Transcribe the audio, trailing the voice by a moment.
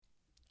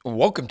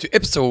Welcome to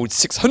episode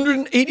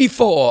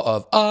 684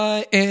 of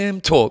I Am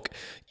Talk,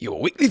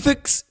 your weekly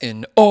fix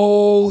in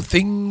all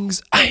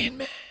things Iron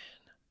Man.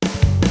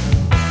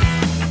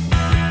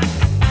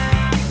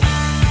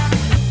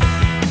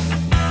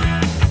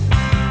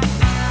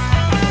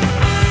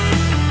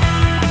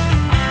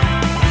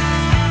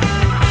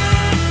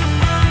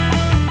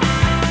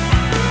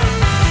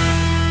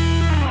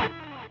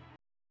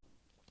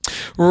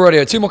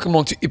 Rightio, team, welcome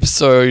along to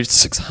episode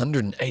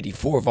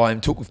 684 of I Am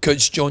Talk with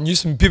Coach John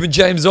Newsom, Bevan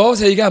James Oz.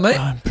 How you going, mate?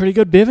 I'm pretty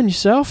good, Bevan.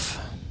 Yourself?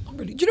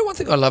 Do you know one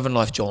thing I love in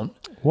life, John?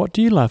 What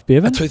do you love,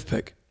 Bevan? A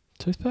toothpick.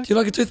 Toothpick? Do you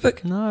like a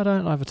toothpick? No, I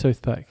don't love a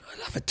toothpick.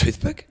 I love a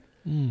toothpick.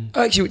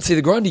 I actually went to see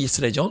the grinder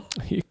yesterday, John.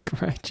 You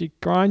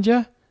grind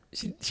you?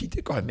 She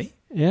did grind me.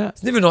 Yeah.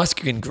 It's never nice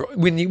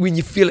when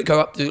you feel it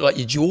go up to like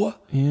your jaw.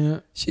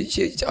 Yeah.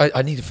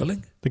 I need a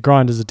filling. The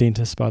grinder's a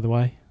dentist, by the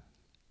way.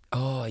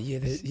 Oh, yeah,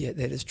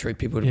 that is true.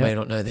 People may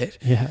not know that.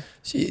 Yeah.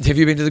 Have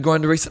you been to the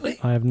grinder recently?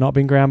 I have not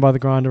been ground by the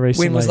grinder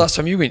recently. When was the last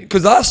time you went?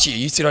 Because last year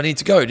you said I need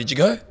to go. Did you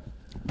go?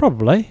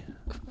 Probably.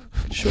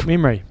 Short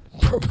memory.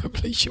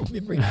 Probably short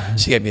memory.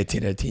 She gave me a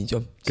 10 out of 10,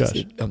 John. She Good.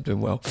 said, I'm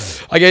doing well.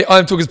 Okay,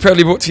 I'm Talk is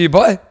proudly brought to you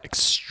by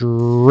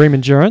Extreme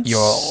Endurance.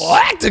 your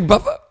lactic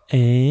buffer.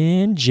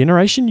 And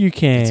Generation It's a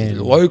UCAN.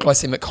 low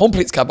glycemic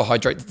complex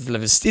carbohydrate that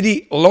delivers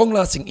steady,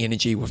 long-lasting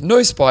energy with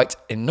no spikes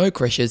and no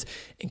crashes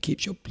and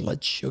keeps your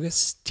blood sugar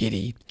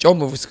steady. John,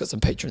 we've also got some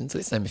patrons.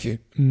 Let's name a few.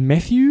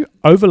 Matthew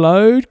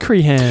Overload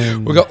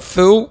Crehan. We've got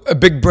Phil, a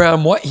big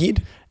brown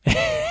whitehead.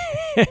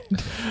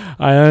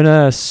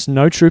 Iona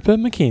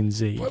Snowtrooper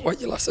Mackenzie. Why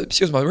you laugh so?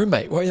 She was my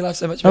roommate. Why you laugh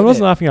so much? I about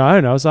wasn't that? laughing at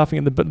Iona. I was laughing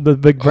at the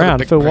big brown,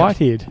 big Phil brown.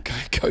 Whitehead.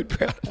 Code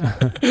brown.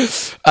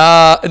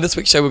 In this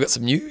week's show, we've got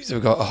some news.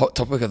 We've got a hot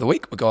topic of the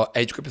week. We've got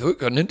age group of the week.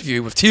 We've got an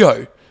interview with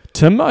Tio.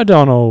 Tim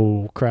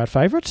O'Donnell, crowd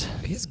favourite.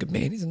 He's a good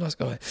man. He's a nice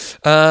guy.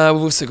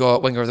 We've also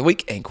got Winger of the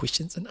Week and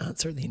questions and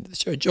answer at the end of the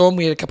show. John,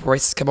 we had a couple of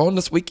races come on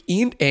this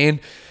weekend and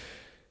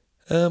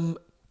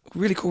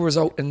really cool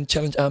result in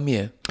Challenge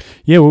Armere.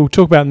 Yeah, we'll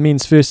talk about the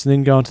men's first and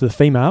then go on to the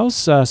females.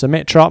 So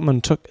Matt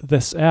Troutman took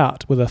this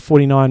out with a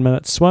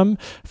 49-minute swim,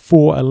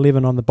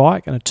 4:11 on the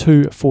bike and a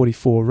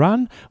 2:44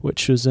 run,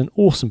 which was an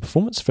awesome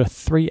performance for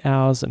 7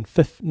 hours and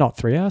 50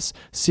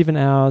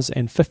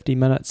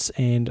 minutes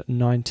and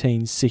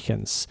 19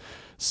 seconds.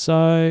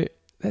 So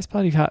that's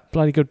bloody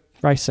good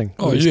racing.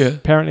 Oh, yeah.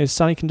 Apparently there's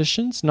sunny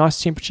conditions,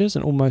 nice temperatures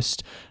and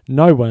almost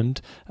no wind.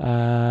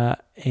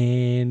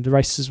 And the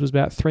races was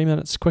about 3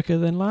 minutes quicker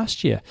than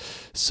last year.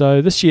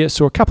 So this year it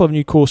saw a couple of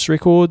new course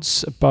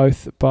records,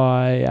 both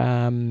by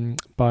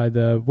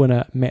the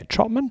winner Matt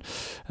Troutman.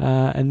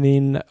 And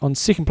then on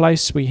second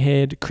place we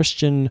had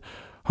Christian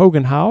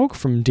Hogenhaug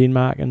from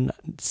Denmark in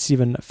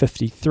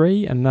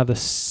 7:53. Another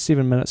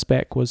 7 minutes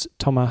back was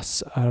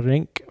Thomas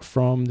Renk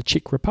from the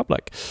Czech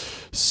Republic.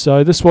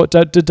 So this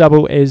did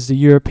double as the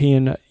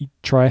European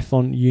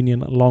Triathlon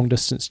Union Long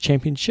Distance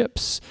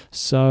Championships.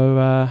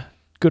 So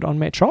good on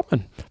Matt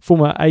Troutman.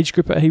 Former age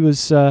grouper. He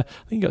was, I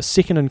think he got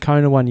second in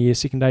Kona one year,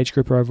 second age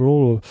grouper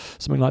overall or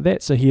something like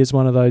that. So he is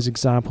one of those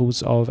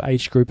examples of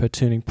age grouper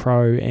turning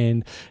pro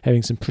and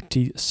having some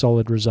pretty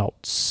solid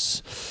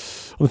results.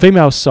 On the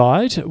female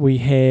side, we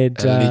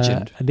had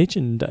a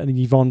legend,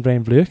 Yvonne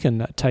van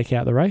Vleuten, take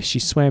out the race. She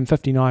swam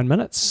 59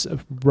 minutes,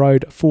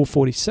 rode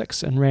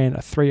 4:46 and ran a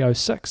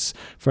 3:06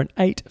 for an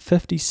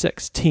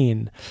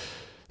 8:56.10.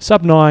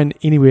 Sub 9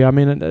 anywhere. I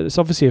mean, it's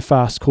obviously a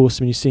fast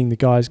course when you're seeing the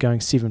guys going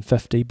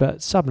 7:50,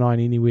 but sub 9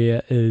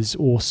 anywhere is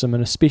awesome,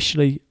 and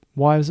especially,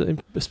 why is it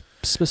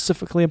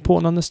specifically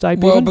important on this day,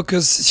 Bevan? Well,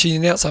 because she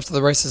announced after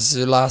the race this is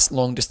her last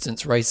long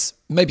distance race,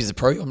 maybe as a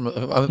pro.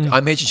 I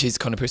imagine she's the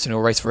kind of person who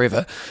will race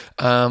forever.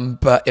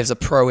 But as a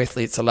pro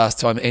athlete, it's the last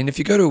time. And if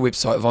you go to a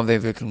website,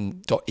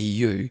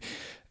 yvonnevanvleuten.eu,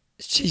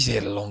 she's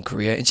had a long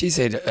career and she's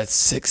had a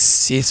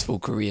successful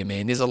career,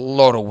 man. There's a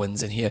lot of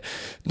wins in here.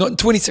 Not in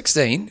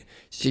 2016.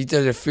 She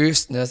did her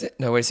first, wait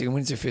a second,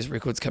 when's her first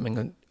records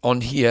coming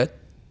on here?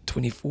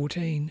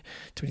 2014,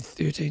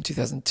 2013,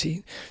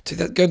 2010,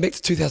 going back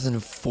to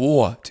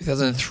 2004,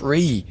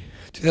 2003,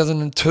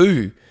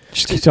 2002.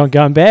 Just keeps on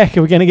going back.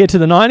 Are we going to get to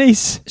the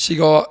 90s? She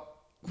got,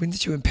 when did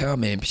she win Power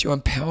Man? She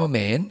won Power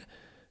Man,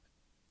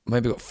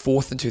 maybe got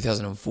fourth in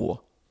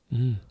 2004.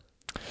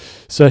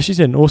 So she's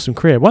had an awesome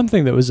career. One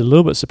thing that was a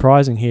little bit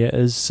surprising here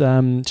is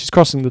she's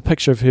crossing the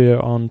picture of her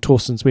on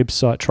Torsten's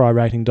website,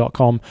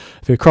 tryrating.com,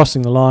 of her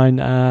crossing the line,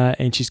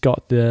 and she's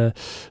got the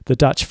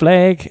Dutch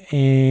flag,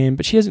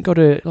 but she hasn't got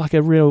a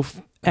real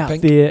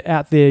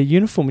out there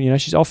uniform. You know,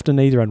 she's often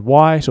either in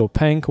white or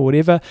pink or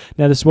whatever.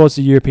 Now this was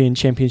the European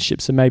Championship,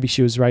 so maybe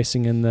she was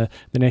racing in the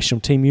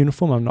national team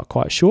uniform. I'm not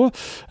quite sure,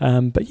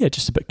 but yeah,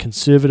 just a bit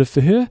conservative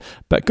for her.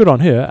 But good on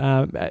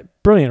her.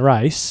 Brilliant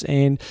race,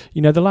 and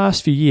you know the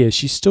last few years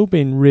she's still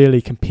been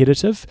really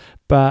competitive,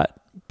 but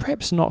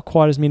perhaps not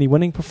quite as many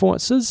winning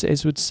performances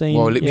as would seem.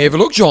 Well, let me have a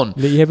look, John.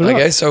 Let you have a look.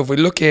 Okay, so if we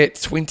look at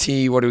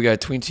 20, what do we go?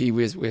 20,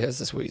 where's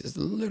this week? It's a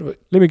little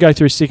bit. Let me go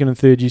through second and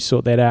third. You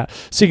sort that out.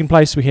 Second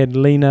place, we had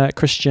Lena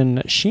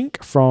Christian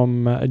Schenk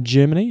from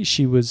Germany.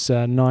 She was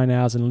 9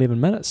 hours and 11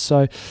 minutes.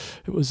 So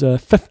it was a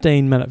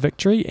 15-minute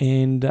victory,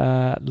 and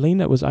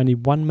Lena was only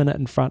 1 minute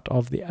in front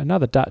of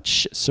another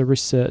Dutch,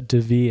 Sarissa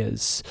de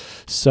Veers.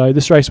 So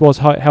this race was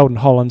held in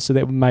Holland, so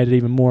that made it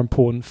even more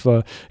important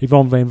for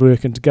Yvonne van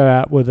Vleuten to go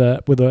out with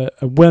a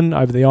win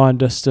over the iron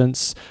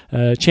distance,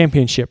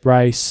 championship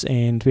race,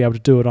 and to be able to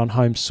do it on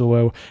home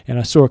soil. And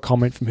I saw a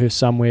comment from her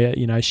somewhere,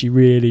 she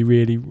really,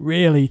 really,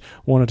 really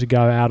wanted to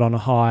go out on a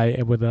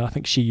high with I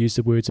think she used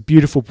the words, a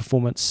beautiful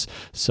performance.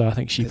 So I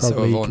think she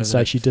probably can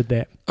say she did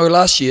that. Oh,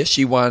 last year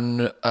she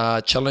won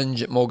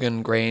Challenge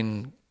Morgan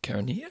Gran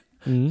Canaria.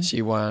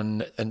 She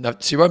won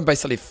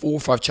basically 4 or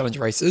 5 challenge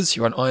races. She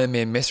won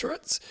Ironman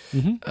Meseritz,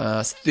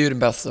 third in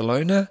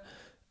Barcelona.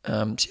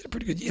 She had a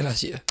pretty good year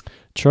last year.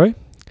 True.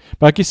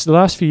 But I guess the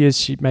last few years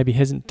she maybe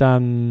hasn't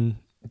done...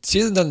 She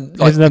hasn't done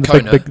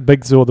the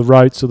bigs or the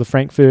Roats or the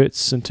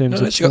Frankfurts in terms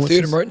of... she got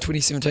third in Roat in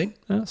 2017.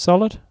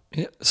 Solid.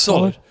 Yeah,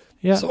 solid.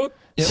 Yeah. Solid.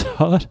 Yep.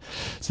 Solid.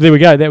 So there we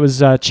go. That was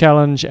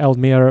Challenge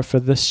Almere for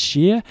this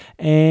year.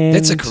 And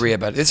that's a career,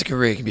 buddy. That's a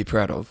career you can be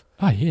proud of.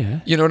 Oh, yeah.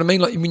 You know what I mean?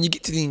 Like when you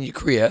get to the end of your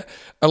career,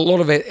 a lot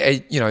of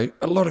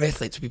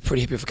athletes would be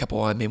pretty happy with a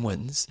couple of Ironman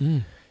wins.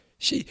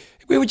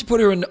 Where would you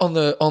put her on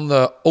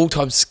the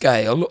all-time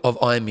scale of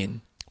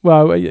Ironman?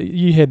 Well,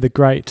 you had the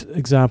great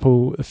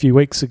example a few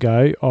weeks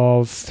ago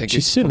of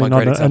she's certainly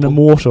not an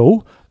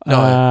immortal.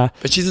 No,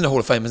 but she's in the Hall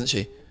of Fame, isn't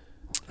she?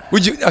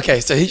 Would you? Okay,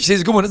 so she's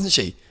a good one, isn't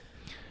she?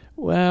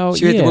 Well,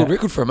 she had the world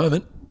record for a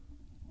moment.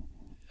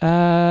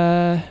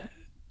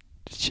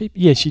 She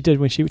did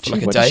when she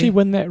did she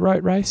win that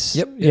road race?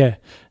 Yep. Yeah.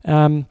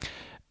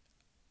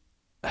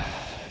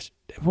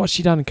 What's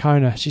she done in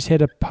Kona? She's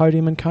had a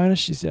podium in Kona.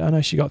 I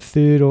know she got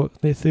third there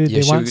once.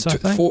 Yeah, she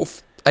took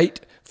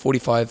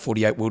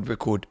 45-48 world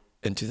record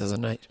in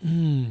 2008.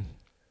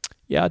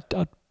 Yeah,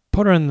 I'd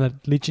put her in the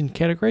legend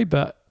category,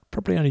 but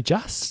probably only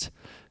just.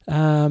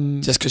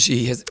 Just because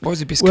she has... What was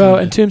her best Well,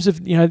 Kona? in terms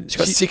of... She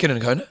got second in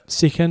Kona?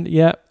 Second,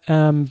 yeah.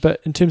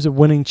 But in terms of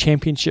winning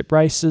championship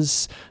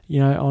races,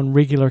 on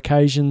regular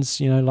occasions,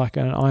 like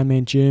an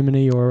Ironman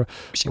Germany or...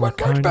 She won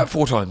about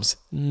 4 times.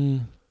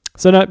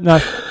 So,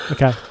 no.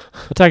 Okay.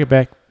 I'll take it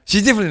back.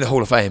 She's definitely in the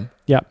Hall of Fame.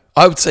 Yeah.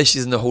 I would say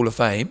she's in the Hall of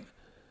Fame.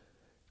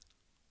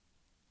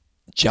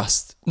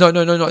 Just. No,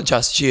 not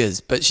just. She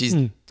is. But she's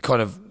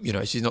kind of,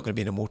 she's not going to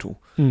be an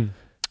immortal.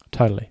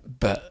 Totally.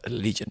 But a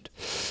legend.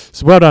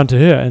 So well done to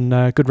her,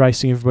 and good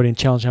racing, everybody, in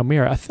Challenge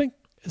Almere. I think,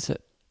 is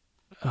it...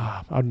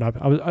 I don't know.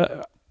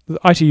 The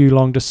ITU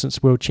Long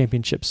Distance World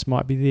Championships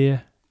might be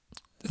there.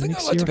 The thing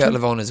I liked about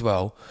Yvonne as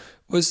well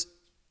was,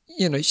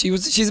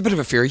 she's a bit of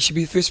a fairy. She'd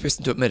be the first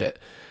person to admit it.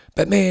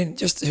 But man,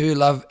 just her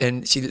love,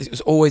 and she was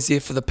always there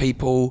for the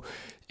people,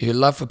 her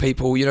love for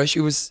people.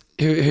 She was,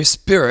 her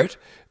spirit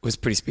was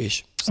pretty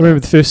special. So I remember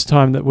the first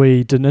time that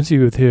we did an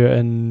interview with her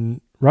in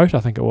Roat,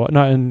 I think it was.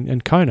 No, in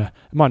Kona.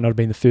 It might not have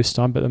been the first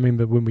time, but I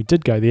remember when we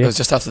did go there. It was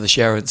just after the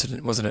shower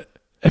incident, wasn't it?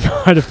 It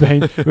might have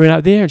been. We went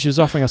out there and she was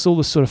offering us all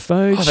this sort of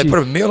food. Oh, they put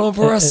a meal on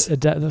for us? Some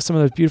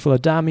of those beautiful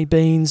Adami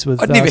beans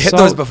with I'd never had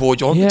those before,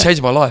 John. It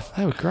changed my life.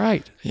 They were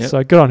great. Yep.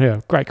 So good on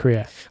her. Great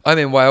career.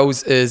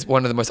 Wales is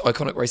one of the most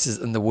iconic races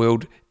in the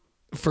world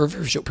for a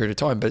very short period of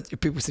time, but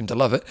people seem to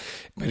love it.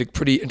 We had a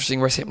pretty interesting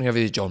race happening over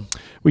there, John.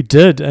 We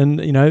did,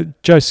 and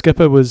Joe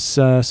Skipper was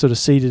sort of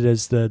seated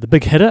as the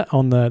big hitter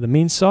on the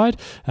men's side.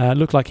 It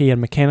looked like he had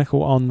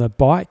mechanical on the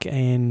bike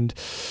and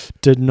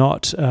did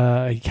not.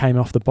 He came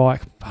off the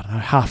bike, I don't know,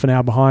 half an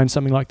hour behind,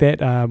 something like that,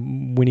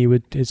 when he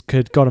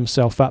got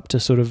himself up to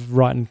sort of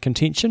right in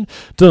contention.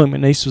 Dylan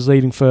McNeice was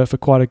leading for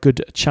quite a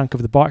good chunk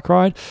of the bike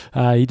ride.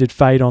 He did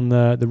fade on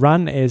the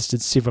run, as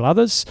did several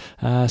others.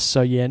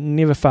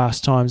 Never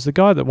fast times.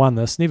 The guy that won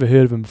this, never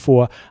heard of him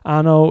before,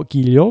 Arnaud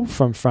Guillot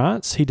from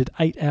France. He did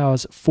 8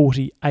 hours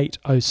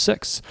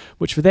 48.06,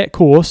 which for that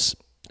course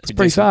is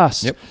pretty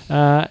fast. Yep.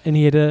 And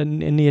he had a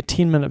near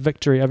 10-minute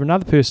victory over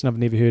another person I've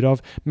never heard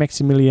of,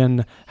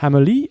 Maximilian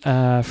Hameli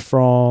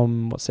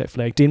from, what's that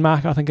flag,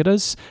 Denmark, I think it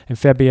is, and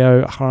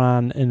Fabio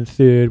Haran in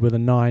third with a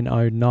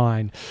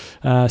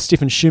 9:09.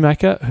 Stefan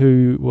Schumacher,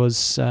 who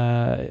was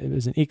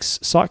an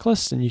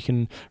ex-cyclist, and you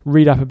can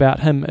read up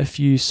about him if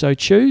you so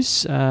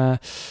choose.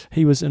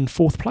 He was in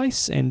 4th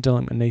place, and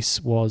Dylan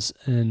McNeice was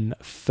in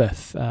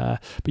 5th.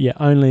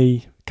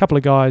 Only couple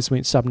of guys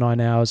went sub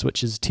 9 hours,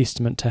 which is a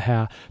testament to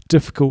how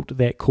difficult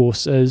that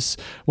course is.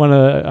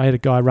 I had a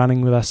guy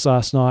running with us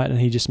last night, and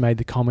he just made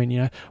the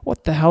comment,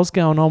 what the hell's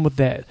going on with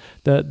that?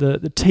 The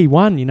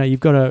T1, you've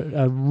got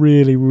a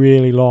really,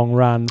 really long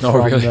run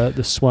from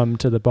the swim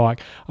to the bike.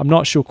 I'm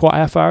not sure quite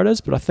how far it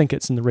is, but I think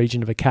it's in the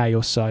region of a K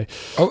or so.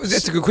 Oh,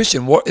 that's a good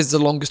question. What is the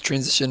longest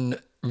transition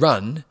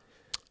run?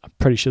 I'm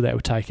pretty sure that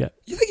would take it.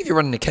 You think if you're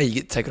running a K, you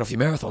get to take it off your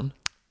marathon?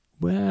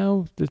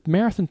 Well, the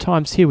marathon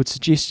times here would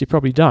suggest you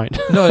probably don't.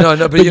 No,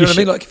 but you know what I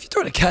mean? Like, if you're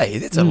doing a K,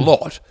 that's a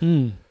lot.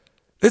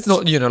 It's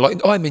not, like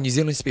Ironman New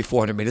Zealand used to be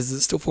 400 metres. Is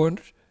it still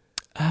 400?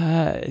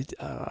 I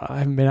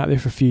haven't been out there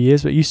for a few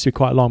years, but it used to be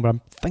quite long, but I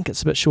think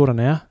it's a bit shorter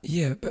now.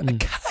 Yeah, but a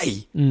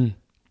K.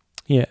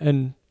 Yeah,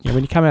 and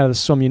when you come out of the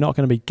swim, you're not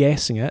going to be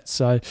gassing it.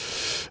 So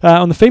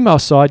on the female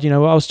side, I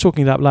was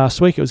talking about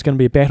last week, it was going to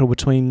be a battle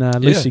between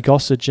Lucy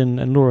Gossage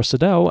and Laura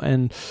Siddell.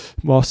 And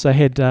whilst they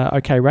had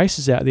okay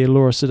races out there,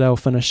 Laura Siddell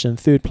finished in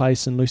third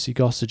place and Lucy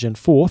Gossage in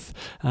fourth.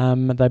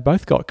 They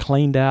both got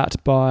cleaned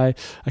out by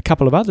a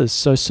couple of others.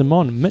 So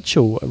Simone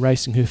Mitchell,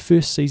 racing her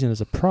first season as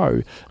a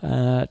pro,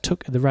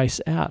 took the race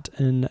out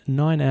in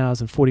 9 hours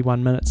and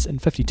 41 minutes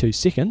and 52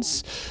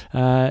 seconds.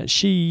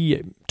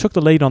 She took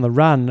the lead on the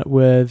run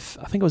with,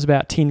 I think it was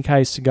about 10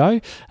 Ks to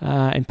go,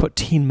 and put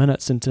 10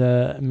 minutes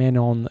into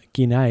Manon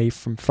Guinet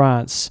from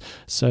France.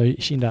 So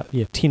she ended up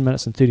 10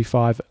 minutes and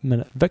 35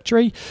 minute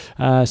victory.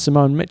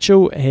 Simone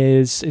Mitchell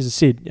has, as I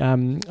said,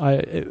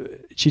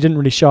 she didn't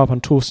really show up on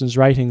Torsten's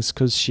ratings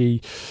because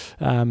she,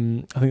 I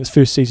think it's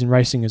first season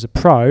racing as a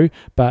pro,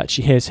 but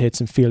she has had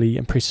some fairly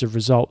impressive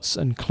results,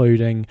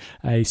 including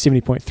a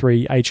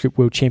 70.3 age group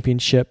world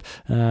championship,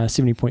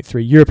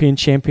 70.3 European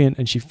champion,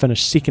 and she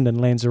finished second in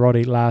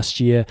Lanzarote last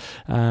year,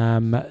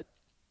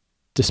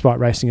 despite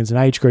racing as an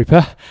age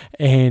grouper,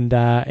 and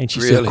she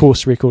set a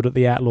course record at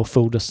the Outlaw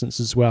full distance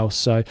as well.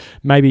 So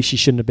maybe she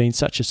shouldn't have been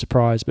such a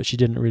surprise, but she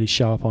didn't really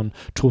show up on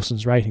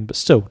Torsten's rating. But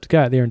still, to go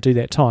out there and do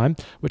that time,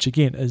 which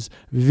again is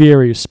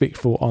very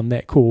respectful on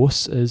that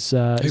course, is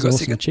an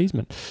awesome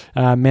achievement.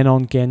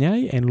 Manon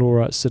Gagné and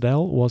Laura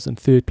Siddell was in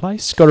third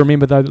place. Got to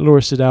remember though that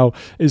Laura Siddell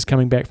is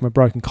coming back from a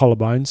broken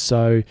collarbone,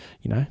 so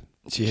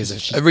she has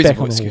a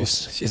reasonable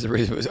excuse. She has a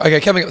reasonable excuse. Okay,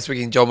 coming up this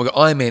weekend, John, we've got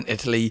Ironman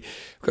Italy.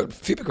 We've got a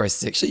few big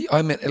races, actually.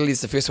 Ironman Italy is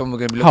the first one we're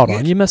going to be looking at. Hold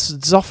on, you missed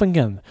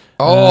Zofingen.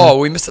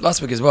 We missed it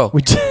last week as well.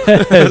 We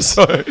did.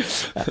 So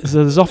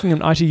the Zofingen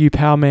ITU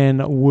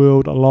Powerman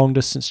World Long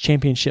Distance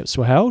Championships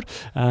were held.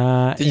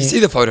 Did you see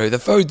the photo?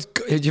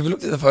 Have you ever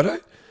looked at the photo?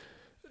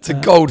 It's a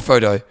gold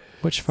photo.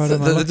 Which photo?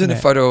 They're doing a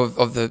photo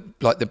of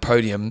the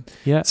podium.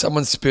 Yeah.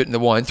 Someone's spurting the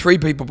wine. 3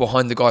 people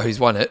behind the guy who's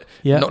won it.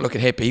 Yeah. Not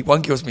looking happy.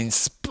 One girl's been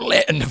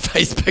splat in the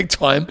face big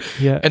time.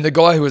 Yeah. And the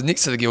guy who was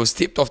next to the girl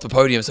stepped off the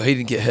podium so he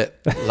didn't get hit.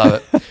 Love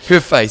it.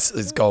 Her face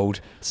is gold.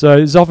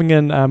 So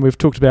Zofingen, we've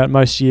talked about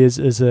most years,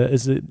 is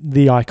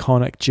the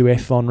iconic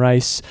duathlon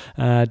race.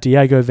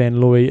 Diego Van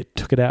Looy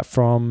took it out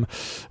from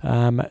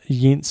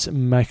Jens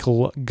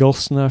Michael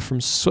Gulsner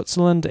from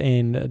Switzerland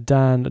and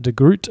Dan de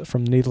Groot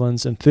from the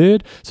Netherlands in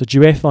third. So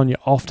duathlon, you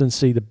often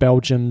see the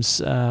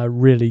Belgians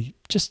really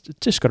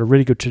just got a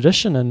really good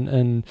tradition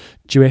in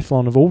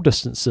duathlon of all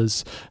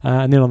distances.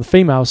 And then on the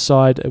female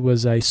side, it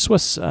was a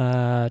Swiss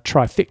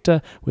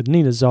trifecta with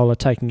Nina Zola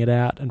taking it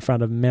out in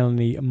front of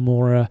Melanie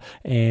Mora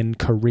and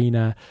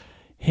Karina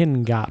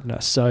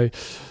Hengartner. So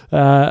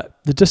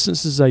the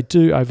distances they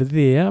do over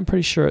there, I'm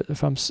pretty sure it's the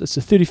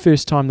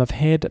 31st time they've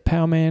had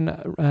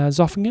Powerman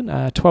Zofingen,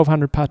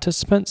 1,200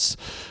 participants.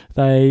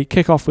 They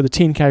kick off with a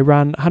 10k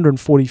run,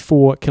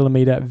 144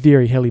 kilometre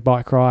very hilly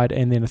bike ride,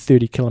 and then a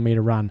 30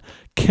 kilometre run.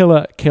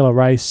 Killer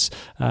race.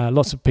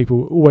 Lots of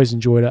people always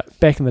enjoyed it.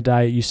 Back in the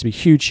day, it used to be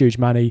huge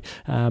money.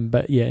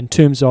 But yeah, in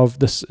terms of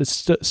this, it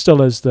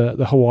still is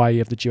the Hawaii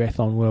of the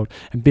duathlon world.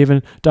 And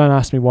Bevan, don't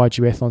ask me why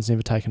duathlon's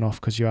never taken off,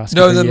 because you asked.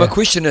 No, my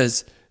question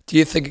is, do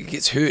you think it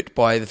gets hurt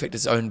by the fact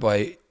it's owned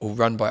by or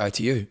run by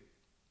ITU?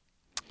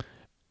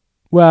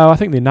 Well, I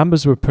think their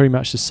numbers were pretty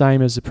much the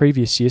same as the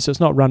previous year, so it's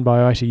not run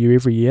by ITU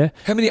every year.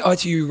 How many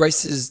ITU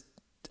races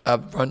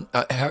run?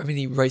 How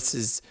many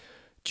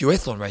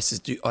duathlon races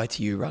do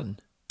ITU run?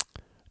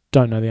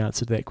 Don't know the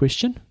answer to that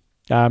question.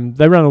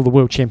 They run all the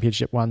World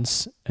Championship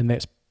ones, and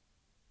that's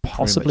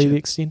possibly the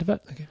extent of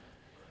it. Okay.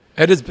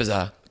 It is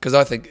bizarre, because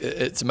I think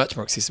it's a much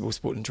more accessible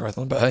sport than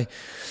triathlon, but hey,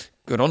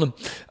 good on them.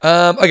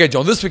 Okay,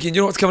 John, this weekend,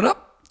 you know what's coming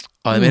up?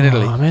 I'm in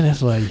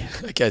Italy.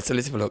 Okay, so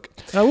let's have a look.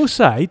 I will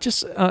say,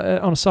 just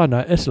on a side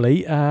note,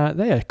 Italy,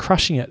 they are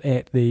crushing it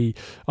at the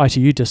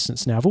ITU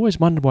distance now. I've always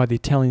wondered why the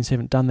Italians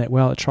haven't done that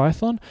well at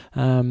triathlon,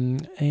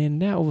 and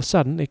now all of a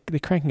sudden they're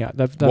cranking up.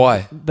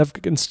 Why? They've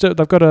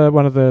got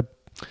one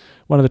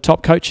of the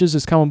top coaches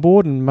has come on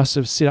board and must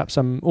have set up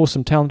some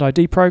awesome talent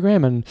ID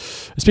program, and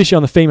especially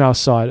on the female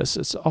side,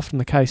 it's often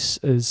the case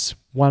is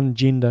one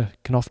gender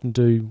can often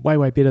do way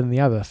better than the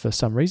other for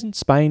some reason.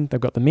 Spain,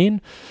 they've got the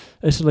men.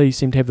 Italy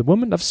seem to have the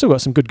women. They've still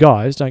got some good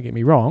guys, don't get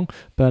me wrong,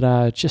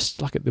 but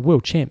just like at the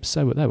world champs,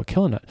 they were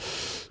killing it.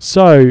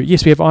 So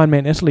yes, we have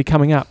Ironman Italy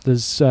coming up.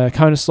 There's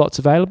Kona slots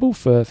available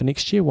for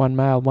next year, 1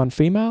 male, 1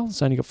 female.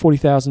 It's only got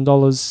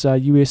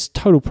 $40,000 US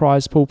total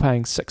prize pool,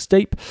 paying 6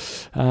 deep.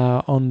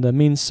 On the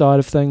men's side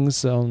of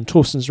things, on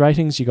Torsten's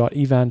ratings, you got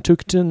Ivan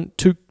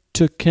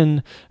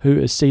Tukin, who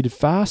is seeded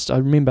fast. I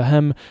remember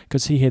him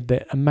because he had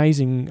that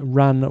amazing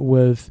run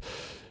with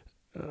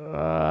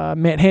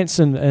Matt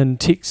Hansen in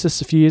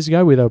Texas a few years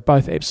ago, where they were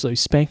both absolutely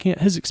spanking it.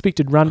 His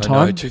expected run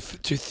time,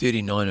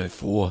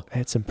 2:39.04.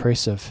 That's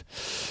impressive.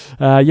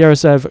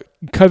 Jaroslav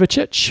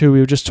Kovacic, who we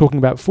were just talking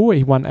about before,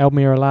 he won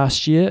Almere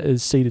last year,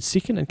 is seeded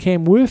second, and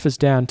Cam Worth is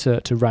down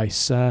to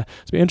race. It'll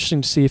be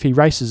interesting to see if he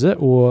races it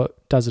or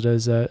does it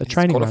as a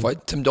training qualified.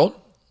 run. Tim Don?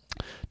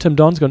 Tim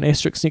Don's got an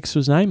asterisk next to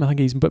his name. I think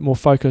he's a bit more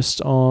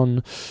focused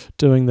on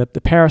doing the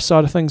para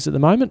side of things at the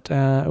moment.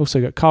 Also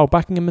got Kyle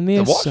Buckingham in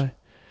there. The what? So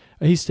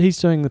he's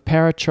doing the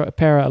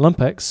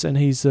Paralympics, and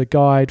he's the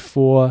guide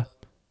for,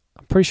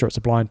 I'm pretty sure it's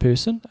a blind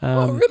person.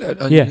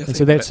 Really? Yeah, and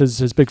so that's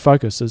his big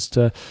focus, is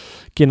to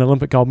get an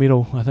Olympic gold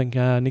medal, I think,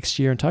 next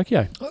year in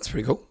Tokyo. Oh, that's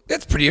pretty cool.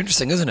 That's pretty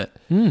interesting, isn't it?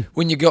 Mm.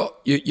 When you got,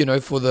 you know,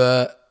 for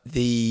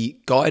the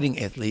guiding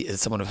athlete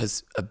is someone of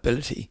his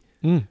ability.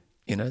 Mm.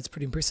 You know, it's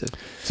pretty impressive.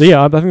 So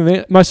yeah, I think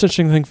the most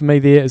interesting thing for me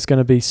there is going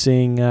to be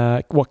seeing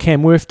what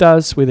Cam Worth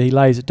does, whether he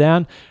lays it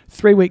down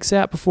 3 weeks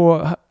out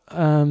before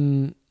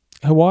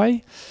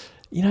Hawaii.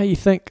 You know, you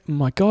think,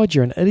 my God,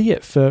 you're an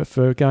idiot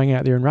for going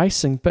out there and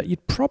racing, but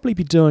you'd probably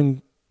be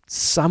doing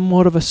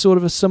somewhat of a sort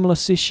of a similar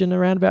session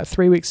around about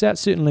 3 weeks out.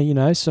 Certainly, you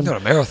know, Not a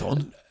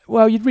marathon.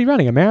 well, you'd be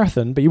running a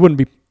marathon, but you wouldn't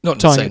be Not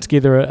tying insane. it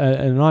together in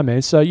an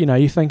Ironman. So, you know,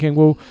 you're thinking,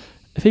 well,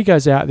 if he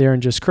goes out there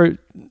and just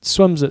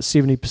swims at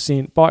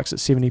 70%, bikes at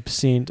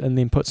 70%, and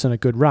then puts in a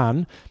good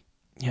run,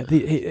 yeah,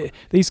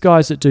 these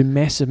guys that do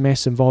massive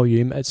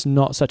volume, it's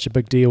not such a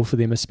big deal for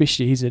them,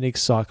 especially he's an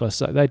ex-cyclist,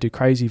 so they do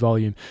crazy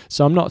volume.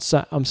 So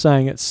I'm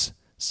saying it's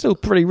still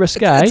pretty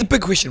risque. It's a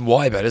big question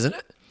why, but isn't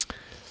it?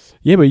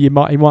 Yeah, but you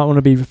might want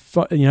to be,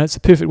 you know, it's the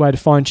perfect way to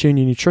fine-tune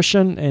your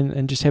nutrition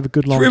and just have a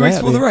good long 3 day weeks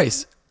out before there. the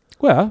race.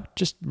 Well,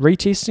 just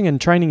retesting and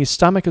training your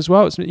stomach as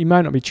well. You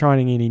may not be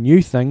trying any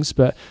new things,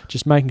 but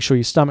just making sure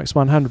your stomach's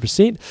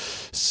 100%.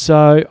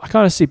 So I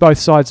kind of see both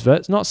sides of it.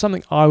 It's not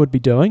something I would be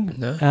doing,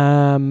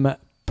 No.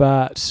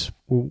 but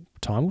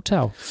time will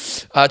tell.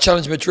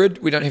 Challenge Madrid,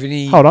 we don't have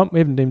any... Hold on, we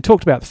haven't even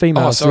talked about the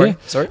females sorry.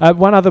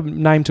 One other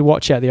name to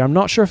watch out there. I'm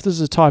not sure if this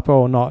is a typo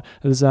or not.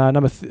 There's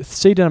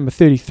seed number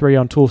 33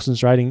 on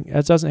Towson's rating.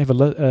 It doesn't have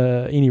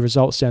any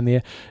results down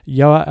there.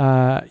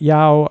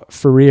 João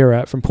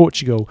Ferreira from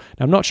Portugal.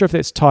 Now, I'm not sure if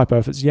that's a typo.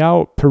 If it's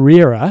João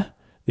Pereira,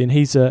 then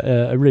he's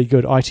a really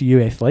good ITU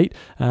athlete.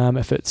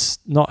 If it's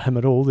not him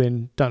at all,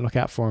 then don't look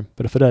out for him.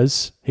 But if it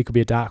is, he could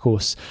be a dark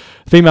horse.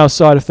 Female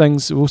side of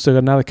things, we've also got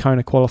another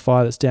Kona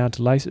qualifier that's down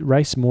to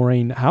race,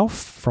 Maureen Hauff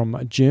from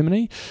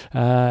Germany.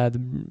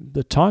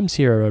 The times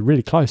here are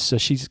really close, so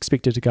she's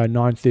expected to go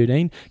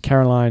 9:13.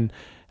 Caroline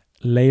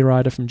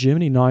Leyrider from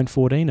Germany,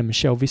 9:14, and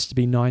Michelle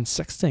Vesterby,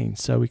 9:16.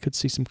 So we could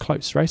see some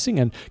close racing.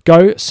 And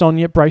go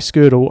Sonia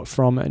Brace-Girdle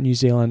from New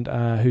Zealand,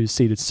 who's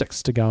seeded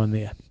 6th to go in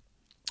there.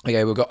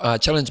 Okay, we've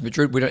got Challenge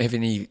Madrid. We don't have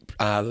any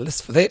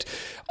list for that.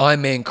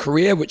 Ironman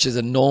Korea, which is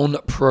a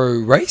non-pro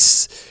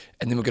race.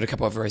 And then we've got a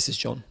couple of races,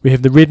 John. We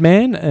have the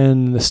Redman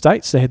in the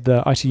States. They had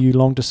the ITU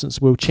Long Distance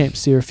World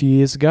Champs there a few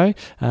years ago.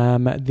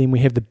 Then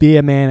we have the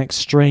Bearman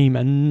Extreme,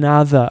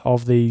 another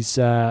of these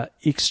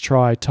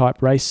X-Tri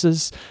type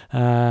races.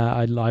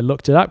 I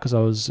looked it up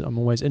because I'm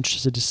always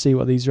interested to see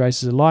what these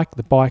races are like.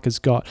 The bike has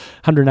got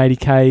 180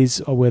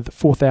 Ks with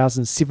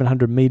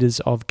 4,700 metres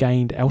of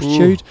gained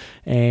altitude.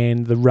 Ooh.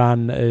 And the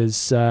run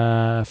is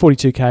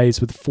 42 Ks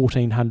with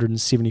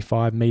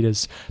 1,475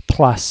 metres,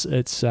 plus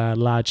it's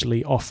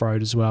largely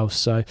off-road as well.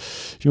 So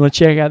if you want to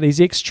check out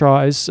these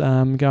X-Tris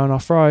going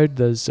off-road,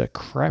 there's a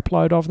crap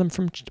load of them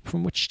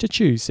from which to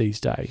choose these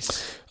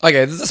days.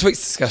 Okay, this week's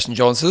discussion,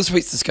 John. So this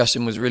week's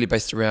discussion was really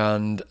based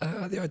around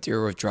the idea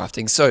of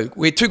drafting. So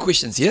we had 2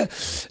 questions here.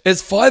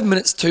 Is 5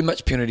 minutes too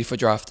much penalty for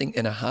drafting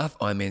in a half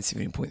Ironman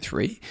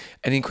 17.3?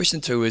 And then question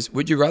 2 is,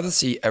 would you rather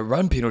see a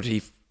run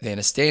penalty than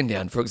a stand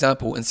down? For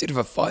example, instead of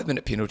a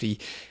 5-minute penalty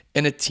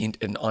in a tent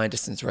in an iron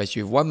distance race,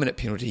 you have 1 minute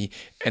penalty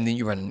and then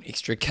you run an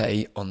extra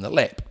K on the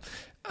lap.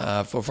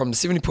 From the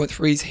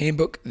 70.3's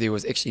handbook, there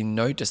was actually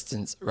no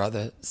distance,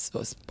 rather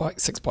 6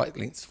 bike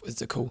lengths was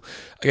the call.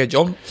 Okay,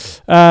 John?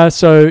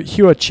 So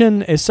Hua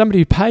Chin, as somebody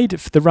who paid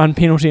for the run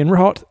penalty in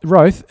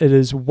Roth, it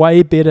is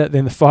way better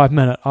than the 5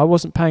 minute. I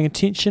wasn't paying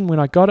attention when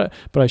I got it,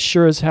 but I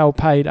sure as hell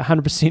paid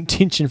 100%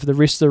 attention for the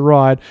rest of the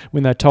ride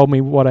when they told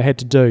me what I had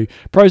to do.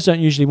 Pros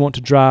don't usually want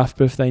to draft,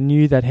 but if they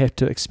knew they'd have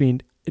to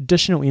expend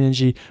additional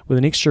energy with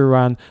an extra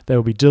run, they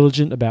will be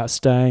diligent about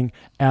staying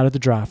out of the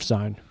draft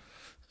zone.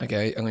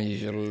 Okay, I'm going to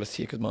use your list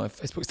here because my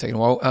Facebook's taking a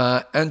while.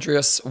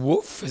 Andreas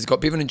Wolf has got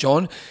Bevan and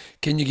John.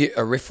 Can you get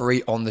a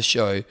referee on the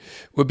show?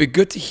 Would be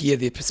good to hear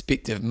their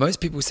perspective.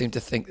 Most people seem to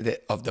think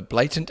that of the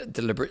blatant,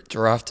 deliberate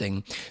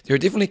drafting. There are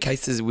definitely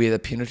cases where the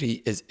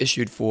penalty is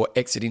issued for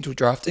accidental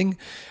drafting,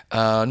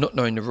 not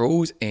knowing the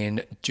rules,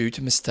 and due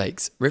to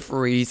mistakes.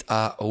 Referees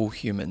are all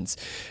humans.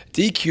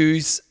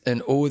 DQs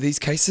in all of these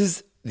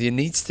cases. There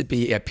needs to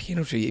be a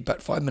penalty,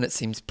 but 5 minutes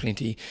seems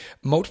plenty.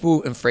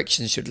 Multiple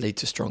infractions should lead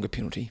to stronger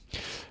penalty.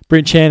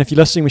 Brent Chan, if you're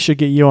listening, we should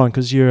get you on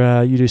because you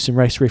do some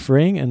race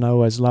refereeing, and I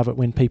always love it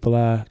when people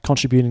are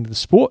contributing to the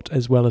sport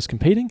as well as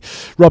competing.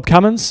 Rob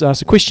Cummins, so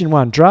question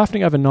 1,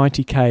 drafting over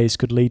 90 Ks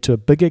could lead to a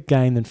bigger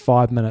gain than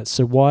 5 minutes,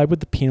 so why would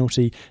the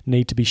penalty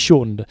need to be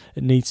shortened?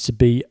 It needs to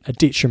be a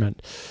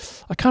detriment.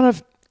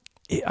 What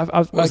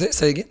was that?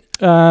 Say again?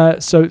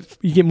 So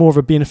you get more of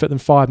a benefit than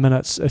 5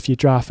 minutes if you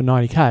draft for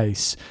 90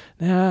 Ks.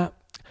 Now,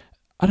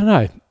 I don't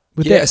know.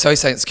 So he's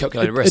saying it's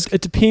calculated risk.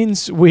 It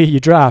depends where you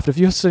draft. If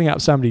you're sitting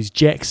up somebody's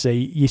jack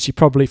seat, yes, you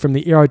probably, from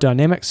the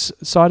aerodynamics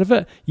side of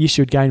it, yes,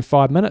 you would gain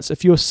 5 minutes.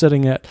 If you're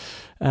sitting at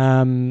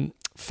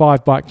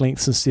 5 bike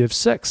lengths instead of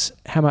 6,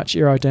 how much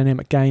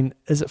aerodynamic gain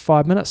is it?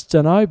 5 minutes?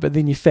 Don't know. But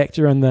then you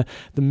factor in the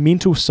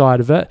mental side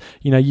of it.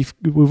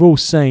 We've all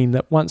seen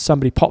that once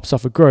somebody pops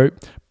off a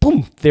group,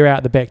 boom, they're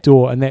out the back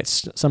door, and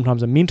that's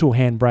sometimes a mental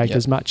handbrake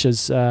as much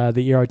as the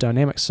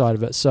aerodynamic side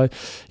of it. So,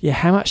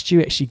 how much do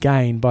you actually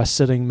gain by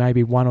sitting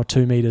maybe 1 or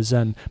 2 meters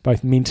in,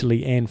 both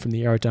mentally and from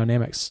the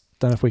aerodynamics?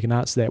 Don't know if we can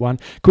answer that one.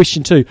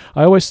 Question 2.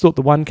 I always thought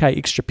the 1K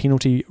extra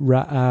penalty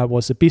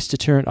was the best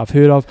deterrent I've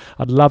heard of.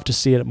 I'd love to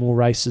see it at more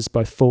races,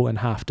 both full and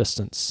half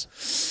distance.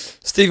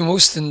 Stephen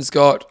Wilson's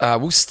got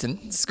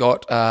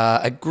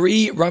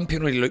agree run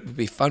penalty loop would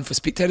be fun for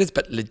spectators,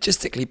 but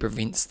logistically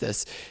prevents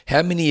this.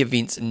 How many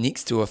events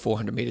next to a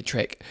 400 metre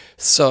track?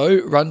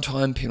 So run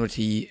time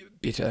penalty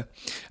better,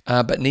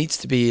 but needs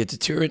to be a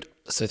deterrent.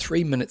 So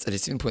 3 minutes at a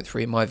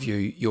 7.3, in my view,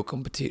 your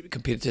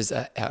competitors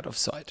are out of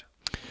sight.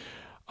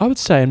 I would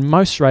say in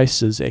most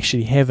races,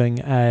 actually having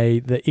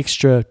the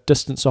extra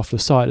distance off the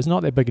side is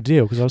not that big a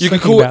deal. Because you could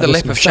call it the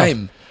lap of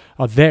shame.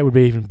 Oh, that would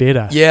be even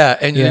better. Yeah,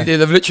 and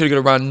they've literally got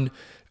to run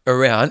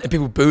around, and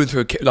people booing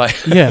through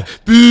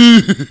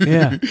boo,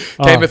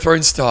 Game of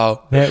Thrones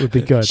style. That would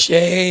be good.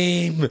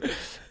 Shame.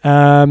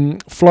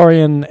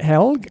 Florian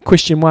Helg,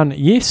 question 1,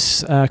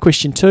 yes.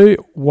 Question 2,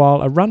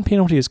 while a run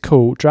penalty is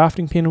cool,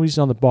 drafting penalties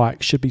on the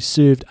bike should be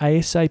served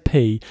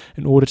ASAP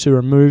in order to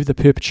remove the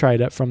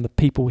perpetrator from the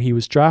people he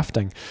was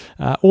drafting.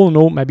 All in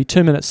all, maybe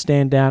 2 minutes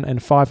stand down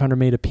and 500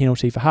 metre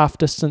penalty for half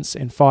distance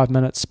and 5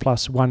 minutes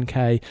plus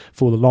 1K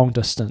for the long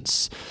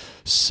distance.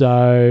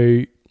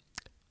 So,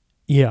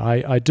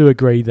 I do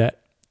agree that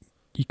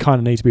you kind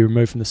of need to be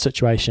removed from the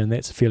situation.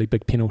 That's a fairly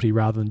big penalty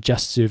rather than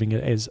just serving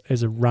it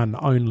as a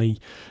run-only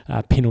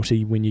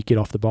penalty when you get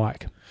off the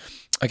bike.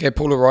 Okay,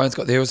 Paula Ryan's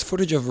got there was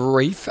footage of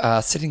Reef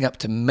setting up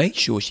to make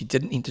sure she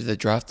didn't enter the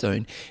draft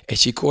zone as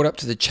she caught up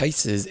to the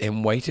chasers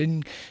and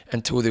waited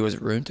until there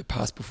was room to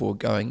pass before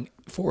going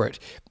for it.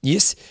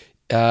 Yes,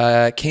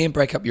 can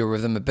break up your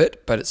rhythm a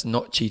bit, but it's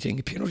not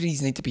cheating.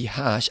 Penalties need to be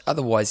harsh,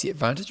 otherwise the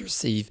advantage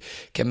received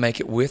can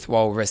make it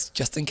worthwhile risk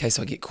just in case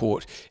I get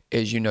caught,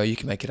 as you know you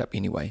can make it up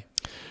anyway.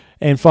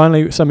 And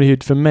finally, somebody who,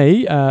 for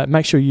me,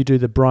 make sure you do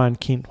the Brian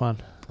Kent one.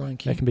 Brian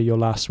Kent. That can be your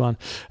last one.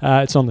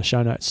 It's on the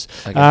show notes.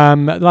 Okay.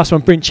 Last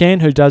one, Brent Chan,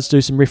 who does do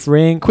some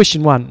refereeing.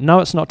 Question 1, no,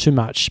 it's not too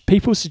much.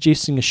 People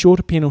suggesting a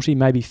shorter penalty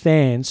may be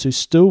fans who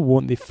still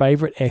want their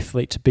favourite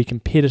athlete to be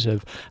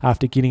competitive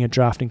after getting a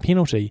drafting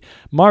penalty.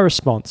 My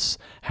response,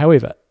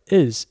 however,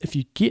 is if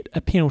you get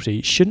a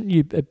penalty, shouldn't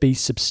you be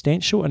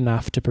substantial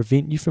enough to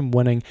prevent you from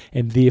winning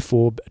and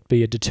therefore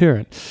be a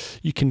deterrent?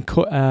 You can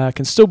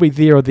still be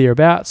there or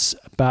thereabouts,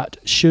 but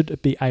should you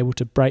be able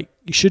to break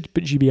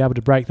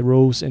the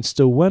rules and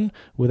still win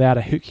without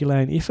a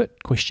Herculean effort? ?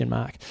 So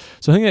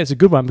I think that's a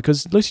good one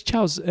because Lucy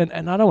Charles, and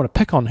I don't want to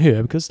pick on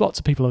her because lots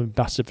of people have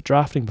been busted for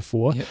drafting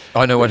before. Yep.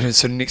 I know one who's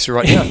sitting next to her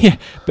right now. Yeah,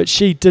 but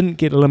she didn't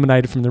get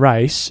eliminated from the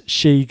race.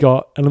 She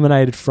got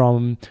eliminated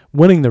from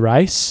winning the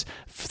race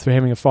through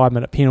having a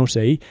 5-minute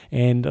penalty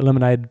and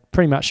eliminated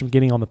pretty much from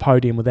getting on the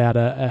podium without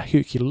a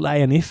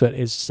Herculean effort,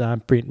 as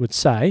Brent would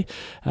say.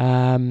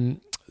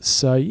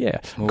 So,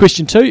 yeah. Well,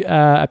 question 2,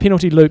 a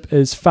penalty loop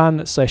is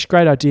fun /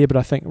 great idea, but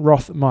I think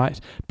Roth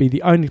might be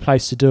the only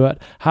place to do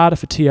it. Harder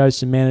for TOs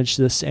to manage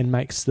this and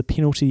makes the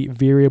penalty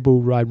variable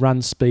by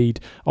run speed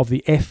of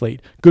the athlete.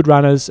 Good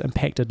runners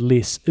impacted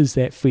less. Is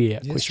that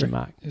fair? ? That's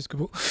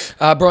good.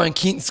 Brian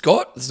Kent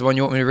Scott, this is the one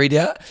you want me to read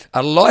out.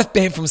 A life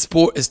ban from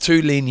sport is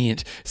too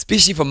lenient,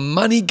 especially for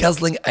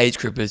money-guzzling age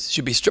groupers.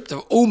 Should be stripped of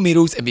all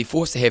medals and be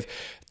forced to have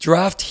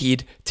draft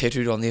head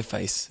tattooed on their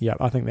face. Yeah,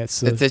 I think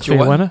that's the clear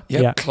winner.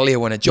 Yeah, clear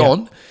winner.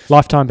 John? Yep.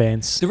 Lifetime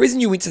bans. The reason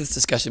you went to this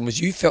discussion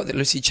was you felt that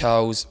Lucy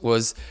Charles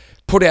was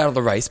put out of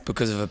the race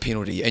because of a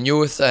penalty, and you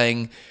were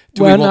saying, it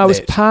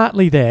was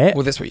partly that.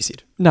 Well, that's what you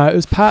said. No, it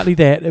was partly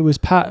that. It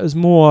was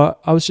more,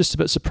 I was just a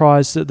bit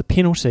surprised that the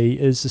penalty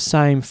is the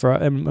same for,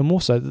 and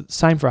also the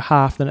same for a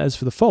half than it is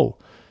for the full.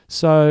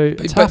 So,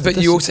 but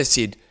you also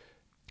said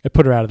it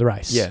put her out of the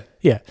race.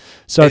 Yeah.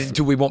 So,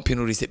 do we want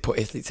penalties that put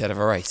athletes out of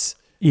a race?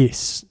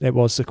 Yes, that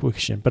was the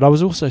question. But I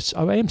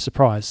am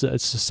surprised that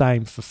it's the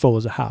same for full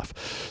as a half.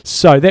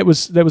 So that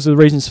was the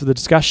reasons for the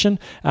discussion.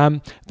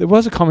 There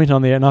was a comment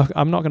on there, and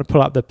I'm not going to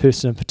pull up the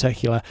person in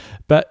particular,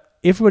 but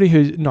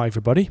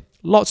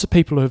lots of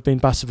people who have been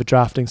busted for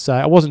drafting say,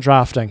 I wasn't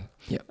drafting.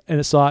 Yeah. And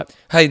it's like,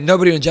 hey,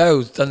 nobody in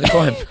jail's done the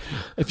crime.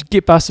 If you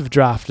get busted for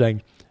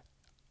drafting,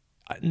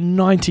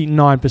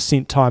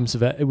 99% times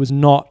of it was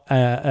not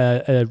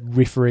a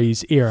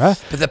referee's error.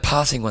 But the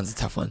passing one's a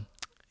tough one.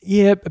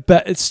 Yeah,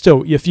 but it's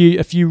still, if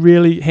you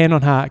really hand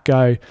on heart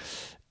go,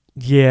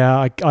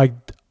 yeah,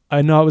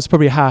 I know it was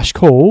probably a harsh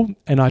call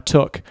and I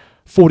took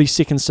 40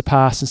 seconds to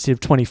pass instead of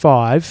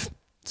 25.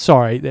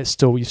 Sorry,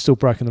 you've still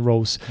broken the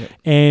rules. Yep.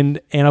 And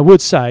I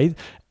would say,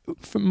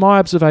 from my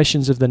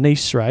observations of the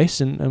Nice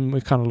race, and we're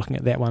kind of looking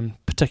at that one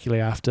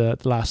particularly after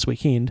the last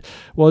weekend,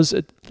 was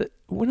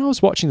when I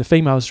was watching the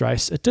females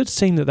race, it did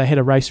seem that they had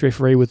a race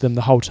referee with them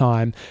the whole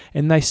time,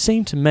 and they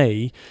seemed to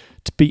me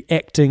to be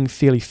acting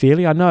fairly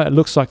fairly. I know it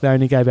looks like they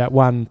only gave out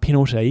one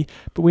penalty,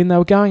 but when they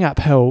were going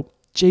uphill,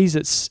 geez,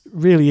 it's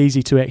really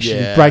easy to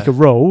actually break a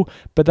rule,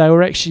 but they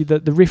were actually,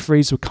 the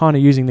referees were kind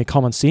of using their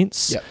common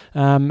sense. Yep.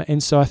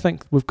 And so I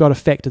think we've got to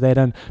factor that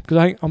in, because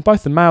I think on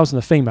both the males and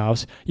the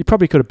females, you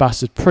probably could have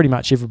busted pretty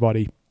much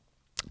everybody.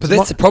 But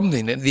that's the problem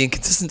then, the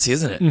inconsistency,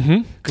 isn't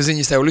it? Because then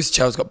you say, well, Lucy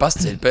Charles got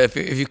busted, but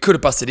if you could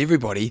have busted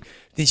everybody,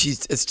 then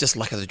it's just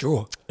luck of the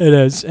draw. It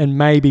is, and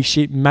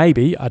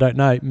maybe, I don't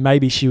know,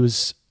 maybe she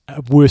was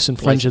a worse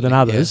infringer than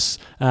others.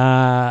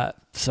 Yeah.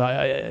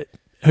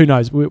 Who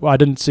knows? I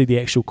didn't see the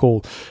actual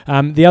call.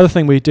 The other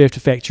thing we do have to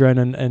factor in,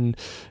 and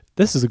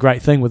this is a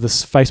great thing with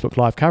this Facebook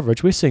Live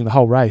coverage, we're seeing the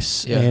whole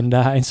race,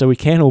 and so we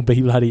can all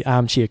be bloody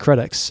armchair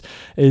critics,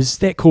 is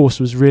that course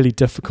was really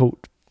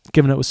difficult,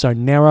 given it was so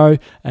narrow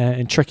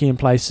and tricky in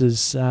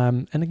places.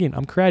 And again,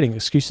 I'm creating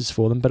excuses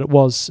for them, but it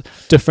was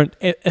different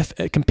if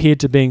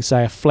compared to being,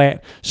 say, a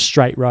flat,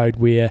 straight road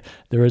where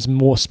there is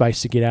more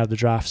space to get out of the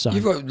draft zone.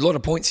 You've got a lot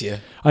of points here.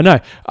 I know.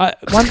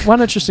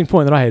 One interesting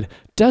point that I had,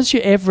 does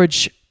your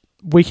average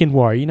weekend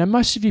warrior,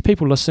 most of you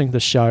people listening to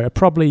this show are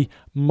probably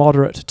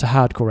moderate to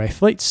hardcore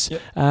athletes.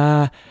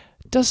 Yep.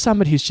 Does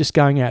somebody who's just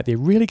going out there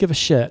really give a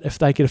shit if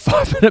they get a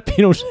 5-minute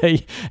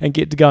penalty and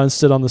get to go and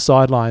sit on the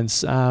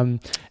sidelines? I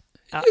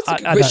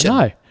don't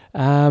know.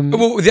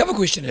 Well, the other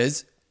question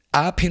is,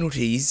 are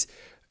penalties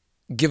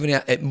given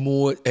out at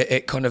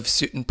kind of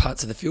certain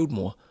parts of the field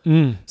more?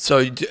 So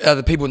are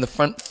the people in the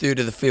front third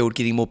of the field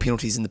getting more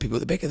penalties than the people at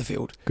the back of the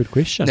field? Good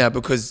question. Now,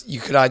 because you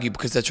could argue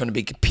because they're trying to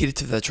be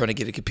competitive, they're trying to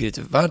get a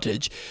competitive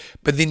advantage,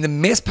 but then the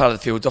mass part of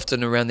the field is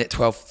often around that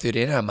 12,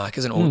 13 hour mark,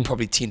 isn't it? Or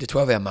probably 10 to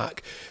 12 hour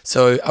mark.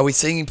 So are we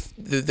seeing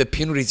the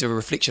penalties are a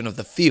reflection of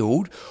the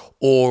field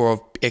or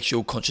of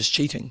actual conscious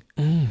cheating?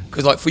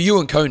 Because like for you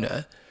and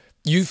Kona,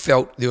 you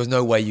felt there was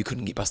no way you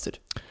couldn't get busted.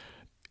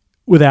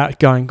 Without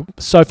going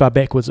so far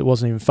backwards, it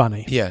wasn't even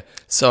funny. Yeah.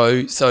 So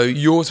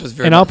yours was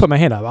very... And I'll put my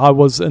hand up. I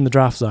was in the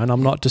draft zone.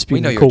 I'm not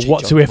disputing the call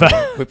whatsoever.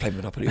 We're playing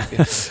Monopoly with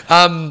you.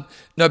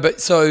 No,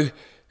 but so it'd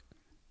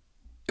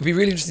be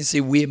really interesting to see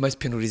where most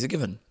penalties are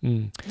given.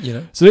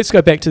 So let's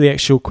go back to the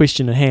actual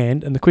question at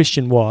hand. And the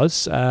question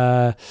was,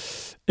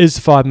 is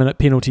the 5-minute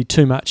penalty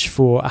too much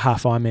for a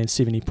half Ironman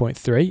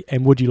 70.3?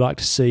 And would you like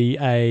to see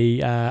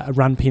a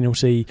run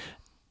penalty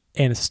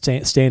and a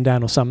stand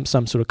down or some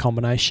sort of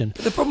combination?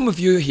 But the problem with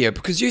you here,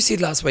 because you said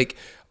last week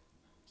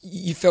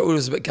you felt it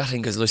was a bit gutting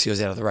because Lucy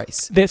was out of the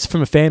race. That's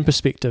from a fan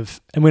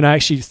perspective. And when I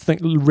actually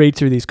read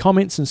through these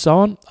comments and so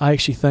on, I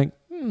actually think,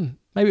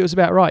 maybe it was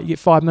about right. You get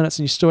 5 minutes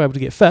and you're still able to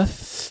get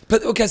fifth.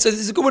 But okay, so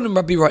there's a good one in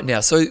rugby right now.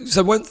 So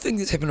one thing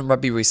that's happened in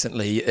rugby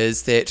recently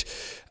is that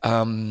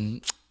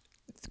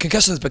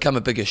concussion has become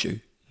a big issue.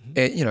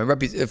 And,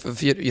 rugby,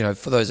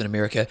 for those in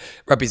America,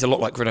 rugby's a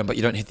lot like gridiron, but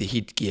you don't have the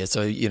headgear.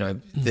 So,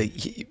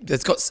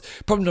 it's got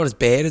probably not as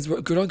bad as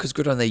gridiron, because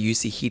gridiron, they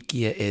use the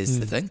headgear as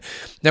the thing.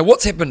 Now,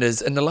 what's happened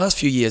is in the last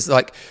few years,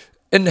 like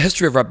in the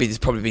history of rugby, there's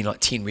probably been like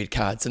 10 red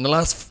cards. In the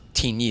last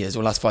 10 years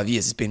or last 5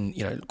 years, there's been,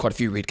 quite a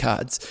few red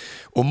cards,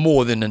 or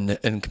more than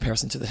in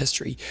comparison to the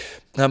history.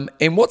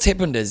 And what's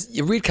happened is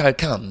your red card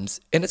comes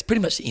and it's pretty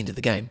much the end of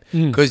the game,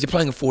 because you're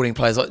playing with 14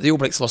 players. Like the All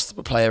Blacks lost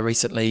a player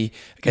recently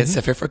against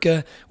South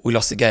Africa. We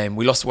lost the game.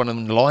 We lost one of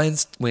the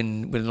Lions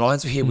when the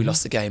Lions were here. We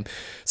lost the game.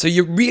 So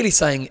you're really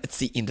saying it's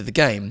the end of the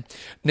game.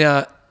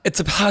 Now,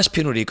 it's a harsh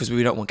penalty because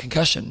we don't want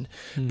concussion,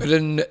 but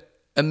in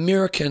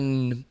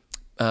American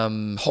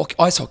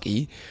ice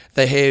hockey,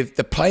 they have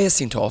the player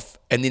sent off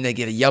and then they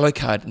get a yellow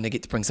card and they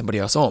get to bring somebody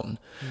else on,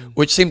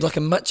 which seems like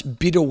a much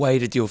better way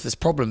to deal with this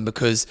problem,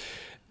 because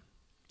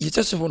you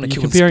just want to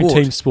kill the sport. You're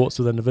comparing team sports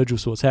with individual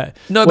sports.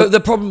 But the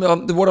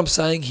problem, what I'm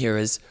saying here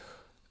is,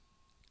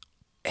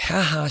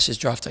 how harsh is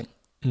drafting?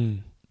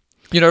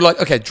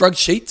 Drug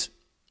cheats,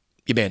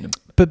 you ban them.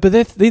 But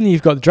then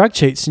you've got the drug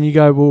cheats, and you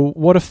go, well,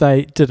 what if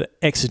they did it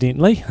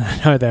accidentally?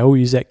 I know they all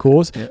use that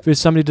cause. Yeah. If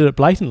somebody did it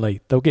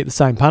blatantly, they'll get the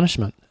same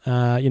punishment.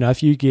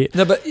 If you get...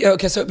 No, but,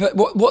 okay, so but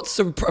what's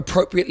the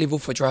appropriate level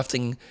for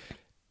drafting?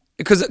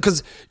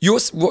 Because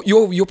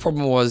your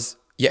problem was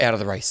you're out of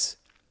the race.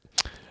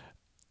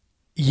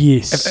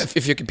 Yes.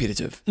 If you're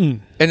competitive.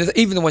 And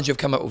even the ones you've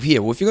come up with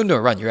here, well, if you're going to do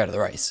a run, you're out of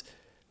the race.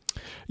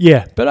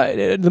 Yeah,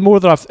 but the more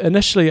that I've...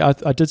 Initially, I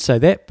did say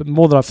that, but the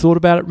more that I've thought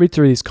about it, read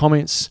through these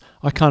comments,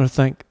 I kind of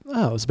think,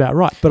 it was about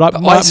right. But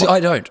I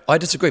don't. I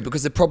disagree,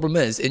 because the problem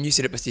is, and you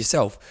said it with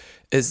yourself,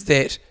 is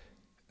that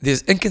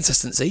there's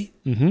inconsistency.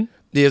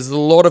 There's a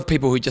lot of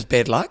people who just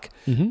bad luck,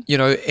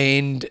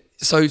 and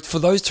so for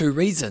those two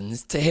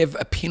reasons, to have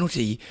a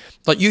penalty,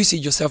 like you said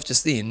yourself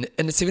just then,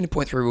 in the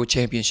 70.3 World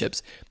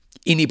Championships,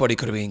 anybody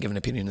could have been given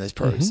a penalty in those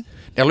pros.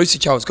 Now, Lucy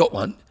Charles got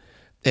one,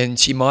 and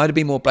she might have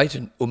been more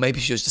blatant, or maybe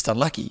she was just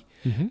unlucky.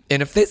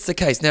 And if that's the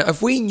case, now,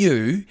 if we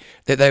knew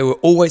that they were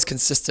always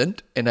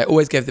consistent and they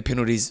always gave the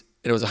penalties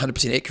and it was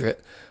 100%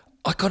 accurate,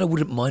 I kind of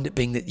wouldn't mind it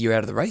being that you're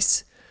out of the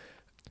race.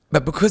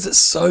 But because it's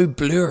so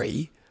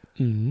blurry,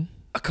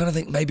 I kind of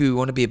think maybe we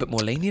want to be a bit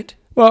more lenient.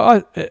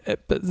 Well,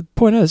 but the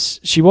point is,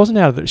 she was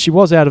out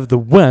of the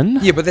win.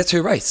 Yeah, but that's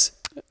her race.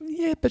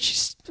 Yeah, but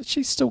she's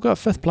still got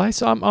 5th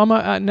place. Now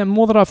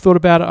more that I've thought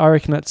about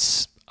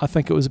it, I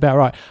think it was about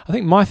right. I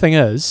think my thing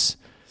is,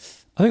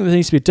 I think there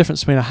needs to be a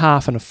difference between a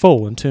half and a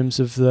full in terms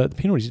of the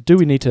penalties. Do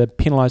we need to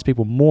penalise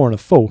people more in a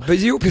full? But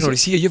your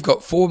penalties here, you've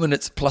got 4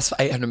 minutes plus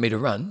 800 metre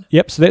run.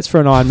 Yep, so that's for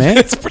an Ironman.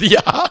 That's pretty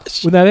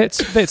harsh. Well, no,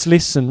 that's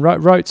less than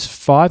Rote's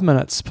 5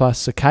 minutes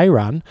plus a K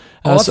run.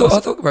 I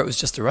thought Rote was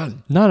just a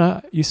run.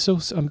 No,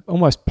 I'm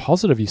almost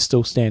positive you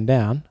still stand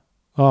down.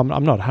 Oh, I'm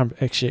not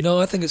 100 actually. No,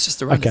 I think it's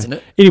just a run, okay. Isn't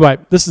it? Anyway,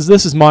 this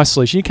is my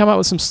solution. You come up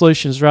with some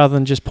solutions rather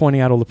than just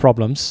pointing out all the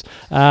problems.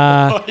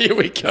 Here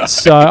we go.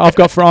 So I've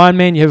got for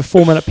Ironman, you have a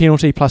 4 minute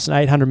penalty plus an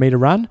 800 metre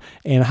run,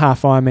 and a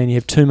half Ironman, you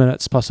have 2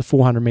 minutes plus a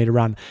 400 metre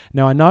run.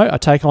 Now I know I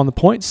take on the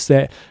points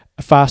that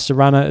a faster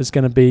runner is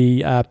going to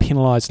be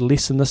penalised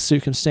less in this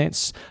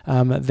circumstance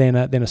than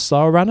a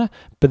slower runner,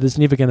 but there's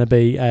never going to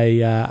be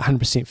a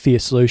 100% fair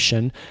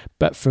solution.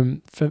 But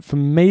from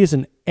me as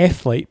an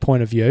athlete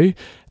point of view,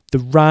 the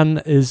run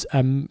is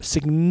a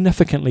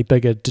significantly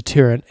bigger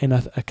deterrent, and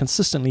I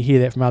consistently hear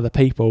that from other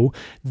people,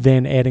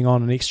 than adding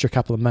on an extra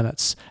couple of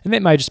minutes. And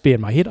that may just be in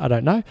my head, I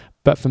don't know.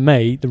 But for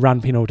me, the run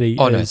penalty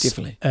is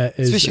definitely.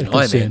 Is especially a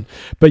concern.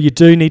 But you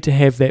do need to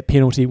have that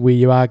penalty where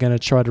you are going to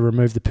try to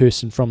remove the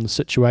person from the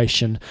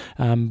situation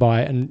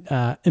by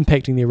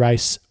impacting their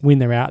race when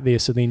they're out there.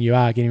 So then you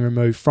are getting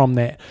removed from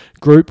that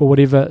group or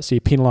whatever. So you're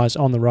penalised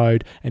on the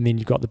road, and then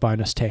you've got the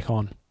bonus tack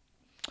on.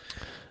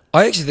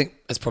 I actually think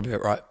that's probably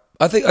about right.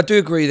 I do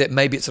agree that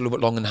maybe it's a little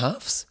bit long in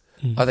halves.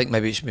 I think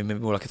maybe it should be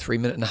maybe more like a 3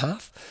 minute and a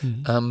half.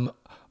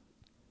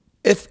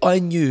 If I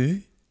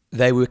knew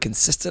they were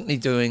consistently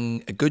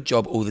doing a good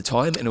job all the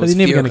time, and it was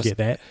they're never going to get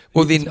that.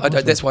 Well, then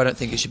that's why I don't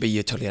think it should be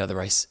you're totally out of the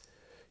race.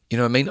 You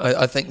know what I mean?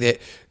 I think that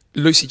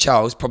Lucy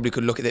Charles probably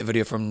could look at that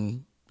video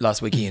from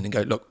last weekend and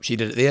go, look, she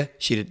did it there,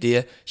 she did it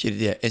there, she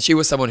did it there. And she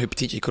was someone who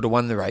potentially could have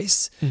won the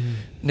race.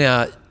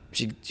 Now,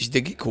 she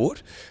did get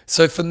caught.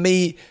 So for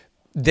me,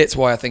 that's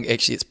why I think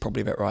actually it's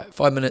probably about right.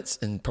 5 minutes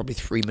and probably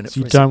 3 minutes.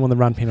 So you don't want the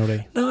run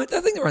penalty? No, I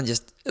think the run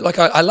just, like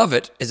I love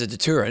it as a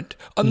deterrent.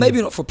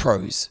 Maybe not for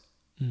pros.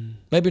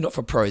 Maybe not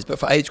for pros, but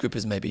for age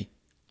groupers maybe.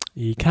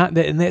 You can't,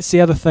 and that's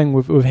the other thing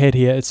we've had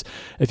here. It's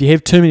if you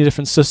have too many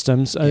different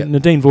systems.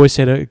 Nadine Voice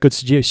had a good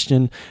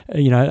suggestion.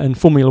 In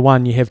Formula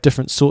One, you have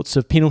different sorts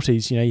of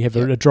penalties. You have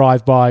a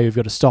drive-by, you've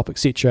got a stop,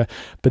 etc.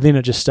 But then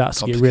it just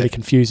starts to get really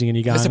confusing, and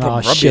you're going,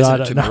 "Oh shit, I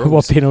don't know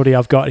what penalty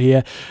I've got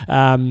here."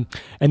 And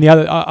the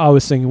other, I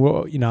was thinking,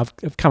 well,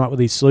 I've come up with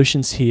these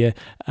solutions here.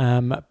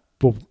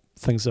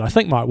 Things that I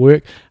think might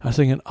work. I was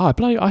thinking,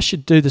 I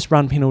should do this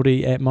run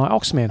penalty at my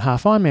Oxman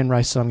half Ironman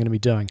race that I'm going to be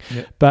doing.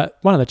 But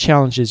one of the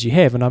challenges you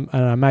have, and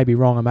I may be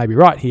wrong, I may be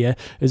right here,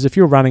 is if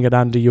you're running it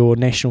under your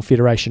National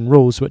Federation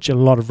rules, which a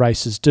lot of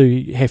races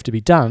do have to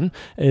be done,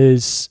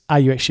 is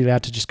are you actually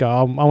allowed to just go,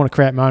 I want to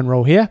create my own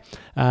rule here?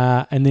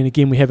 And then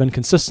again, we have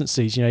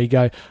inconsistencies. You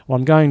go, well,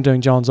 I'm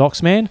doing John's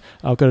Oxman.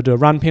 I've got to do a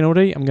run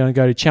penalty. I'm going to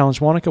go to Challenge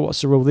Wanaka.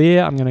 What's the rule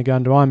there? I'm going to go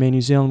into Ironman New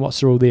Zealand.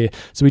 What's the rule there?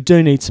 So we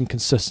do need some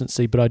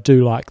consistency, but I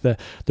do like the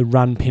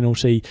run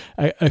penalty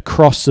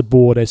across the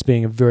board as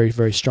being a very,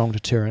 very strong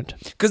deterrent.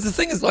 Because the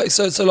thing is,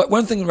 so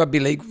one thing in rugby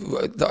league,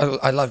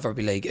 I love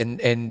rugby league, and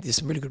there's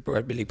some really good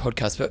rugby league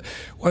podcasts, but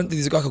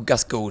there's a guy called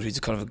Gus Gould who's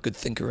kind of a good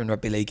thinker in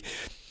rugby league,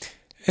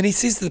 and he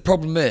says the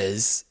problem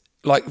is,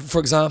 like, for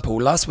example,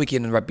 last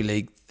weekend in rugby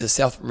league, the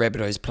South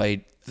Rabbitohs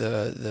played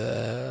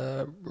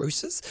the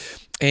Roosters,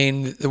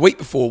 and the week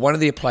before, one of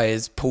their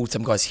players pulled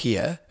some guy's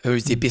hair,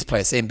 who's their best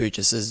player. Sam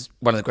Burgess is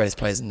one of the greatest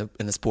players in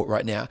the sport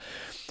right now.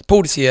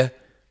 Pulled his hair,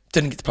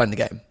 didn't get to play in the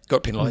game,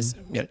 got penalised.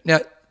 Now,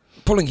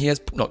 pulling hair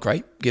is not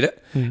great, get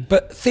it?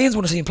 But fans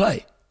want to see him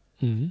play.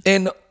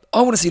 And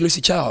I want to see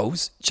Lucy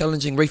Charles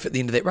challenging Reef at the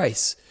end of that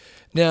race.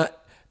 Now,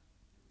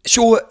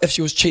 sure, if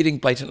she was cheating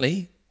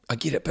blatantly, I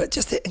get it, but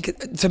just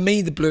to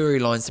me, the blurry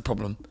line's the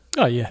problem.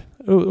 Oh, yeah,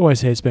 it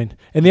always has been.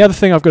 And the other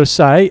thing I've got to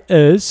say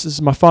is, this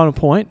is my final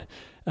point,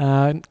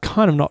 kind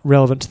of not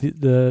relevant to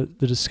the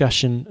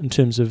discussion in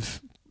terms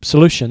of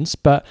solutions,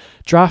 but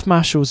draft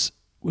marshals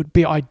would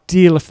be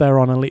ideal if they were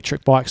on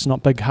electric bikes,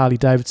 not big Harley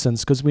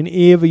Davidsons, because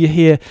whenever you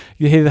hear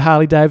the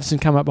Harley Davidson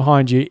come up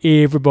behind you,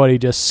 everybody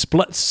just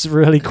splits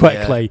really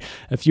quickly. Yeah.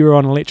 If you're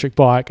on an electric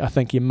bike, I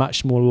think you're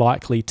much more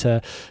likely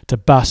to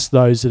bust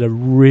those that are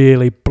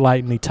really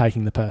blatantly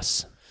taking the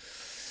piss.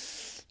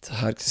 It's a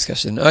hard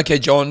discussion. Okay,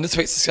 John, this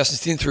week's discussion is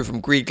sent through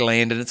from Greg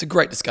Land, and it's a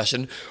great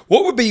discussion.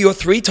 What would be your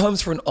 3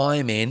 times for an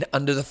Ironman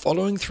under the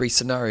following 3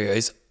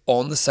 scenarios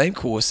on the same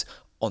course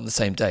on the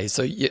same day?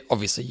 So yeah,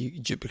 obviously you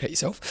duplicate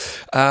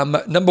yourself.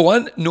 Number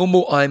 1,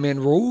 normal Ironman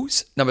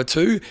rules. Number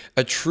 2,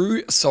 a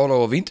true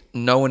solo event.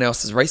 No one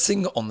else is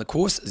racing on the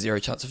course. 0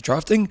 chance of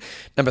drafting.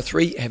 Number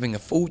 3, having a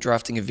full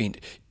drafting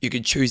event. You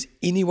can choose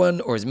anyone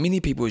or as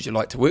many people as you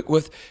like to work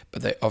with,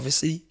 but they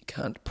obviously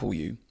can't pull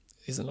you.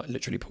 Isn't like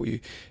literally pull you.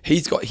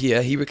 He's got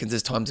here, he reckons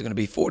his times are going to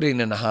be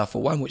 14.5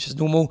 for one, which is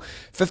normal,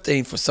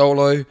 15 for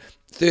solo,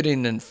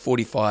 13 and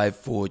 45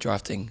 for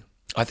drafting.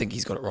 I think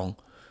he's got it wrong.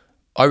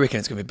 I reckon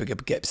it's going to be bigger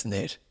gaps than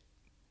that.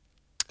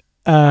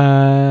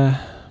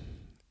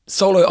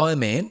 Solo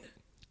Ironman.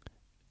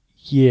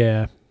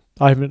 Yeah.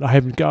 I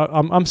haven't got.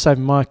 I'm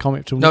saving my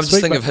comment till next week. No, I'm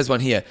just thinking of his one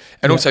here.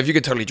 And also, if you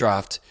could totally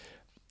draft.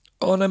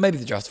 Oh, no, maybe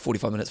the draft's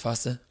 45 minutes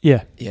faster.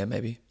 Yeah. Yeah,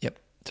 maybe. Yep.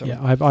 Totally.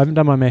 Yeah, I haven't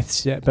done my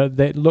maths yet, but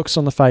that looks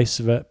on the face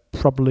of it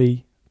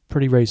probably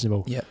pretty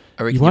reasonable. Yeah.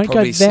 I reckon you're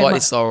probably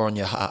slightly slower on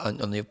your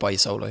by your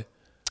solo.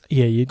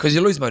 Yeah. Because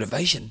you lose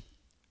motivation.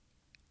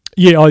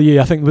 Yeah,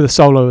 I think with a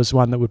solo is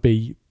one that would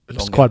be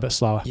quite a bit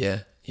slower. Yeah.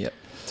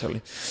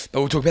 Totally. But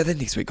we'll talk about that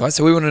next week, guys.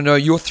 So we want to know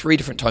your 3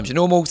 different times: your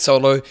normal,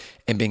 solo,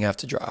 and being able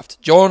to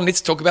draft. John, let's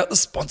talk about the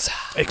sponsor.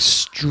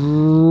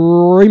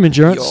 Extreme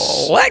Endurance.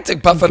 Your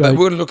lactic buffer, but we're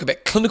going to look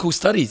about clinical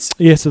studies.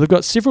 Yeah, so they've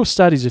got several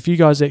studies if you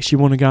guys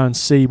actually want to go and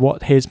see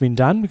what has been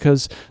done,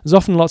 because there's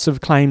often lots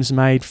of claims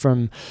made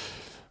from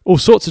all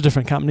sorts of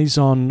different companies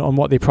on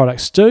what their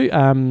products do,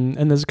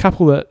 and there's a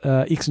couple that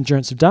X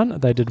Endurance have done.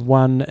 They did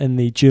one in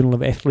the Journal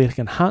of Athletic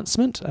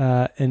Enhancement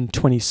in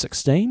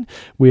 2016,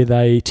 where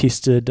they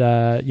tested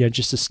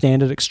just a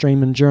standard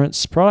extreme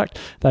endurance product.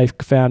 They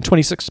found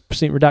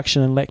 26%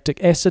 reduction in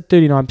lactic acid,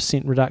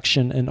 39%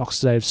 reduction in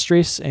oxidative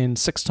stress, and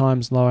 6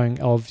 times lowering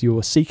of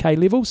your CK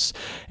levels.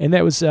 And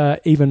that was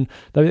they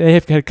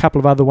have had a couple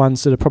of other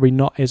ones that are probably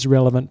not as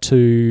relevant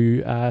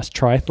to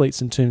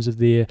triathletes in terms of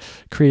their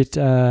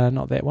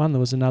not that one.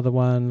 There was another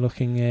one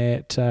looking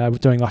at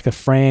doing like a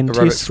Fran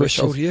test.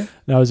 Threshold here?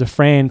 No, it was a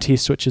Fran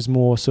test, which is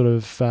more sort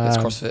of that's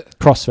CrossFit.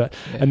 CrossFit.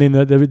 Yeah. And then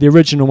the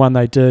original one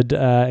they did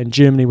in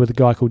Germany with a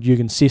guy called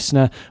Jürgen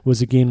Sessner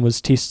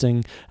was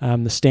testing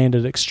the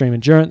standard extreme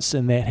endurance,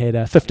 and that had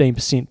a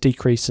 15%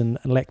 decrease in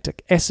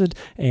lactic acid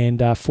and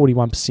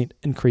 41%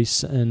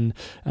 increase in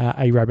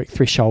aerobic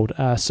threshold.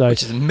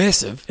 Which is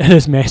massive. It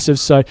is massive.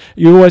 So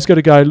you always got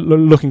to go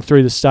looking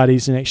through the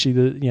studies and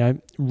actually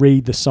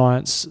read the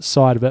science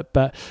side of it,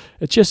 but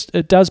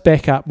it does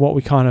back up what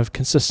we kind of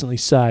consistently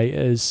say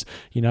is,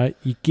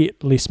 you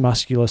get less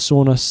muscular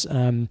soreness,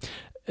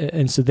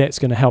 and so that's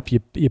going to help you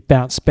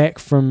bounce back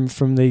from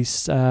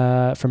these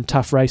from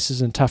tough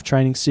races and tough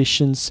training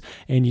sessions,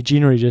 and you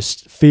generally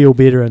just feel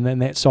better, and then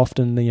that's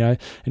often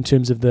in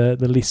terms of the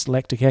less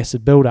lactic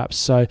acid build-up.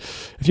 So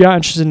if you are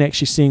interested in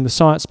actually seeing the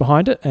science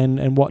behind it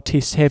and what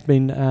tests have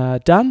been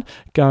done,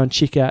 go and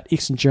check out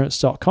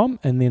xendurance.com,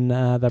 and then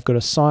they've got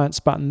a science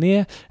button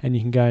there, and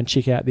you can go and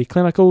check out their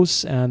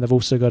clinicals, and they've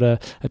also got a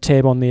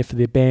tab on there for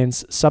their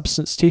band's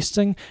substance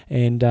testing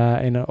and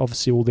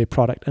obviously all their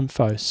product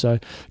info. So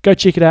go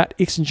check it out,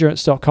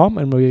 xendurance.com,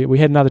 and we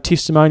had another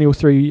testimonial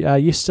through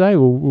yesterday.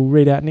 We'll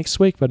read out next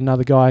week, but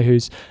another guy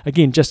who's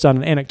again just done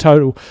an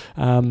anecdotal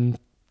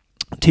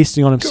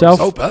testing on himself.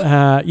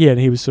 And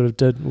he was we'll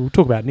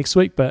talk about it next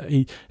week, but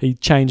he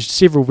changed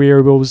several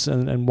variables,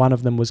 and one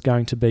of them was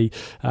going to be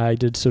he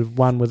did sort of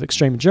one with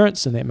extreme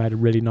endurance, and that made a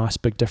really nice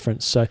big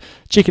difference. So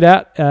check it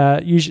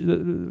out. Usually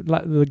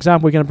the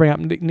example we're going to bring up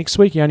next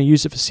week, you only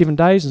used it for 7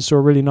 days and saw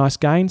a really nice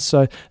gain,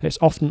 so that's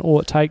often all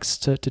it takes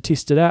to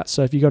test it out.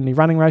 So if you've got any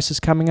running races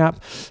coming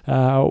up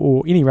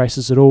or any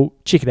races at all,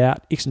 check it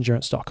out,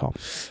 xendurance.com.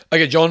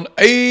 Okay, John,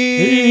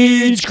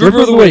 age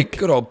grouper of the week.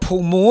 Good old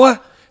Paul Moore.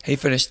 He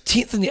finished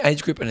 10th in the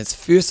age group in his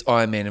first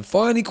Ironman and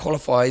finally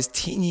qualifies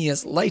 10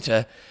 years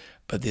later.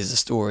 But there's a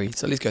story.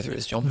 So let's go through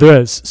this, John.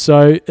 There is.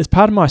 So as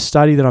part of my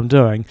study that I'm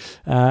doing,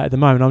 at the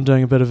moment I'm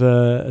doing a bit of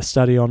a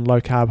study on low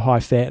carb,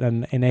 high fat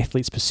and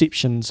athletes'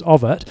 perceptions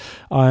of it.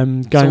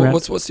 I'm going around.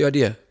 What's the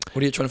idea?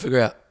 What are you trying to figure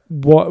out?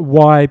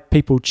 Why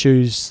people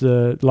choose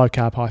the low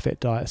carb, high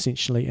fat diet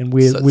essentially, and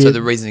where so the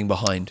reasoning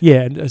behind.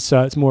 Yeah,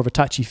 so it's more of a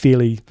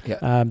touchy-feely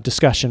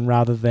discussion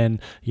rather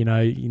than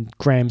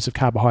grams of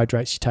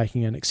carbohydrates you're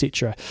taking in,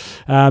 etc.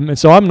 And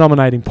so I'm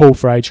nominating Paul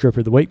for Age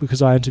Grouper of the Week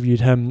because I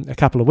interviewed him a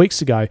couple of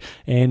weeks ago,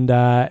 and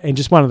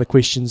just one of the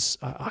questions,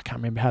 I can't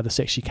remember how this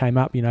actually came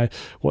up.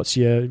 What's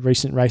your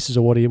recent races,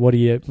 or what are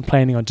you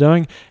planning on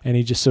doing? And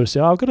he just sort of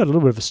said, I've got a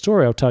little bit of a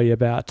story I'll tell you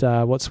about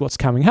what's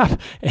coming up.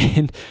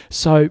 And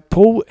so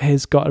Paul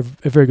has got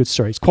a very good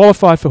story. He's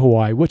qualified for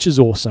Hawaii, which is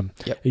awesome.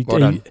 Yep, well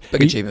done.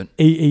 Big achievement.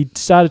 He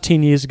started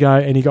 10 years ago,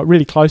 and he got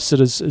really close at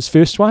his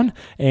first one,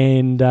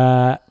 and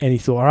he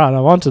thought, all right,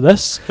 I'm on to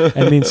this.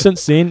 And then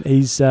since then,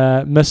 he's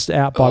missed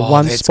out by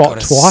one spot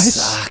twice.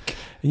 Suck.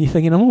 And you're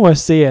thinking, I'm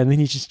almost there, and then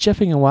he's just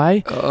chipping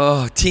away.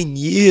 10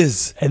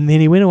 years. And then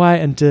he went away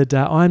and did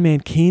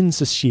Ironman Cairns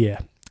this year,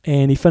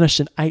 and he finished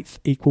in 8th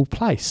equal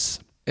place.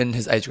 In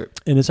his age group.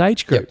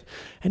 Yep.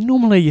 And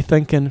normally you're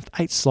thinking,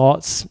 8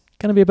 slots,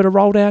 going to be a bit of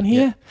roll down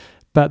here. Yeah.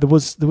 But there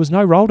was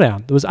no roll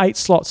down. There was 8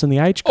 slots in the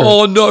age group.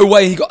 Oh, no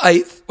way. He got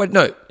 8th. Wait,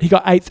 no. He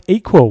got 8th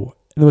equal.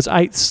 And there was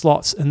 8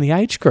 slots in the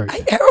age group.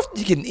 How often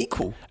do you get an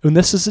equal? And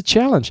this is a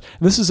challenge.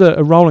 This is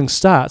a rolling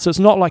start. So it's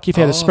not like you've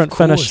had a sprint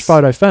finish,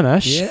 photo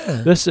finish.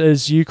 Yeah. This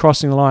is you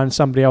crossing the line,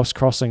 somebody else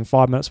crossing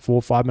 5 minutes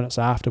before, 5 minutes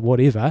after,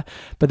 whatever.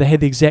 But they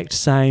had the exact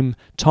same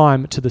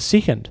time to the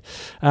second.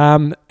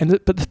 But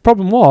the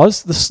problem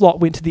was the slot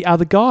went to the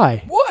other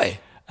guy. Why?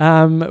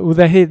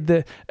 They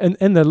had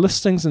in the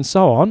listings and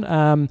so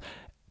on.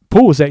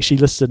 Paul was actually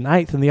listed in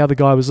 8th and the other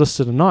guy was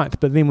listed in 9th,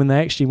 but then when they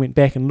actually went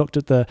back and looked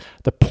at the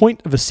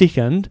point of a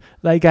second,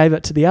 they gave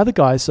it to the other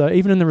guy. So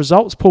even in the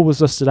results, Paul was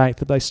listed 8th,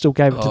 but they still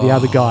gave it to the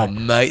other guy. Oh,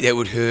 mate, that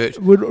would hurt.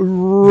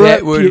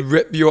 That would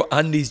rip your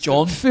undies,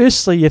 John.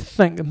 Firstly, you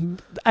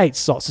think 8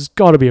 slots has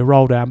got to be a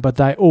roll down, but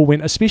they all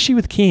went, especially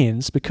with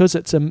Cairns, because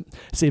it's a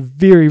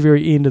very,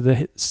 very end of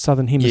the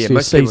Southern Hemisphere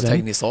most season. People are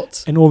taking their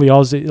slots. And a lot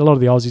of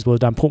the Aussies will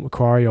have done Port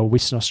Macquarie or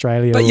Western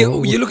Australia. But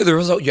you look at the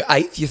result, you're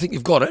 8th, you think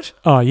you've got it.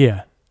 Oh,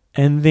 yeah.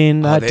 And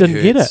then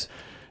didn't get it.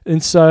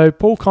 And so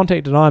Paul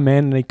contacted Ironman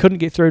and he couldn't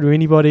get through to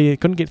anybody.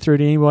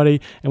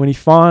 And when he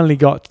finally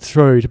got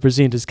through to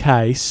present his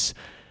case,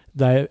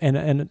 fair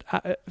enough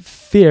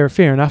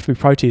to be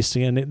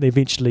protesting, and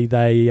eventually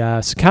they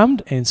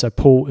succumbed. And so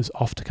Paul is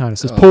off to Kona.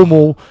 So it's Paul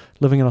Moore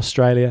living in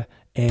Australia.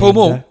 And, Paul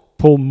Moore?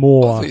 Paul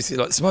Moore. I thought you said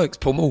like smokes,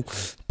 Paul Moore.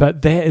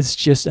 But that is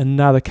just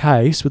another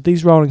case. With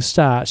these rolling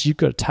starts, you've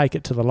got to take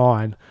it to the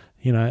line.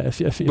 You know, if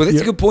that's a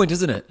good point,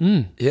 isn't it?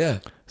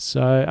 Yeah.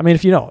 So, I mean,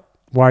 if you're not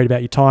worried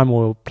about your time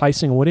or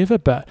placing or whatever,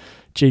 but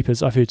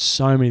jeepers, I've heard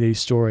so many of these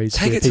stories.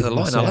 Take it to the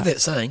line. I love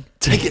that saying.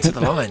 Take it to the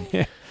line.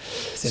 Yeah.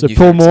 So,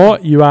 Paul Moore,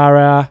 you are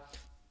our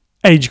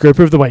Age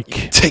Grouper of the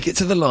Week. Take it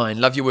to the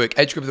line. Love your work.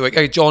 Age Group of the Week.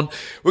 Hey, John,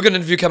 we've got an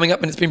interview coming up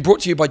and it's been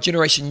brought to you by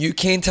Generation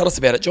UCAN. Tell us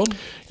about it, John.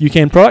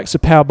 UCAN products are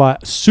powered by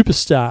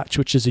Superstarch,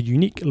 which is a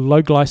unique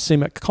low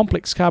glycemic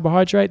complex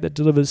carbohydrate that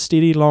delivers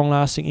steady,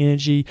 long-lasting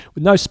energy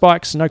with no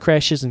spikes, no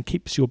crashes, and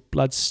keeps your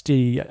blood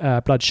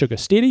sugar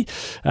steady.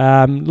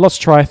 Lots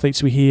of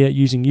triathletes we hear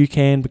using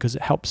UCAN because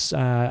it helps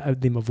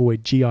them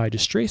avoid GI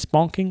distress,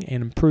 bonking,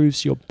 and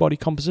improves your body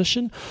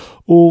composition,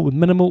 all with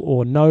minimal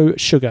or no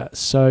sugar.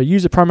 So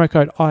use the promo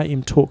code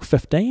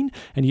IMTalk15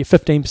 and you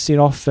get 15%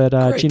 off at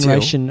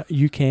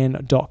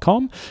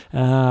generationucan.com,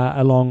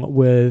 along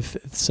with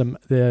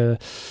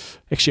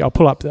actually, I'll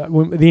pull up, at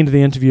the end of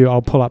the interview,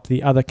 I'll pull up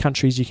the other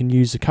countries you can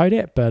use the code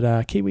at, but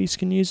Kiwis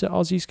can use it,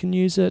 Aussies can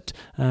use it,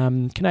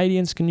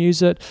 Canadians can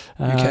use it,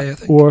 UK, I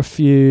think. Or if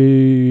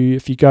you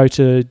go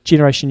to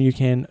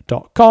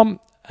generationucan.com,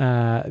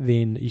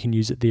 then you can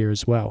use it there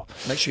as well.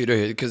 Make sure you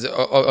do, because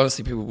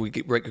honestly, people will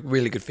get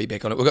really good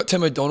feedback on it. We've got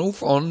Tim O'Donnell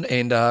on,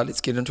 and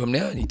let's get into him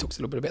now, and he talks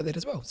a little bit about that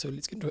as well. So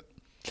let's get into it.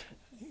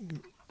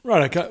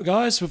 Right,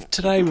 guys.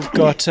 Today we've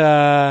got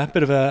a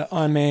bit of an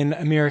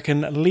Ironman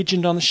American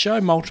legend on the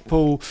show.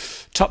 Multiple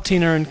top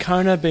tenner in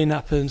Kona, been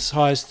up as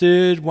high as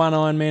third. Won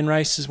Ironman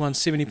races, won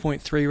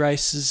 70.3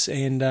 races,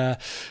 and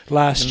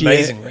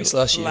amazing race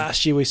last year.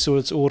 Last year we saw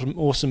its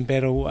awesome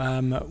battle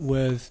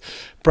with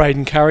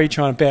Braden Curry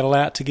trying to battle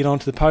out to get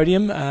onto the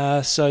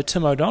podium. So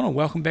Tim O'Donnell,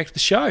 welcome back to the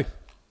show.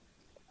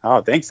 Oh,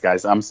 thanks,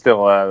 guys. I'm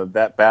still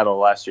that battle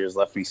last year has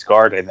left me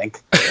scarred, I think.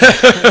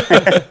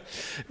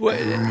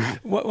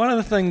 One of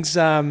the things,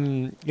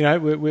 we're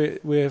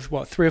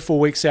 3 or 4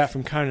 weeks out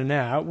from Kona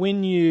now.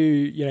 When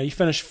you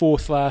finished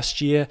 4th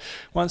last year,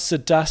 once the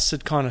dust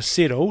had kind of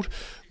settled,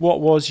 what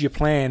was your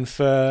plan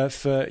for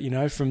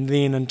from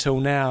then until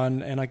now,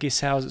 and I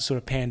guess how has it sort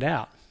of panned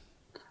out?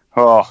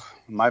 Oh,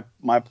 my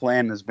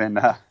plan has been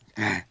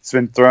it's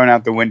been thrown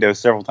out the window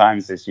several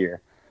times this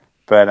year.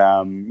 But,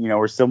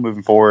 we're still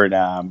moving forward,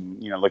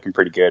 looking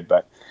pretty good.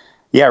 But,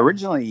 yeah,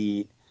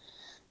 originally,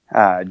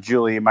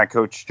 my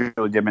coach,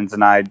 Julie Dibbins,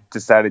 and I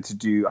decided to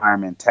do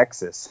Ironman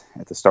Texas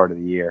at the start of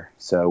the year.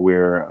 So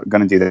we're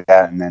going to do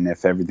that. And then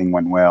if everything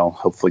went well,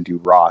 hopefully do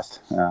Roth,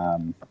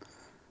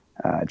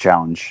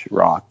 challenge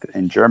Roth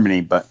in Germany.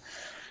 But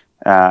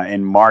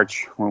in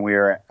March, when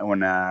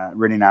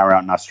Rinny and I were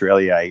out in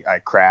Australia, I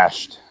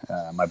crashed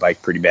my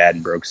bike pretty bad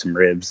and broke some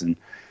ribs, and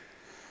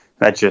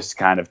that just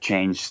kind of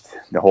changed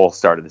the whole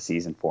start of the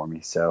season for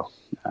me. So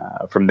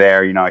from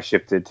there, I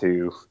shifted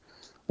to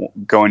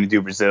going to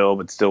do Brazil,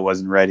 but still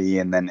wasn't ready,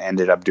 and then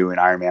ended up doing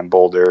Ironman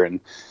Boulder, and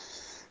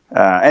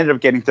ended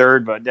up getting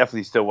third, but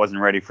definitely still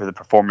wasn't ready for the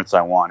performance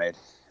I wanted.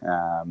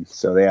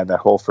 So that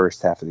whole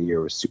first half of the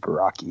year was super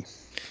rocky.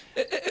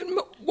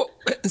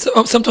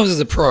 So sometimes as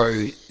a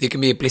pro, there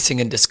can be a blessing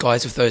in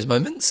disguise with those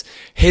moments.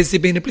 Has there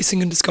been a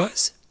blessing in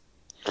disguise?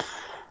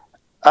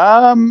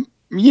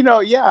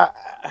 Yeah,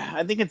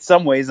 I think in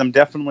some ways I'm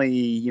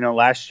definitely,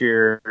 last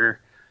year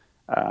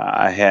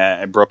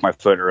I broke my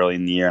foot early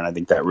in the year, and I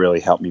think that really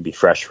helped me be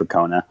fresh for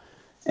Kona.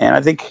 And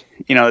I think,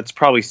 it's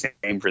probably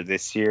same for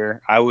this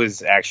year. I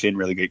was actually in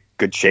really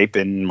good shape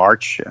in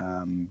March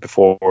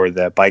before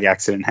the bike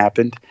accident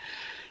happened.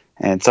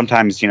 And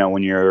sometimes,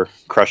 when you're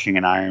crushing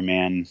an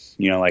Ironman,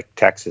 like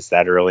Texas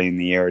that early in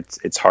the year,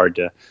 it's hard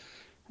to,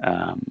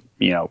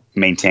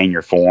 maintain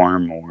your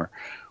form or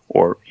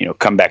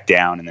come back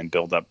down and then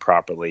build up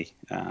properly.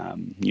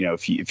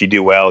 If you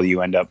do well,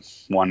 you end up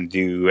wanting to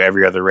do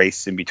every other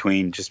race in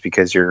between just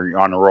because you're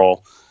on a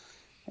roll,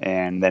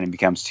 and then it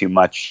becomes too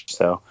much.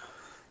 So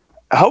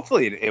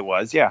hopefully it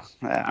was, yeah.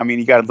 I mean,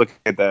 you got to look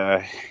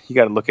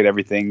at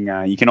everything.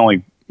 You can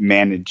only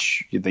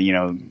manage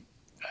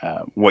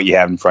what you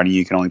have in front of you.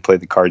 You can only play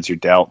the cards you're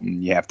dealt,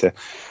 and you have to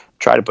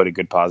try to put a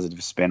good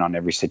positive spin on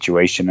every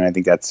situation. And I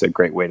think that's a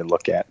great way to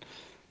look at,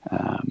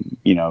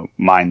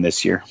 mine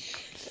this year.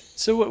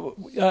 So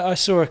I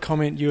saw a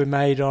comment you had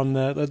made on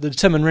the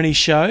Tim and Rinnie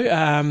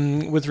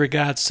show with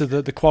regards to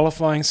the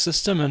qualifying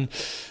system and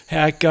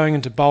how going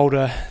into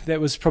Boulder, that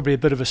was probably a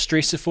bit of a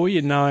stressor for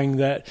you, knowing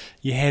that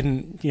you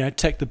hadn't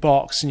ticked the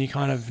box and you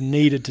kind of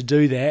needed to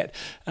do that.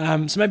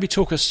 So maybe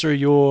talk us through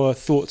your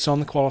thoughts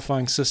on the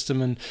qualifying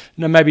system and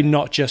maybe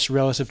not just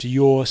relative to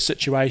your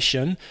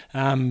situation,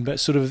 but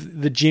sort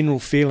of the general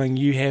feeling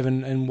you have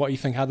and what you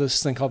think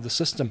others think of the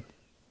system.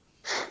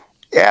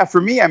 Yeah,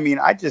 for me, I mean,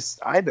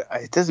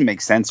 it doesn't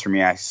make sense for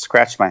me. I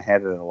scratch my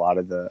head at a lot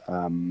of the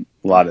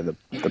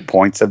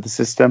points of the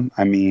system.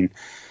 I mean,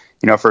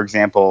 for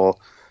example,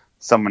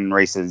 someone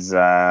races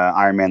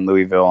Ironman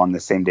Louisville on the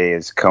same day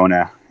as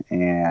Kona,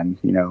 and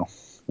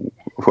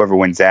whoever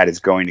wins that is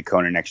going to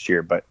Kona next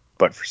year. But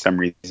for some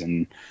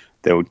reason,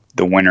 the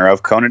winner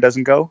of Kona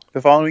doesn't go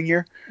the following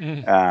year.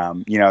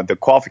 The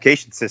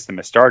qualification system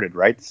has started,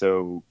 right?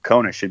 So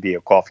Kona should be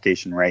a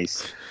qualification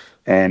race.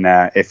 And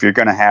if you're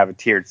going to have a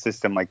tiered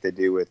system like they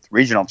do with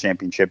regional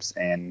championships,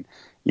 and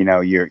you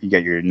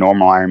get your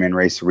normal Ironman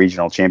race,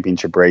 regional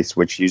championship race,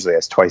 which usually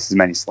has twice as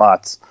many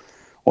slots,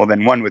 well,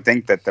 then one would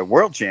think that the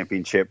world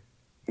championship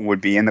would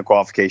be in the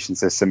qualification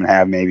system and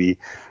have maybe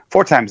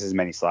 4 times as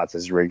many slots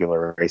as a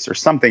regular race, or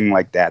something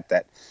like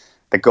that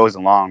goes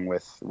along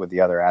with the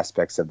other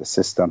aspects of the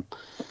system.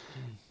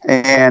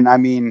 And I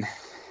mean,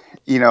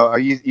 you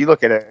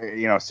look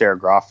at Sarah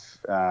Groff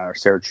or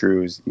Sarah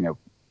True's,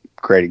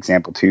 great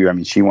example too. I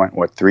mean, she went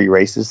 3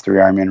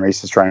 Ironman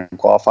races trying to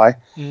qualify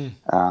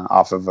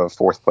off of a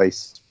 4th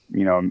place,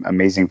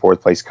 amazing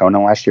 4th place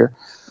Kona last year.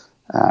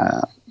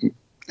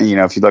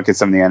 If you look at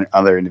some of the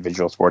other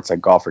individual sports like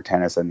golf or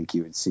tennis, I think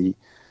you would see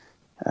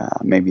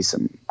maybe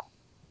some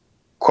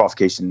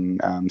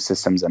qualification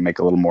systems that make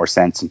a little more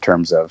sense in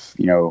terms of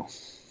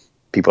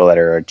people that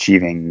are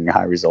achieving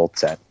high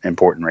results at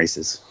important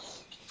races.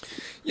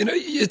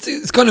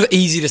 It's kind of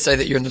easy to say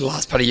that you're in the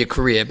last part of your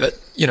career, but,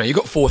 you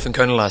got 4th in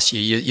Kona last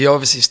year. You're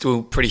obviously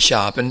still pretty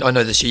sharp, and I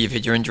know this year you've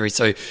had your injury,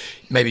 so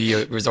maybe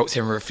your results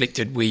haven't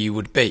reflected where you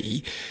would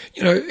be.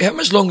 How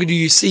much longer do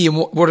you see, and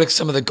what are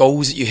some of the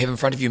goals that you have in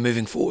front of you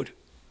moving forward?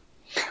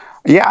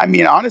 Yeah, I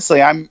mean, honestly,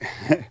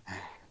 unfortunately,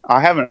 I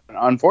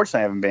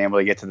haven't been able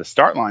to get to the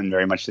start line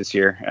very much this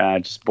year.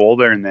 Just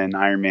Boulder and then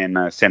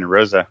Ironman Santa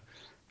Rosa.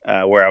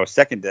 Where I was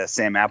second to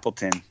Sam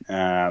Appleton,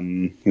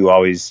 who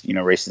always,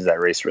 races that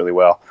race really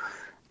well.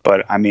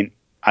 But I mean,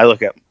 I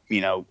look at,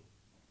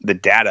 the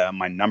data,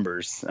 my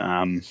numbers,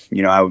 I'm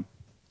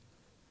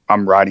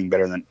riding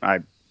better than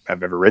I've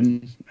ever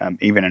ridden.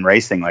 Even in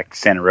racing, like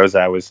Santa Rosa,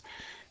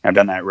 I've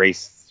done that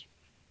race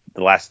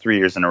the last 3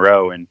 years in a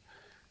row. And,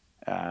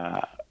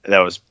 that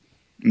was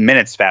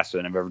minutes faster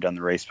than I've ever done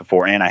the race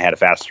before. And I had a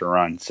faster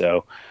run.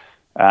 So,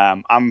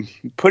 I'm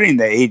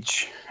putting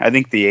I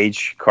think the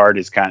age card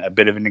is kind of a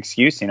bit of an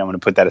excuse. I'm going to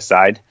put that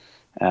aside.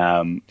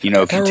 If you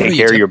take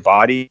care of your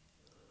body.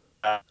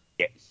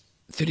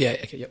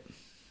 38. Okay. Yep.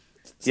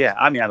 Yeah.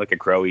 I mean, I look at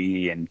Crowe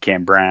and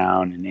Cam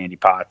Brown and Andy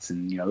Potts,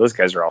 and, those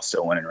guys are all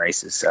still winning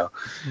races. So,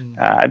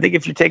 I think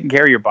if you're taking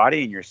care of your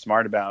body and you're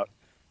smart about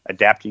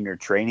adapting your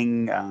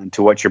training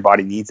to what your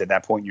body needs at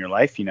that point in your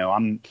life,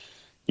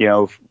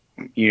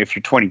 if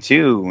you're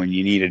 22 and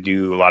you need to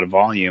do a lot of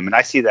volume, and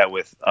I see that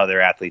with other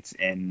athletes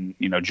in,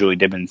 Julie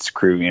Dibbins'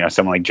 crew,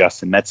 someone like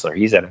Justin Metzler,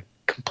 he's at a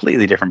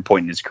completely different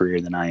point in his career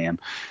than I am.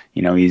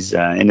 He's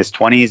in his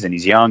 20s and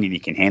he's young and he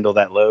can handle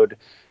that load,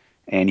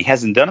 and he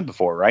hasn't done it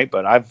before. Right.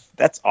 But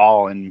that's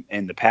all in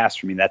the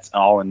past for me. That's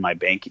all in my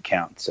bank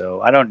account.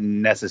 So I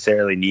don't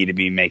necessarily need to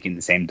be making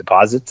the same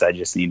deposits. I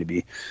just need to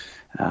be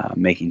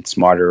making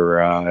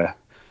smarter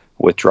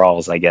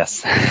withdrawals, I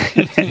guess.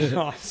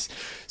 Nice.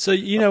 So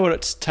you know what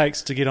it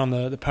takes to get on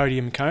the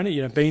podium in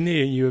Kona. Been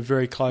there, and you were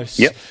very close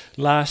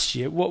last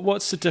year.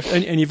 What's the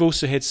difference? And you've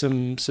also had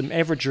some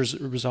average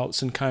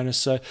results in Kona.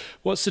 So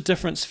what's the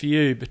difference for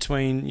you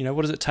between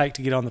what does it take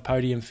to get on the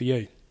podium for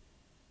you?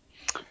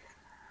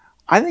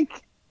 I think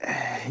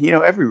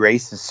every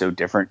race is so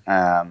different.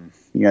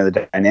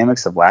 The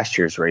dynamics of last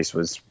year's race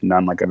was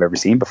none like I've ever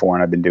seen before,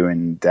 and I've been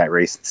doing that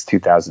race since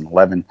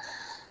 2011.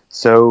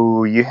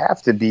 So you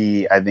have to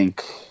be, I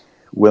think,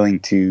 willing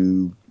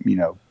to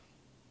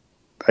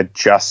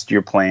adjust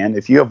your plan.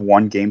 If you have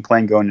one game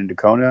plan going into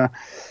Kona,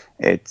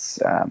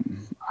 it's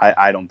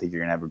I don't think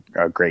you're gonna have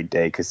a great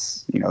day,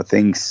 because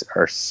things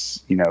are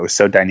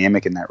so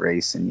dynamic in that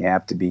race, and you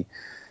have to be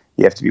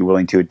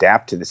willing to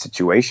adapt to the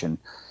situation.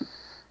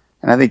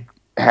 And I think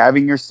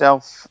having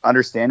yourself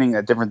understanding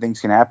that different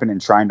things can happen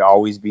and trying to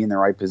always be in the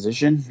right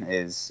position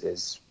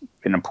is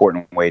an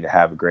important way to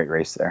have a great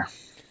race there.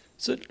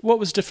 So what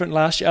was different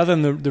last year, other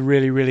than the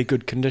really, really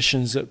good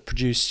conditions that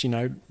produced,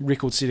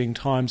 record-setting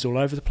times all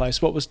over the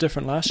place? What was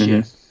different last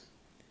year?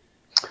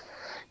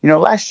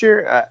 Last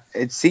year,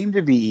 it seemed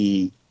to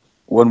be,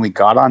 when we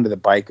got onto the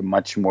bike, a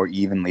much more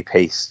evenly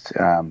paced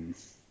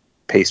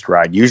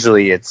ride.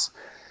 Usually it's,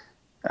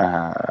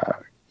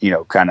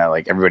 kind of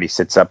like everybody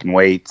sits up and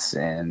waits,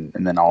 and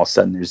then all of a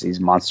sudden there's these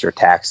monster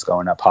attacks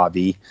going up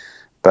Hawi.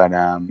 But,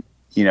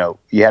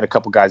 you had a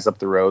couple guys up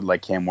the road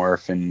like Cam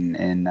Worth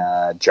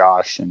and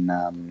Josh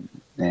and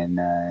and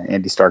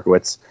Andy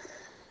Starkowitz.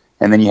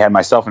 And then you had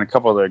myself and a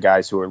couple other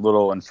guys who were a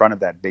little in front of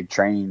that big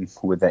train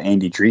with the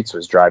Andy Treats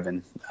was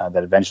driving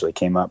that eventually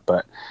came up.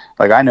 But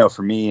like, I know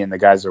for me and the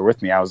guys that were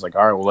with me, I was like,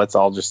 all right, well, let's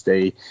all just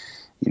stay,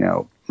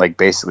 like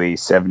basically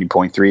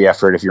 70.3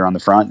 effort if you're on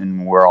the front,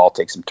 and we'll all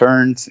take some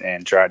turns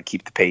and try to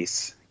keep the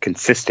pace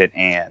consistent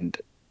and,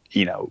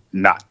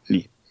 not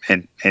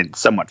and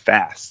somewhat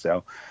fast.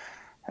 So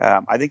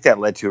I think that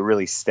led to a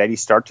really steady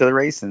start to the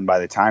race. And by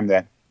the time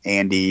that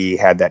Andy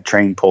had that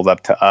train pulled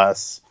up to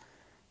us,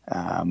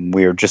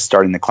 we were just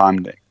starting to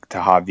climb to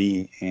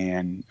Hawi,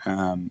 and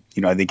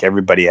I think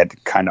everybody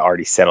had kind of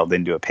already settled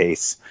into a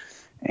pace,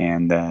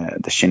 and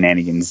the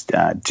shenanigans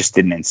just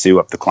didn't ensue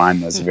up the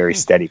climb. It was a very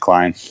steady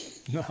climb.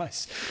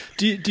 Nice.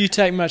 Do you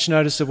take much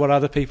notice of what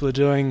other people are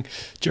doing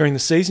during the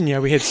season?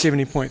 We had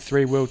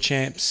 70.3 world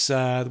champs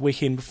the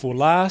weekend before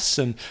last,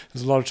 and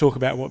there's a lot of talk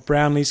about what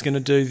Brownlee's going to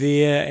do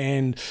there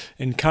and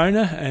in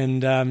Kona,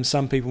 and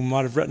some people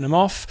might have written him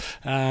off,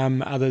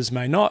 others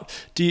may not.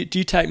 Do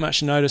you take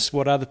much notice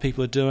what other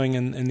people are doing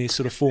and their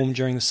sort of form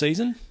during the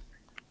season?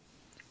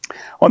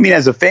 Well, I mean,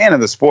 as a fan of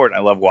the sport, I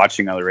love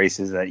watching other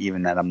races that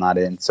I'm not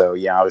in. So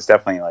yeah, I was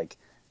definitely like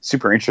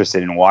super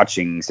interested in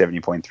watching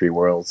 70.3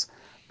 worlds.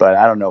 But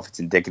I don't know if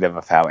it's indicative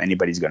of how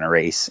anybody's going to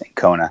race in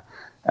Kona.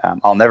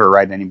 I'll never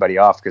write anybody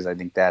off because I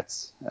think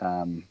that's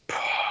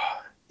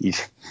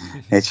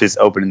it's just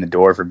opening the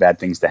door for bad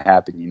things to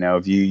happen.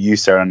 If you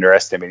start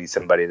underestimating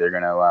somebody, they're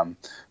going to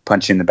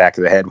punch you in the back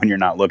of the head when you're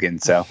not looking.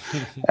 So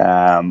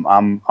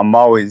I'm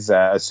always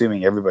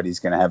assuming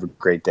everybody's going to have a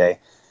great day.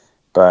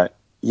 But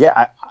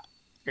yeah,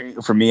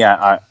 for me,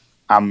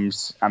 I'm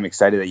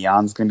excited that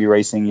Jan's going to be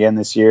racing again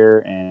this year,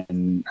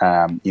 and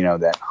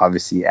that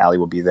obviously Ali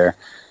will be there.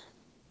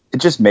 It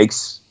just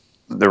makes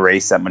the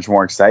race that much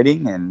more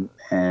exciting,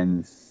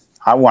 and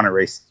I want to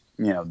race,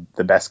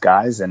 the best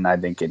guys, and I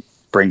think it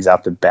brings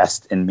out the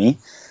best in me.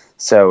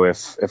 So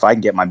if I can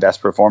get my best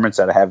performance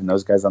out of having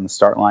those guys on the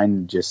start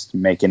line, just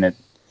making it,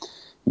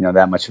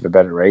 that much of a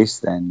better race,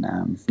 then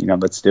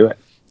let's do it.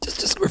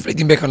 Just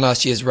reflecting back on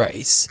last year's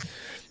race,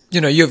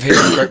 you've had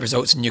some great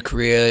results in your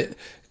career.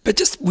 But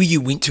just where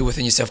you went to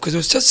within yourself, because it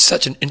was just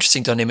such an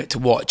interesting dynamic to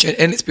watch. And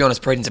let's be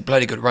honest, Braden's a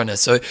bloody good runner.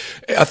 So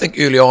I think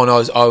early on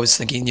I was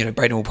thinking,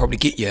 Braden will probably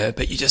get you,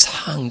 but you just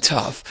hung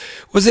tough.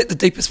 Was it the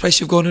deepest place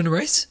you've gone in a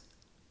race?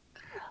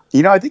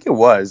 I think it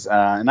was.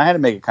 And I had to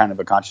make a kind of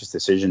a conscious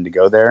decision to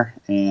go there.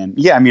 And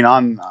yeah, I mean,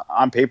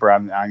 on paper,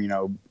 I'm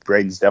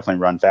Braden's definitely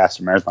run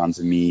faster marathons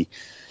than me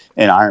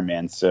in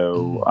Ironman.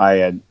 So I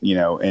had,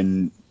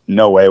 in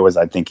no way was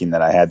I thinking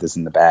that I had this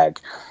in the bag.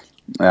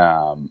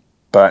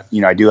 But,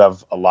 I do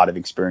have a lot of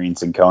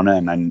experience in Kona,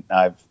 and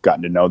I've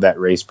gotten to know that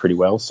race pretty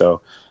well.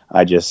 So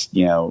I just,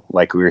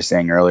 like we were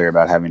saying earlier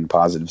about having a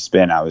positive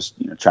spin, I was,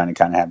 trying to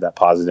kind of have that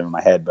positive in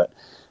my head. But,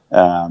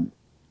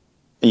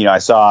 I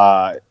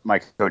saw my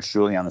coach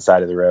Julie on the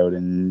side of the road,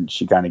 and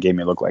she kind of gave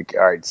me a look like,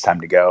 all right, it's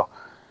time to go.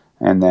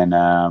 And then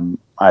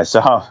I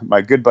saw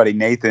my good buddy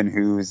Nathan,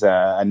 who's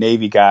a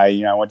Navy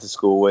guy, I went to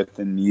school with,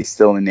 and he's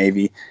still in the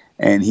Navy.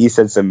 And he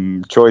said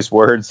some choice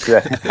words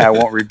that I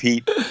won't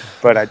repeat,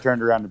 but I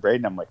turned around to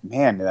Braden. I'm like,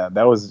 man, that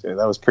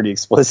was pretty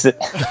explicit.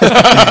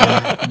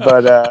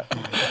 But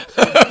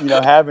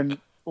having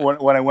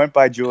when I went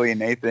by Julie and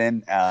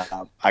Nathan,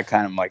 I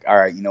kind of like, all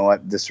right, you know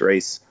what, this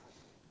race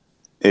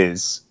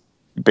is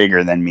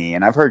bigger than me.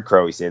 And I've heard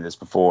Crowe say this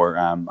before.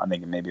 I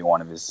think it may be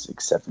one of his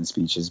acceptance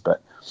speeches,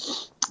 but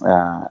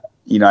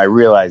I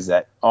realize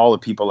that all the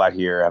people out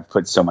here have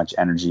put so much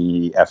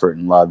energy, effort,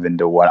 and love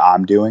into what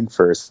I'm doing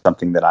for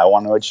something that I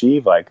want to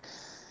achieve. Like,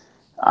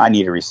 I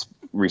need to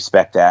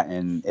respect that.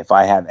 And if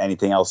I have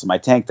anything else in my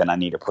tank, then I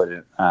need to put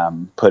it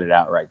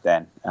out right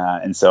then.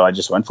 And so I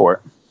just went for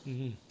it.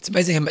 Mm-hmm. It's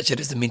amazing how much it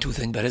is a mental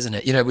thing, but isn't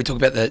it? We talk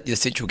about the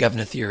central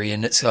governor theory,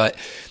 and it's like,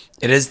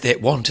 it is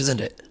that want,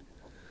 isn't it?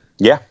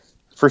 Yeah,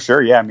 for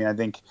sure. Yeah. I mean, I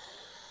think,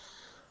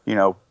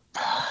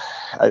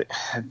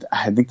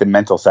 I think the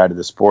mental side of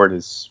the sport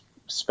is,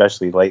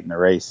 especially late in the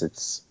race,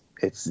 it's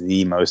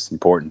the most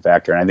important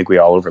factor. And I think we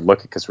all overlook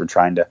it because we're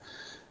trying to,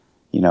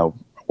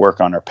 work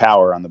on our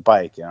power on the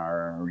bike and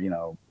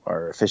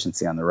our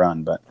efficiency on the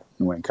run. But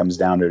when it comes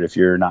down to it, if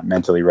you're not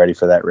mentally ready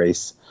for that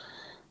race,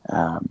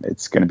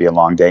 it's going to be a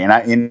long day.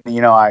 And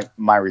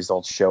my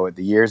results show it.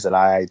 The years that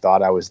I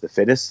thought I was the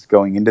fittest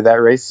going into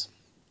that race,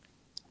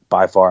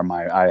 by far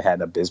I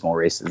had abysmal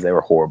races. They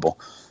were horrible.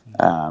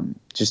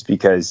 Just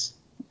because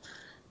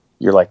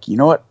you're like, you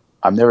know what?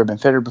 I've never been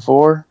fitter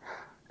before.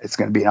 It's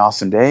going to be an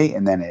awesome day.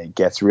 And then it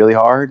gets really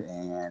hard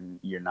and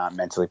you're not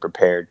mentally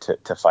prepared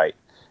to fight.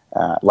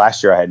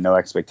 Last year I had no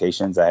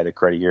expectations. I had a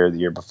credit year the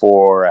year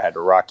before. I had a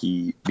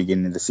rocky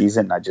beginning of the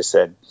season. And I just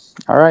said,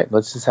 all right,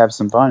 let's just have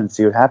some fun and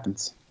see what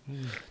happens.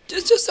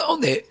 Just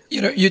on that,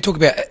 you talk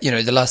about,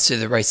 the last year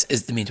of the race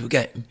is the mental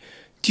game.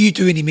 Do you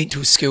do any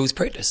mental skills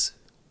practice?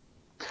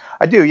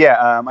 I do,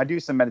 yeah. I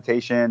do some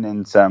meditation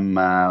and some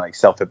like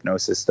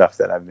self-hypnosis stuff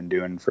that I've been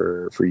doing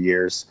for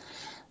years.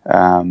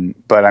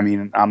 But I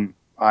mean,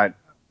 I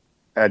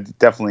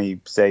definitely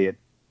say it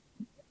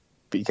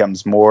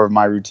becomes more of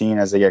my routine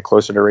as I get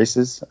closer to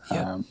races.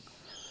 Yeah.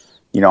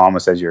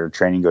 Almost as your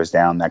training goes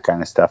down, that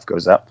kind of stuff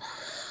goes up.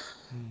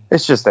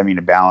 It's just, a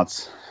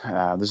balance.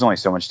 There's only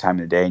so much time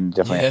in the day, and you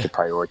definitely have to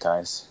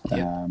prioritize.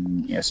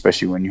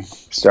 Especially when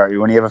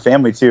you have a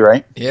family too,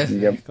 right? Yeah.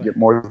 You get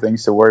more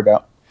things to worry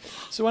about.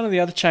 So one of the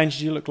other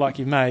changes you look like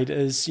you've made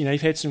is,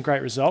 you've had some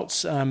great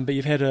results, but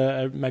you've had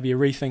maybe a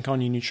rethink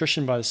on your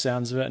nutrition by the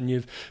sounds of it, and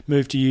you've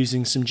moved to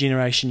using some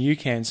Generation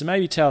UCAN. So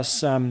maybe tell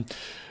us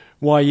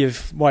why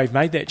you've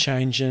made that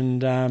change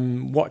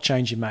and what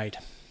change you made.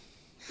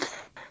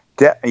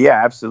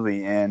 Yeah,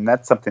 absolutely. And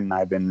that's something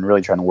I've been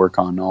really trying to work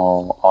on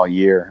all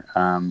year.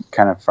 Kind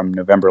of from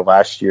November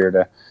last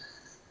year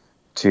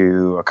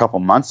to a couple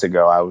months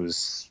ago, I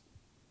was,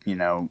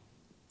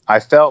 I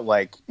felt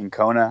like in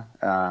Kona,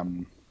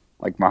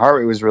 like my heart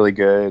rate was really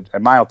good.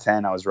 At mile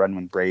 10, I was running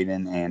with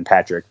Braden and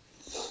Patrick,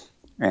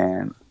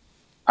 and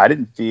I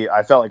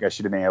felt like I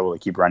should have been able to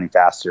keep running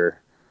faster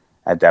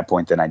at that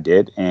point than I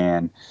did.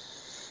 And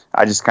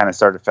I just kind of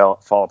started to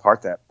fall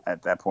apart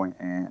at that point.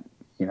 And,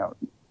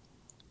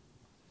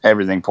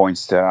 everything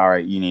points to, all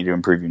right, you need to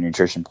improve your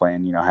nutrition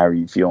plan. How are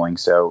you feeling?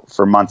 So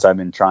for months, I've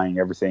been trying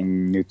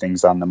everything, new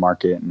things on the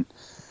market, and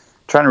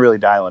trying to really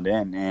dial it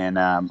in. And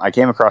I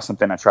came across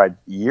something I tried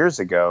years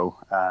ago,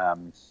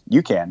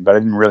 UCAN, but I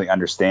didn't really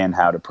understand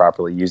how to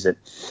properly use it.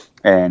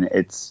 And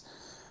it's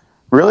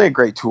really a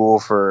great tool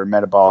for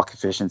metabolic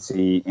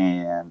efficiency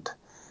and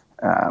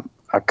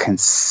a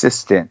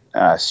consistent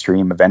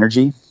stream of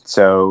energy.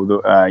 So the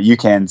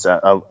UCAN's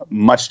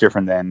much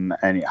different than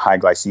any high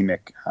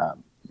glycemic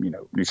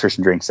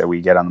nutrition drinks that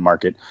we get on the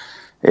market.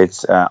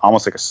 It's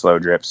almost like a slow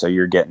drip. So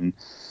you're getting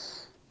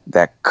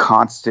that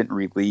constant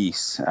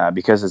release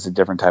because it's a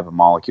different type of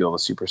molecule, the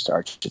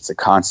superstarch. It's a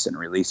constant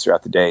release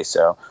throughout the day.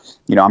 So,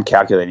 I'm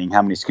calculating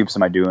how many scoops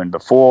am I doing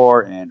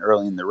before and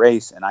early in the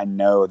race. And I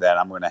know that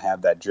I'm going to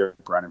have that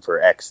drip running for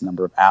X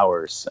number of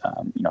hours,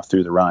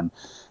 through the run.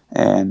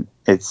 And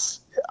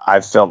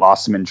I've felt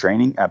awesome in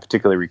training,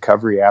 particularly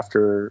recovery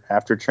after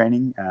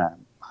training.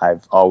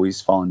 I've always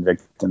fallen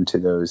victim to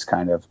those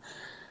kind of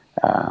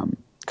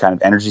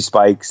energy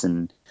spikes,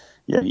 and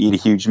you eat a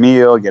huge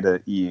meal,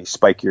 you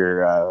spike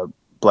your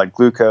blood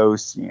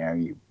glucose,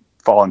 you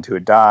fall into a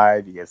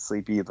dive, you get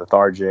sleepy,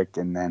 lethargic,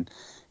 and then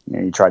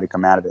you try to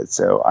come out of it.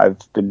 So I've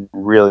been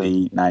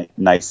really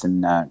nice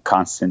and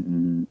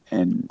constant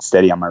and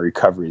steady on my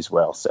recovery as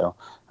well. So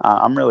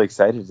I'm really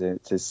excited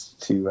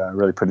to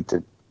really put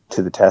it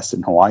to the test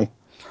in Hawaii.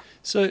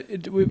 So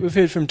we've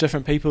heard from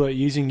different people that are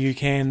using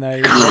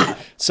UCAN.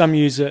 Some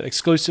use it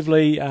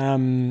exclusively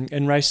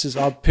in races.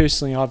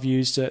 I've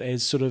used it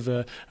as sort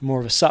of more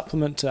of a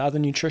supplement to other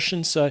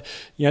nutrition. So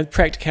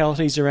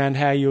practicalities around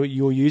how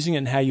you're using it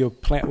and how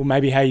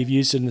maybe how you've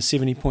used it in the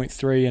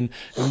 70.3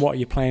 and what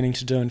you're planning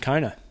to do in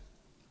Kona.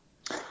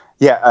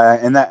 Yeah,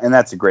 and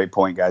that's a great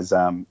point, guys.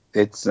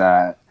 It's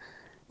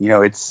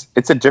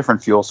it's a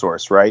different fuel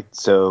source, right?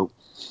 So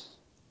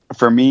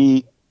for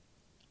me,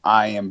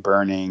 I am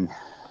burning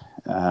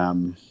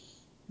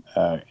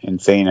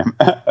insane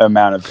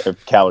amount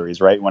of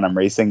calories, right, when I'm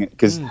racing,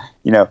 because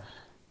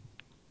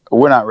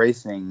we're not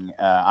racing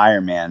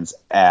Ironmans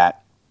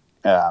at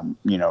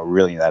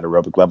really that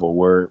aerobic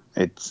level.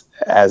 It's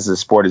as the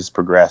sport has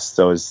progressed,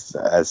 so as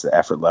the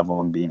effort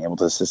level and being able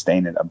to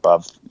sustain it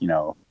above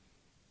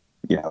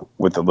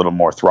with a little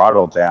more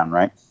throttle down,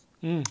 right?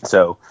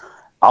 So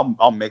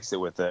I'll mix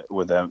it with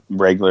a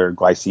regular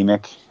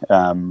glycemic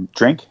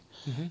drink.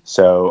 Mm-hmm.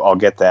 So I'll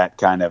get that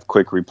kind of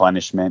quick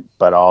replenishment,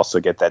 but I'll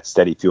also get that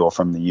steady fuel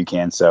from the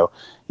UCAN. So,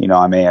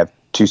 I may have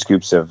 2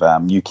 scoops of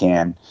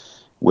UCAN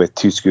with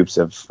 2 scoops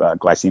of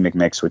glycemic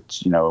mix,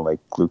 which, like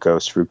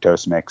glucose,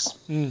 fructose mix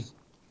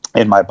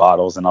in my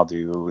bottles. And I'll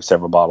do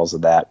several bottles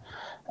of that.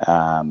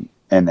 And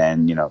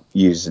then,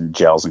 using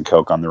gels and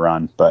Coke on the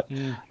run. But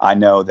I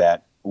know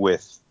that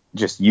with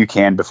just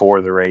UCAN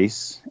before the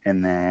race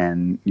and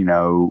then,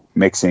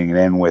 mixing it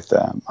in with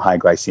high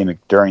glycemic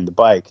during the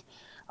bike,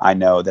 I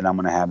know that I'm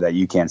going to have that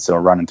UCAN still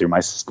running through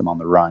my system on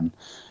the run,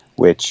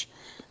 which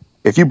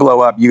if you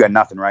blow up, you got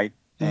nothing, right?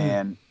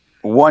 And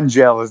one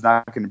gel is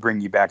not going to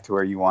bring you back to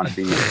where you want to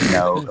be.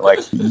 Like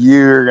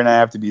you're going to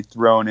have to be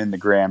throwing in the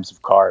grams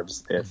of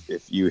carbs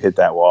if you hit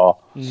that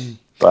wall.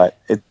 But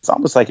it's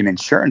almost like an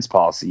insurance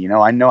policy.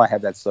 I know I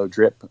have that slow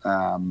drip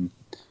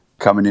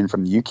coming in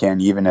from the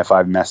UCAN, even if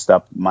I've messed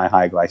up my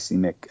high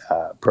glycemic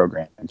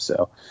program.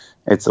 So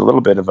it's a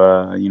little bit of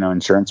a,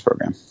 insurance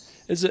program.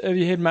 Have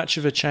you had much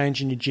of a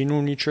change in your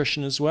general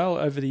nutrition as well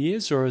over the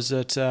years, or is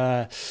it,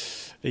 are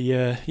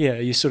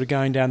you sort of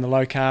going down the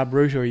low carb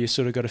route, or you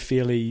sort of got a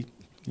fairly,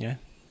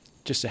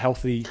 just a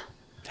healthy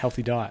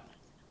diet?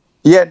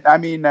 Yeah, I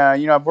mean,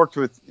 I've worked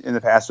in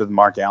the past with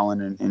Mark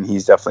Allen, and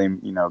he's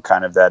definitely,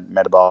 kind of that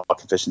metabolic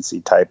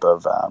efficiency type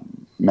of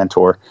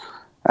mentor.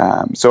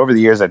 So over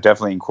the years, I've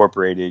definitely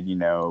incorporated,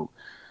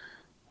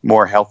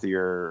 more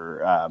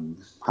healthier,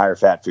 higher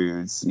fat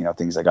foods,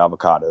 things like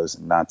avocados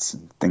and nuts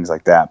and things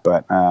like that.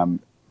 But,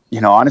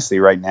 honestly,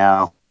 right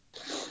now,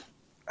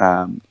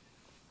 I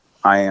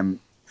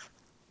am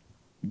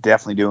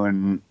definitely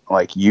doing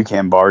like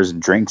UCAN bars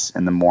and drinks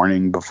in the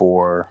morning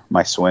before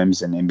my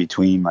swims, and in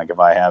between, like if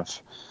I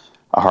have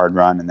a hard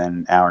run and then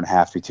an hour and a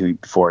half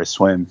before I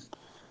swim,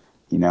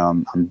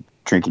 I'm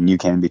drinking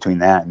UCAN in between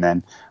that. And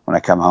then when I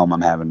come home,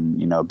 I'm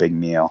having, a big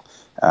meal,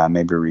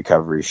 maybe a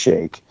recovery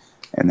shake,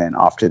 and then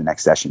off to the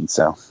next session.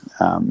 So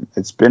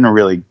it's been a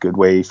really good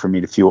way for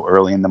me to fuel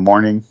early in the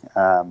morning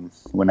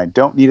when I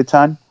don't need a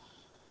ton.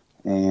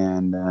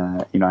 And,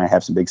 I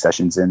have some big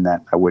sessions in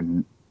that I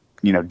wouldn't,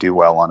 do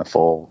well on a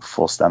full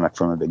stomach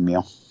from a big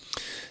meal.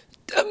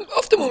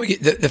 Often when we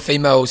get the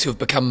females who have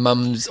become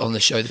mums on the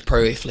show, the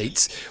pro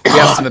athletes, we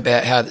ask them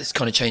about how this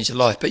kind of changed their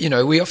life. But,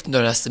 we often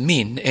don't ask the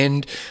men.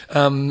 And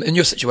in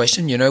your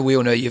situation, we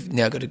all know you've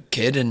now got a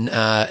kid and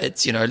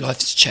it's,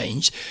 life's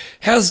changed.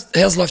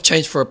 How's life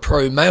changed for a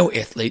pro male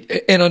athlete?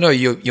 And I know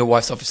your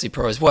wife's obviously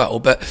pro as well,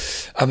 but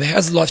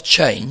how's life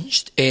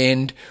changed,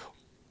 and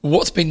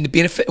what's been the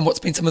benefit and what's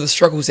been some of the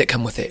struggles that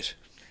come with it?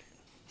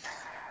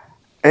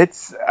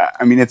 It's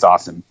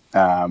awesome.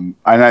 And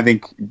I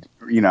think,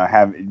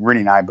 have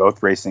Rennie and I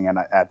both racing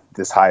at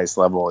this highest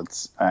level.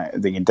 It's, I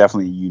think,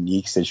 definitely a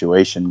unique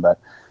situation, but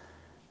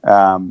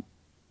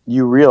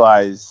you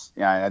realize,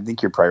 I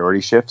think your priority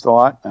shifts a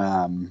lot.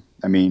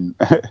 When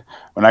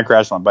I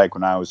crashed my bike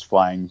when I was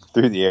flying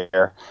through the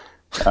air,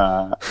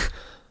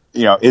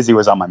 Izzy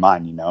was on my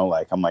mind,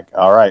 like, I'm like,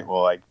 all right,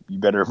 well, like, you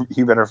better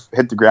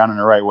hit the ground in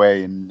the right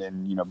way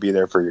and be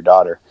there for your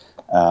daughter.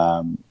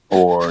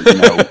 Or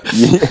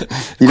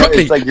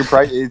it's like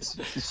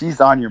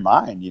she's on your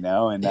mind,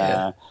 and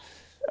yeah.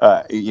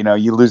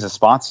 You lose a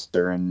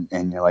sponsor and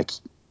you're like,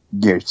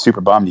 you're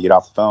super bummed. You get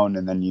off the phone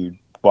and then you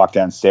walk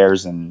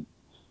downstairs and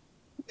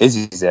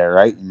Izzy's there,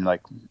 right? And you're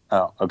like,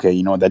 oh,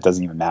 okay, that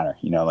doesn't even matter.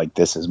 Like,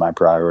 this is my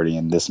priority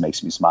and this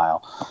makes me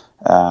smile.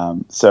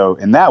 So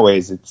in that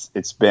ways,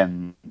 it's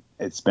been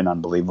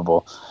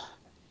unbelievable.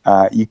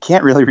 You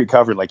can't really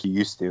recover like you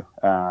used to.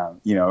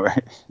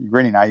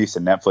 Rennie and I used to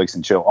Netflix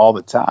and chill all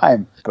the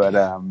time, but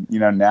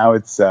now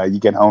it's you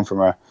get home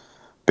from a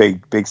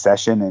big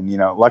session, and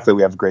luckily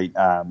we have great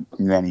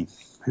Manny,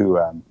 who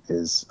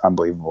is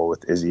unbelievable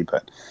with Izzy.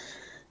 But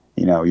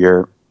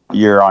you're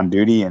on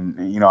duty,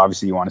 and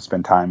obviously you want to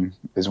spend time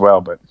as well,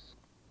 but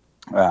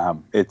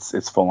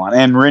it's full on.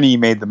 And Rennie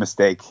made the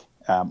mistake.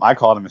 I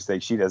called it a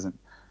mistake. She doesn't.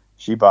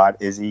 She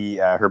bought Izzy,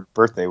 her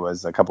birthday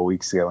was a couple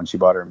weeks ago, and she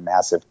bought her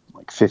massive,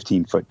 like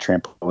 15-foot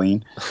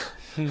trampoline.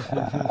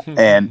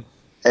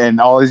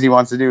 And all Izzy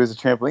wants to do is a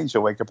trampoline.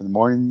 She'll wake up in the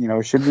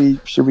morning, should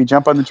we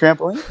jump on the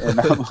trampoline? And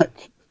I'm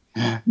like,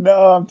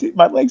 no,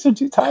 my legs are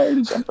too tired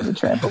to jump on the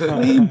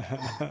trampoline.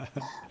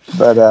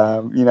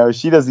 But,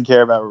 she doesn't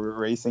care about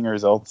racing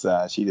results.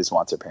 She just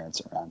wants her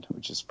parents around,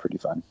 which is pretty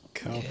fun.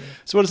 Cool. Yeah.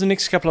 So what does the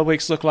next couple of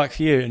weeks look like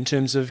for you in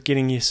terms of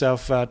getting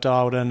yourself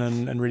dialed in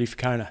and ready for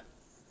Kona?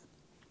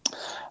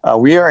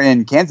 We are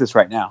in Kansas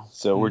right now,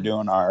 so we're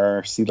doing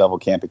our sea level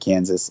camp at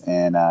Kansas,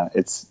 and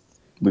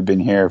we've been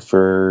here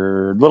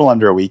for a little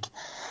under a week,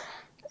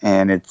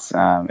 and it's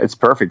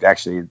perfect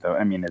actually. Though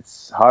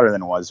it's hotter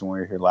than it was when we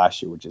were here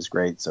last year, which is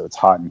great. So it's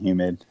hot and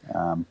humid.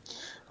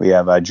 We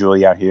have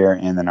Julie out here,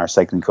 and then our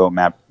cycling coach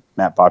Matt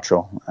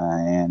Bottrell,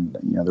 and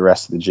the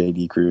rest of the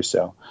JD crew.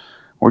 So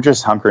we're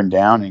just hunkering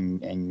down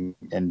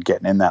and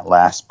getting in that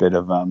last bit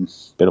of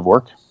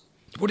work.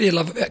 What do you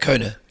love about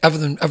Kona, other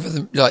than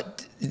like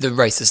the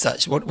race as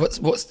such?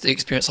 What's the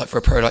experience like for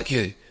a pro like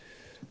you?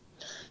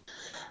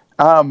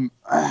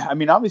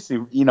 Obviously,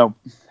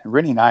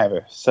 Rennie and I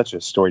have such a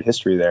storied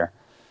history there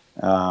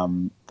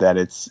that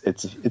it's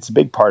a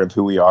big part of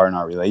who we are in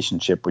our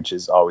relationship, which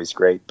is always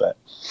great. But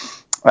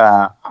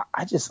I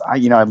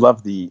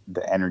love the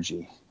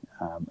energy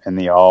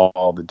and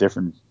all the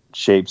different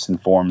shapes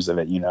and forms of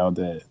it.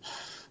 The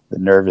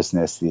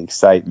nervousness, the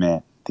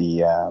excitement,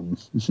 the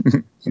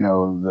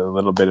the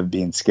little bit of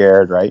being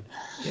scared, right?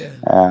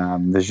 Yeah.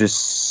 There's just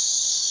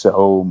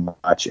so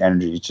much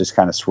energy just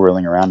kind of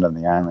swirling around on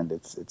the island.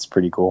 It's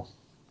pretty cool.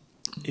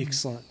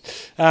 Excellent.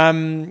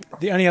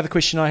 The only other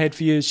question I had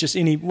for you is just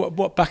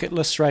what bucket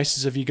list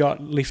races have you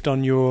got left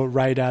on your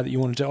radar that you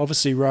wanted to?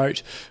 Obviously,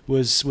 Rote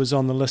was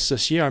on the list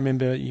this year. I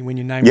remember when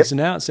your name was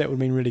announced, that would have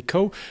been really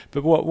cool.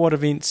 But what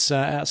events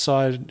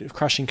outside of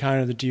Crushing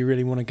Kona do you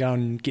really want to go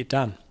and get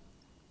done?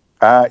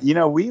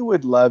 We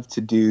would love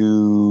to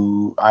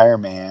do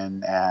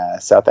Ironman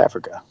South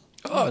Africa.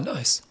 Oh,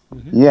 nice.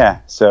 Mm-hmm.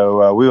 Yeah,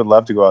 so we would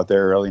love to go out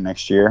there early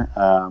next year.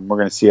 We're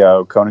going to see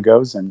how Kona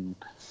goes, and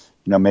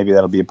maybe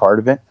that'll be a part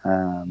of it.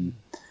 And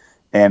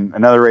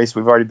another race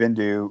we've already been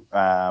to,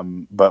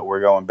 but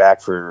we're going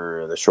back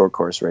for the short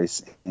course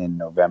race in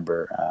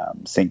November,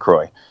 St.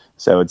 Croix.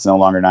 So it's no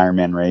longer an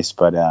Ironman race,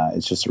 but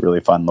it's just a really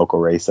fun local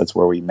race. That's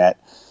where we met.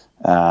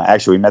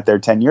 Actually, we met there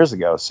 10 years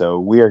ago, so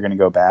we are going to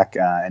go back.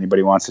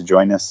 Anybody wants to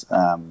join us?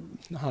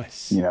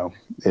 Nice.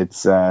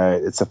 It's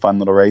a fun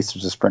little race.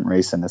 There's a sprint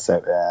race and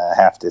a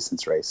half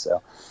distance race.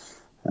 So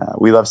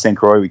we love St.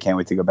 Croix. We can't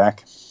wait to go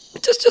back.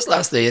 Just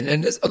lastly,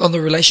 and it's on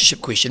the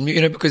relationship question,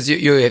 because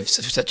you have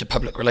such a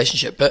public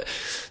relationship, but,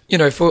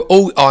 for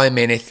all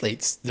Ironman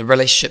athletes, the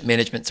relationship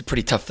management's a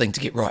pretty tough thing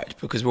to get right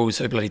because we're all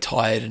so bloody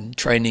tired and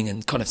training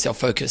and kind of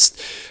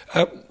self-focused.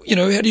 How do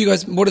you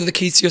guys, what are the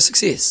keys to your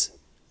success?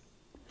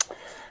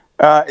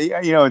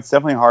 It's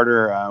definitely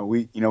harder.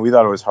 We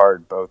thought it was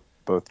hard,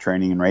 both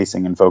training and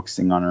racing and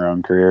focusing on our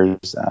own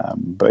careers.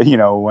 But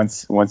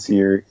once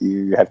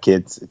you have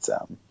kids, it's,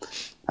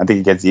 I think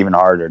it gets even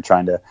harder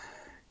trying to,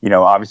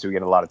 obviously we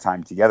get a lot of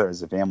time together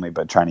as a family,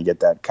 but trying to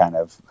get that kind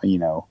of,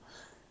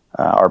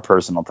 our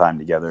personal time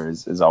together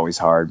is always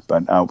hard.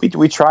 But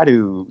we try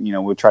to,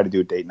 we'll try to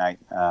do a date night.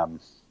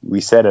 We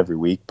said every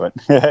week, but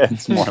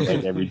it's more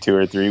like every 2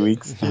 or 3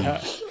 weeks.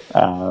 Yeah.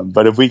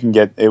 But if we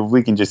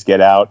can just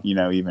get out,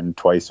 even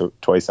twice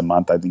a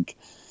month, I think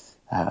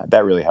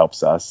that really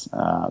helps us.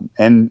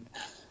 And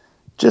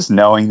just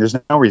knowing there's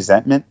no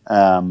resentment,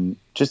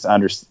 just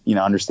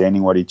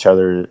understanding what each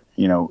other,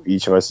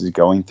 each of us is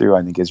going through,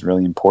 I think is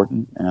really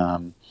important.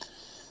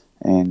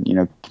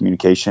 And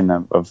communication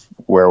of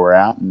where we're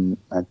at, and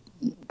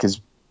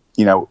because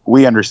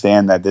we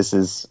understand that this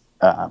is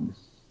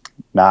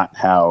not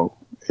how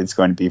it's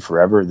going to be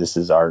forever. This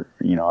is our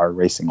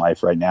racing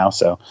life right now.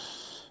 So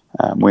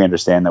we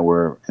understand that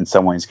we're in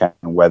some ways kind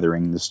of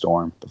weathering the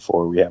storm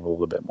before we have a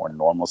little bit more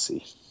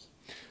normalcy.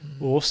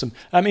 Awesome.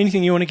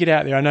 Anything you want to get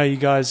out there? I know you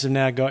guys have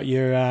now got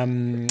your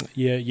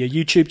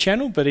YouTube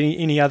channel, but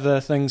any other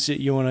things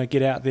that you want to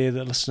get out there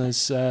that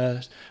listeners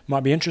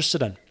might be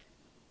interested in?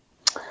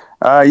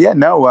 We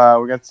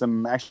got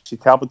some actually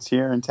Talbots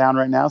here in town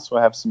right now, so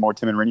I have some more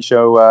Tim and Rennie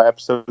Show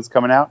episodes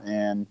coming out,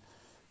 and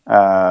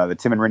the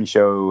Tim and Rennie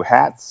Show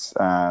hats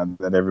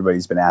that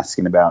everybody's been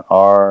asking about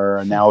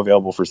are now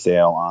available for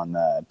sale on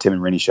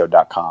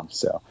timandrennieshow.com.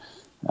 So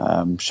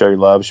show your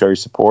love, show your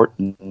support,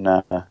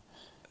 and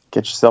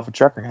get yourself a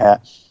trucker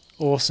hat.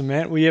 Awesome,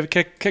 man. Well, you have a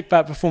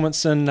kick-butt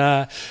performance in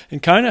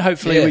Kona,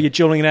 hopefully, where you're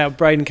dueling it out with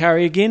Braden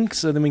Curry again,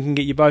 so then we can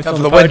get you both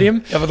on the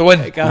podium. Go for the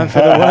win. Going for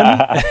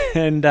the win.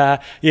 And,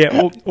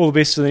 all the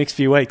best for the next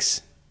few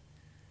weeks.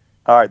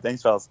 All right,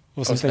 thanks, fellas.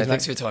 Awesome.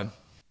 Thanks for your time.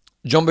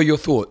 Jumbo, your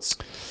thoughts?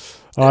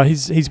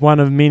 He's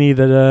one of many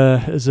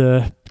that is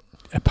a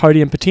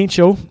podium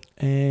potential,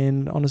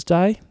 and on his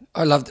day...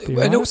 I loved it.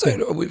 And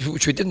also,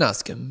 which we didn't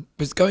ask him,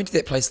 was going to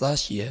that place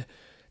last year,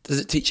 does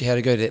it teach you how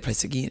to go to that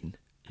place again?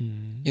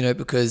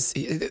 Because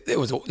it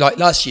was like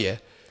last year,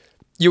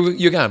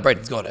 you're going,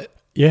 Braden's got it.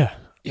 Yeah.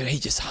 He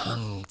just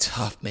hung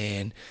tough,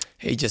 man.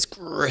 He just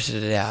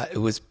gritted it out. It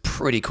was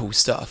pretty cool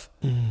stuff.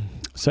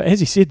 So as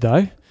he said,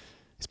 though,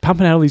 he's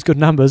pumping out all these good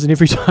numbers, and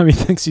every time he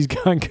thinks he's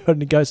going good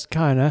and he goes to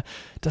Kona,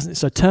 doesn't it?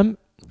 So, Tim,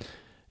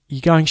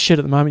 you're going shit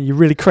at the moment. You're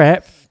really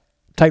crap.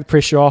 Take the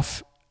pressure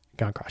off.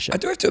 Go and crush it. I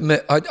do have to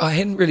admit, I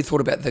hadn't really thought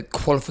about the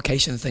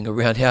qualification thing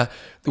around how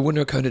the winner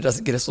of Kona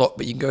doesn't get a slot,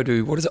 but you can go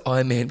to, what is it,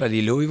 Ironman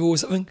bloody Louisville or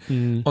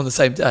something on the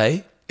same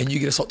day, and you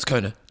get a slot to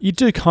Kona. You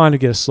do kind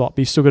of get a slot,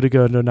 but you've still got to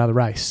go into another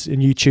race,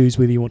 and you choose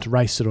whether you want to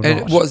race it or not.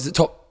 And what is the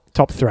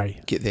top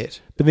 3? Get that.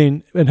 But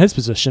then, in his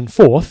position,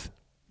 4th,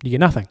 you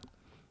get nothing.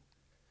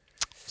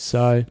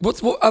 So...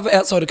 What other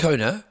outside of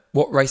Kona,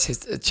 what race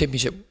has a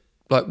championship,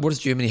 like what is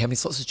Germany, how many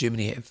slots does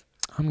Germany have?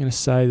 I'm going to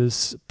say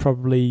there's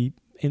probably...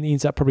 It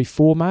ends up probably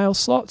 4 male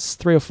slots,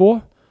 3 or 4.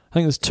 I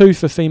think there's 2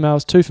 for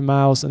females, 2 for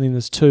males, and then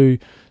there's 2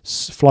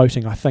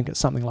 floating. I think it's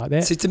something like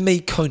that. So to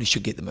me, Kona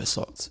should get the most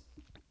slots.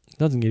 It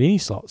doesn't get any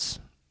slots.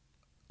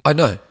 I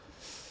know.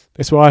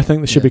 That's why I think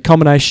there should be a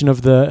combination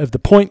of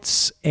the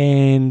points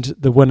and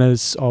the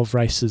winners of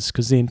races,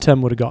 because then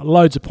Tim would have got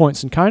loads of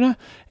points in Kona,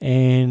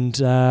 and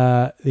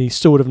he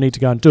still would have needed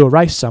to go and do a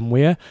race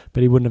somewhere,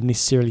 but he wouldn't have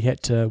necessarily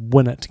had to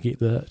win it to get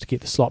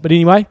the slot. But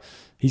anyway.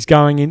 He's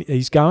going, and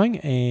he's going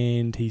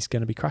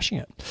to be crushing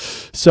it.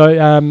 So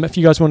if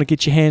you guys want to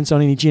get your hands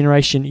on any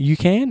Generation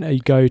UCAN, you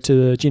go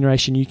to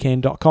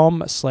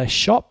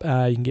generationyoucan.com/shop.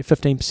 You can get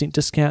 15%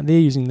 discount there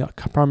using the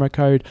promo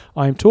code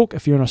IamTalk.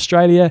 If you're in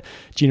Australia,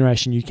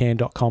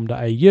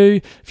 generationyoucan.com.au.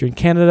 If you're in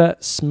Canada,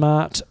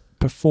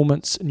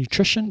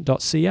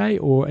 smartperformancenutrition.ca,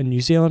 or in New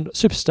Zealand,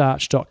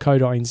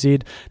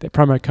 superstarch.co.nz. That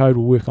promo code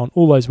will work on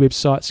all those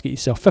websites. Get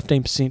yourself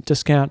 15%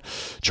 discount.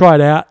 Try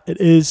it out.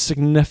 It is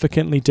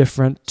significantly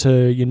different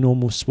to your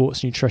normal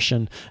sports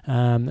nutrition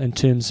in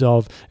terms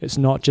of it's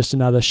not just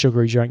another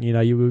sugary drink.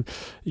 You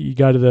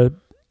go to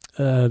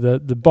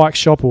the bike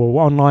shop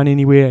or online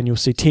anywhere, and you'll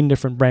see 10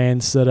 different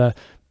brands that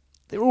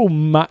they're all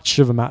much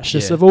of a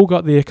muchness. They've all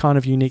got their kind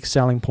of unique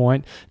selling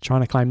point,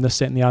 trying to claim this,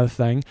 that, and the other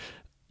thing.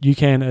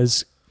 UCAN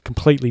is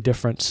completely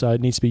different, so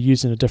it needs to be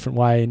used in a different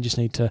way, and just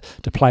need to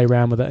play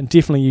around with it. And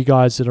definitely you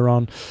guys that are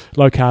on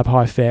low carb,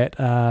 high fat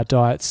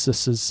diets,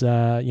 this is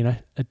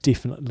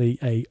definitely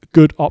a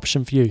good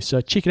option for you.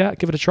 So check it out,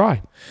 give it a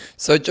try.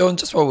 So John,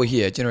 just while we're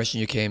here,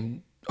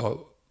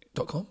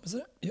 generationyoucan.com, is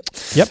it?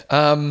 Yep.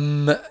 I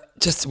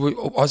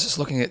was just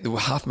looking at the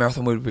half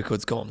marathon world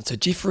records gone. So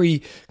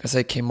Jeffrey,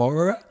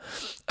 Kimura,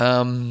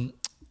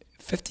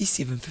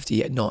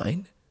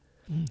 57:58.9,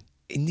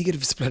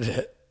 negative split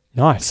it.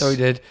 Nice. So he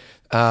did.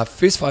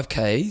 First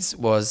 5Ks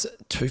was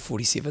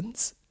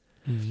 2:47s.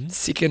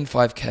 Second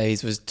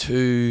 5Ks was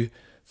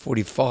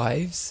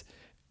 2:45s.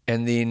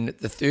 And then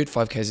the third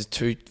 5Ks is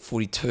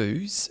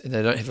 2:42s. And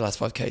they don't have the last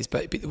 5Ks,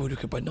 but he beat the world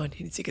record by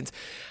 19 seconds.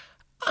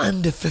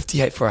 Under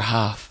 58 for a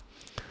half.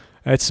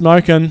 It's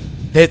smoking.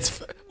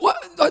 That's...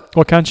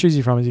 What country is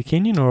he from? Is he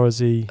Kenyan or is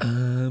he...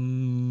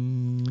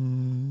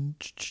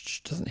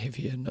 doesn't have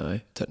here, no.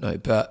 Don't know,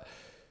 but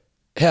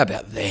how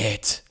about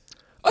that?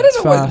 I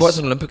don't know why it's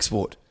an Olympic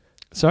sport.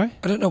 Sorry?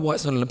 I don't know why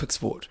it's not an Olympic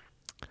sport.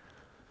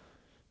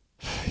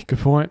 Good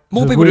point.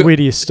 More people Where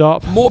do you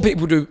stop? More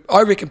people do.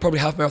 I reckon probably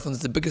half marathon is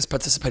the biggest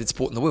participated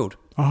sport in the world.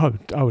 I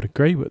would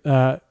agree with.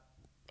 I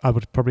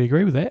would probably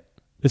agree with that.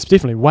 It's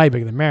definitely way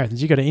bigger than marathons.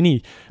 You go to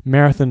any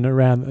marathon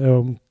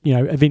around,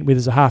 event where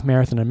there's a half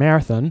marathon,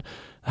 the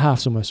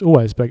half's almost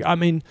always big. I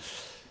mean,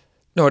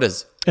 no, it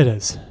is. It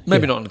is.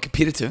 Maybe not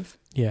competitive.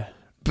 Yeah.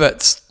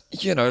 But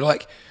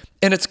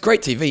and it's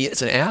great TV.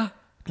 It's an hour,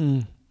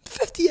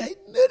 58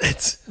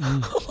 minutes.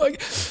 Oh my!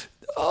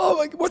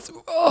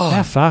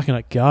 How far can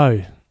it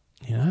go?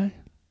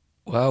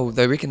 Well,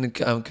 they reckon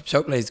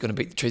Kipchoge is going to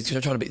beat the trees.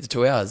 He's trying to beat the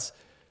 2 hours.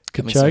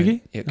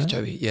 Kipchoge? Yeah,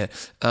 Kipchoge. Yeah.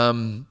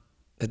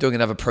 They're doing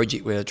another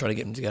project where they're trying to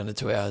get him to go under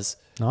 2 hours.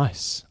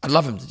 Nice. I'd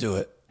love him to do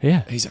it.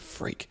 Yeah. He's a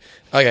freak.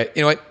 Okay,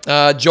 anyway,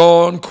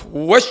 John,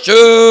 questions.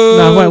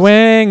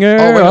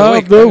 Wanger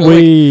of the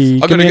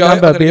week. I'm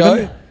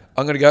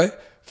going to go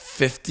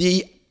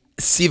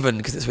 57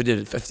 because that's what we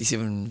did,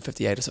 57,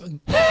 58 or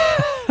something.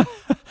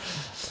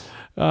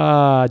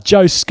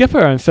 Joe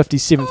Skipper in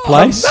 57th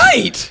place.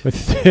 Mate! With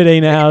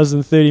 13 hours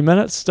and 30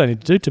 minutes. Don't need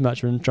to do too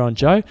much for trying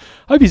Joe.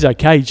 Hope he's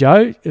okay,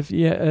 Joe.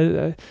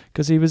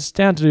 Because he was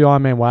down to do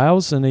Ironman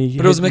Wales and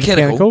but it was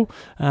mechanical.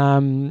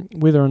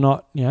 Whether or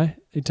not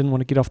he didn't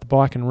want to get off the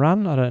bike and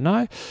run, I don't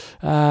know.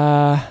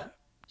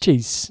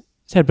 He's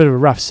had a bit of a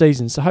rough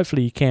season, so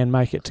hopefully you can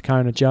make it to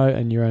Kona, Joe,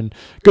 and you're in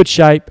good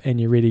shape and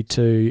you're ready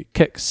to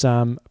kick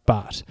some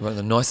butt. One of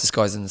the nicest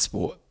guys in the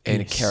sport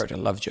and a character. I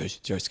love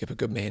Joe Skipper,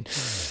 good man.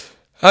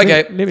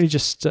 Okay. Let me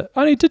just...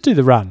 he did do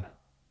the run.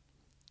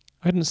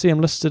 I didn't see him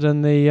listed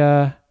in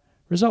the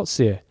results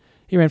there.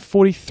 He ran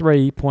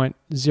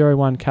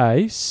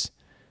 43.01 Ks.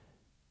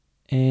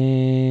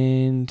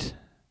 And...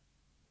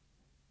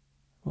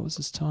 what was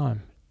his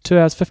time? 2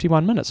 hours,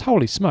 51 minutes.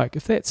 Holy smoke.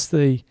 If that's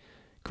the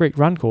correct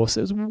run course,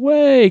 it was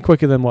way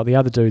quicker than what the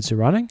other dudes are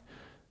running.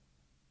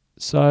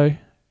 So,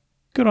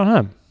 good on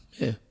him.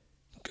 Yeah,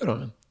 good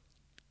on him.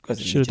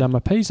 Should have done my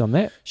P's on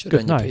that. Should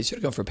have done your P's. Should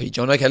have gone for a P,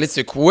 John. Okay, let's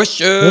do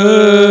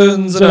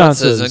questions and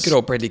answers. And good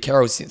old Bradley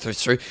Carroll sent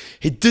those through.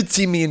 He did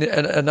send me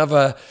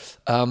another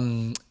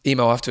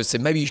email afterwards.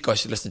 Said maybe you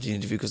guys should listen to the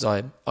interview because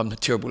I'm a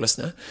terrible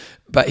listener.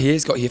 But he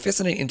has got here a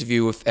fascinating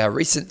interview with our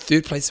recent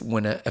third place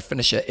winner, a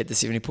finisher at the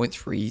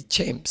 70.3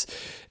 champs.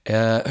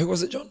 Who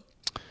was it, John?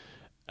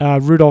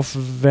 Rudolf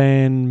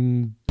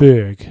van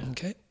Berg.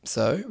 Okay.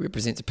 So,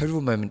 represents a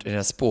pivotal moment in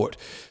our sport.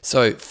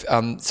 So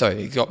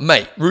you got,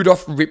 mate,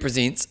 Rudolph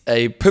represents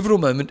a pivotal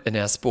moment in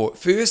our sport.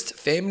 First,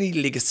 family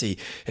legacy.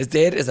 His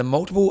dad is a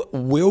multiple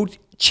world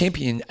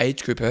champion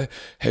age grouper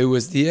who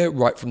was there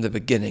right from the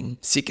beginning.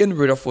 Second,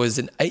 Rudolph was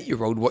an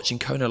 8-year-old watching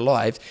Kona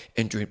live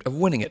and dreamt of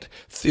winning it.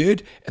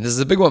 Third, and this is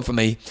a big one for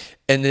me,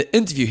 in the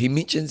interview he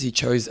mentions he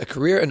chose a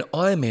career in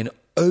Ironman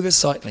over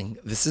cycling.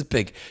 This is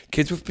big.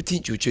 Kids with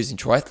potential choosing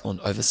triathlon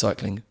over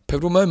cycling.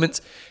 Pivotal moments.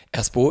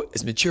 Our sport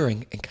is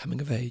maturing and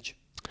coming of age.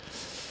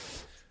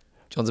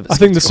 John's a bit I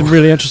think there's some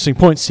really interesting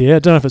points here. I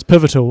don't know if it's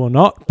pivotal or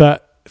not,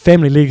 but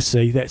family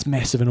legacy, that's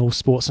massive in all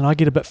sports. And I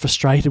get a bit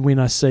frustrated when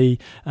I see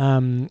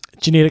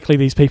genetically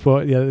these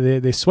people,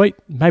 they're sweet.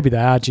 Maybe they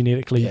are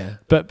genetically,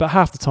 but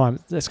half the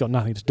time that's got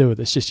nothing to do with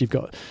it. It's just you've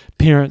got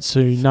parents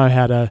who know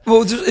how to...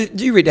 Well, do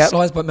you read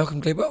Outliers by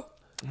Malcolm Gladwell?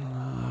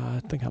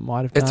 I think I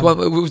might have done.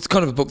 It was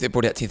kind of a book that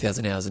brought out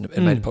 10,000 hours and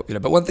made it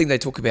popular. But one thing they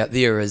talk about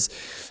there is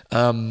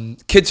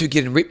kids who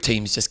get in rep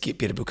teams just get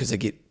better because they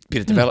get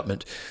better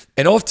development.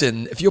 And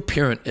often, if your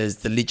parent is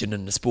the legend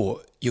in the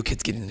sport, your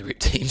kids get in the rep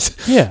teams.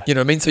 Yeah. You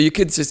know what I mean? So your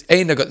kids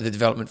they've got the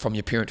development from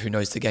your parent who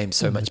knows the game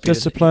so much better.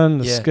 Discipline,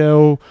 the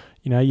skill.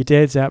 Your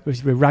dad's out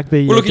with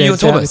rugby. Well, look at you and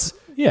Thomas.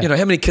 Yeah.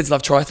 How many kids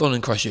love triathlon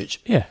in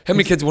Christchurch? Yeah. How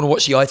many kids want to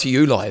watch the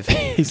ITU live?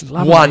 He's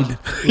loved one.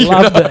 He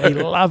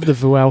loved the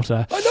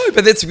Vuelta. I know,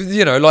 but that's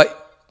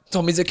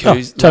Tommy's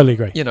accused. Totally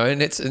agree.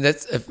 And that's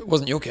if it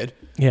wasn't your kid.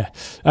 Yeah.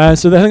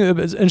 So I think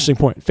it's an interesting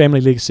point.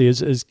 Family legacy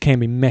can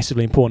be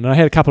massively important. And I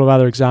had a couple of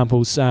other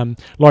examples.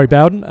 Laurie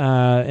Bowden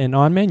in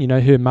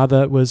Ironman, her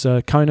mother was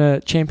a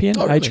Kona champion,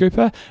 age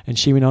grouper, and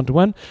she went on to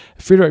win.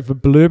 Frederick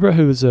Bleuber,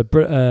 who was a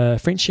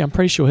Frenchie, I'm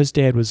pretty sure his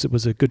dad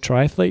was a good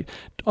triathlete.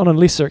 On a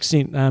lesser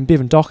extent,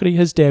 Bevan Doherty,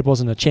 his dad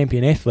wasn't a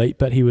champion athlete,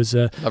 but he was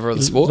a lover of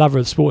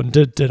the sport and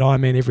did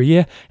Ironman every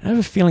year. And I have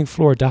a feeling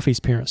Flora Duffy's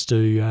parents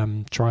do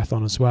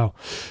triathlon as well.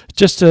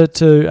 Just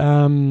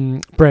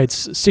to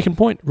Brad's second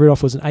point,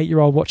 Rudolph was an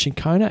 8-year-old watching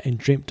Kona and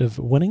dreamt of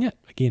winning it.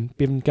 Again,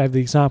 Bevan gave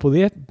the example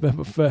there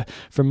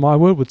from my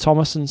world with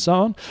Thomas and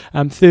so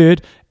on.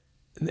 Third,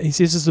 he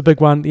says this is a big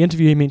one. The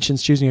interview he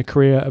mentions choosing a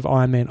career of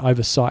Ironman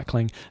over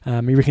cycling.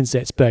 He reckons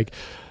that's big.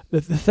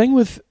 The thing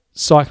with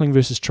cycling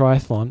versus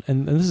triathlon,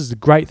 and this is the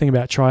great thing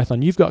about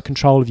triathlon, you've got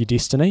control of your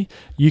destiny.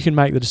 You can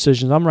make the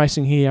decisions. I'm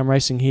racing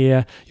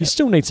here. You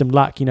still need some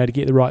luck, to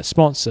get the right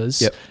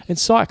sponsors. In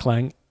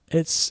cycling,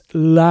 it's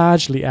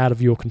largely out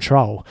of your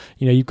control.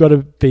 You've got to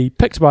be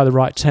picked by the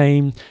right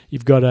team.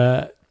 You've got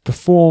to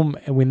perform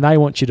when they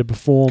want you to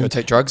perform. Go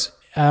take drugs.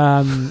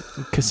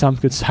 Because some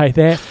could say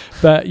that,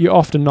 but you're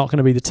often not going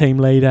to be the team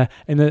leader.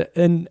 And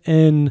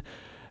in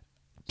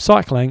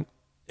cycling,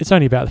 it's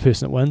only about the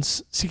person that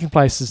wins. Second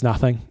place is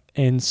nothing.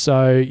 And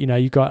so,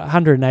 you've got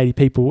 180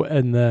 people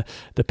in the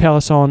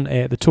peloton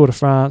at the Tour de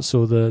France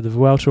or the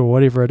Vuelta or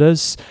whatever it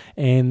is,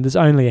 and there's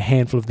only a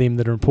handful of them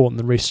that are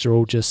important. The rest are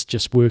all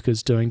just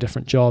workers doing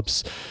different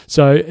jobs.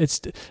 So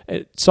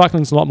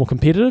cycling's a lot more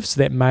competitive, so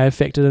that may have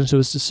factored into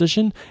his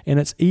decision, and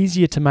it's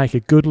easier to make a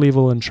good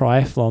level in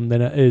triathlon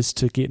than it is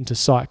to get into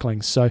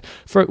cycling. So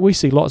we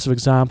see lots of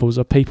examples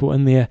of people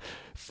in their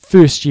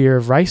first year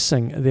of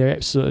racing, they're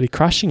absolutely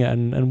crushing it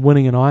and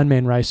winning an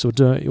Ironman race or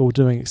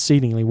doing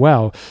exceedingly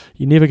well.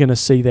 You're never going to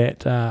see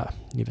that,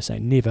 never say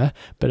never,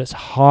 but it's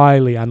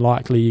highly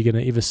unlikely you're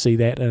going to ever see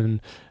that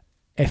in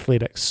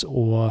athletics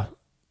or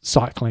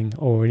cycling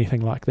or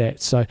anything like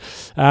that. So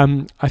I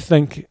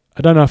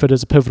don't know if it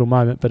is a pivotal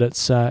moment, but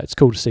it's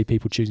cool to see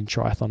people choosing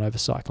triathlon over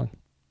cycling.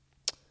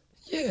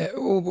 Yeah,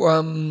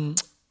 the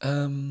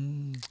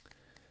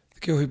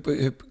girl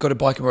who got a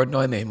bike and rode an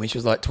Ironman when she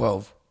was like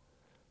 12.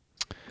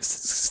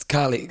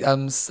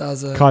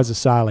 Kaiser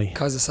Sali.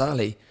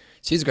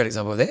 She's a great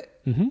example of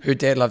that. Mm-hmm. Her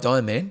dad loved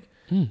Ironman,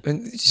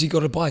 and she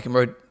got a bike and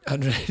rode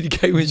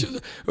 180k when she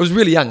was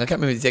really young. I can't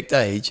remember the exact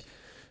age.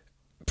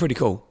 Pretty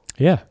cool.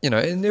 Yeah.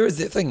 And there is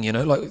that thing,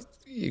 like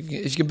if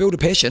you can build a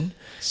passion.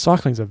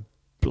 Cycling's a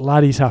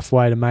bloody tough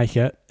way to make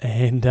it,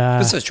 and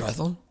this is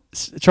triathlon.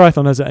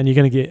 Triathlon is it, and you're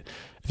going to get.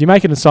 If you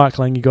make it in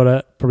cycling, you've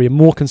got probably a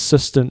more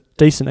consistent,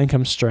 decent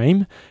income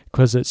stream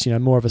because it's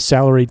more of a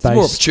salaried base.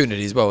 More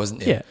opportunity as well, isn't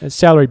there? Yeah, it's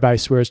salaried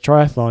based. Whereas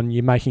triathlon,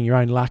 you're making your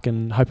own luck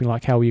and hoping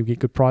like hell you get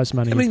good prize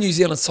money. How many New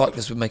Zealand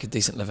cyclists would make a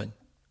decent living?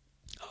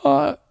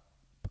 I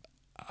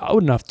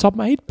wouldn't know off the top of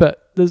my head,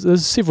 but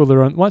there's several that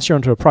are once you're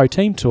onto a pro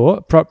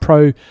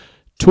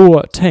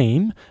tour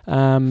team,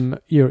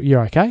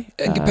 you're okay.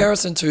 In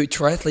comparison to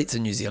triathletes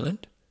in New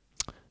Zealand,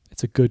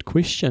 it's a good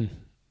question.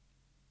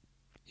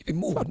 You'd be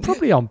more, wouldn't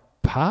probably on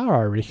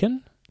par, I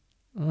reckon.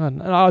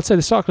 I'd say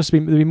there'd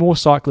be more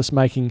cyclists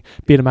making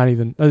better money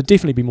than there'd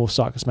definitely be more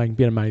cyclists making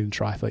better money than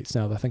triathletes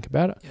now that I think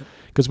about it,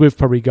 because we've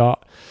probably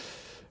got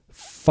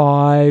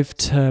 5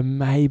 to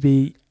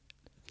maybe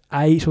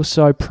 8 or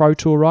so pro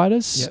tour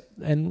riders,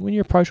 and when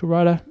you're a pro tour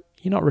rider,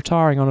 you're not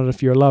retiring on it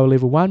if you're a lower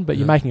level one, but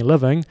you're making a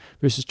living.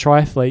 Versus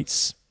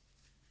triathletes,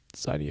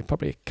 it's only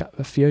probably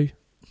a few.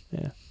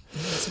 Yeah.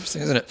 That's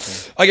interesting, isn't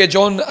it? Okay,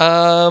 John,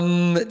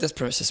 that's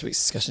pretty much this week's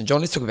discussion. John,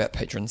 let's talk about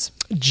patrons.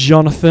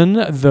 Jonathan,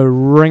 the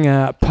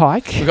Ringer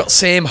Pike. We've got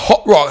Sam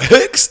Hot Rock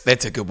Hicks.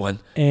 That's a good one.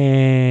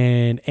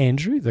 And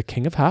Andrew, the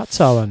King of Hearts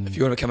Owen. If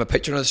you want to become a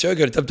patron of the show,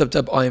 go to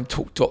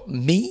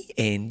www.iamtalk.me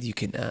and you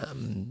can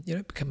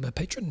become a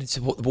patron and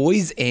support the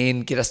boys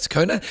and get us to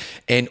Kona,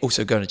 and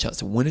also go on a chance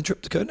to win a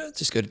trip to Kona.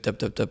 Just go to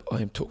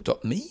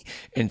www.iamtalk.me,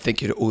 and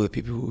thank you to all the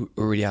people who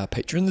already are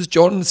patrons.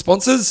 John,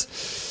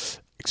 sponsors.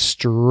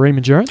 Extreme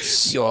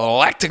Endurance, your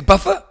lactic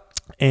buffer,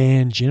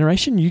 and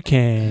Generation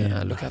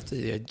UCAN. Look after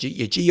your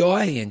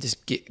GI and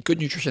just get good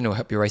nutrition. It'll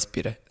help you race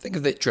better. Think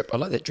of that drip. I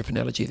like that drip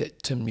analogy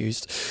that Tim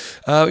used.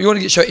 You want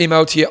to get show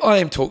email to you,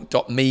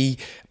 iamtalk.me,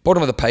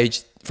 bottom of the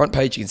page, front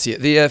page, you can see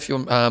it there. If you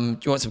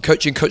want some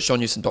coaching,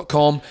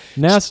 coachjohnnewson.com.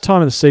 Now's the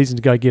time of the season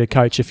to go get a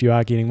coach if you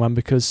are getting one,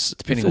 because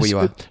depending on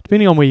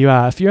where you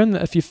are, if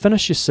you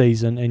finish your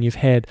season and you've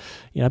had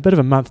a bit of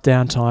a month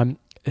downtime,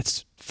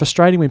 it's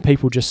frustrating when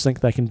people just think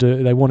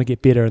they want to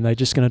get better and they're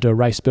just going to do a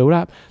race build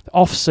up. The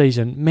off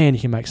season, man, you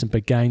can make some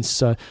big gains.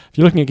 So if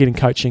you're looking at getting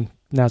coaching,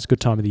 now's a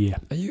good time of the year.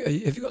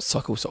 Have you got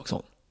cycle socks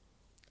on?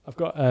 I've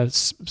got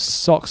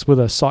socks with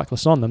a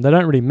cyclist on them. They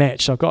don't really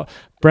match. I've got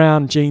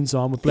brown jeans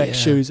on with black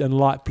shoes and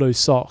light blue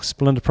socks.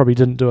 Belinda probably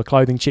didn't do a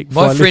clothing check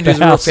before My friend who's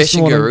a real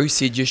fashion guru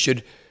said your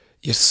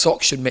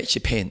socks should match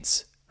your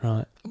pants.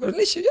 Right. Well, at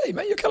least you're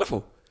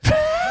colourful.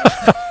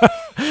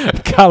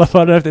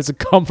 Colourful, I don't know if that's a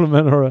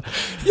compliment or a...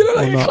 You look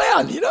like a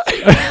clown, You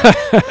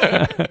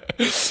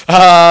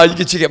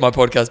can check out my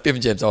podcast,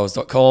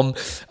 bevanjameseyles.com.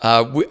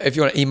 If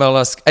you want to email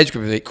us, age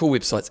group of 8, cool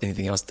websites,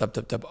 anything else,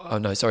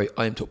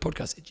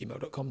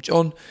 iamtalkpodcast@gmail.com.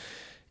 John,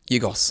 you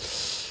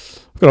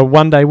goss. We've got a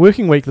one-day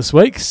working week this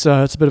week,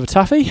 so it's a bit of a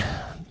toughie.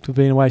 We've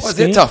been away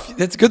skiing. Is that tough?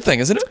 That's a good thing,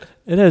 isn't it?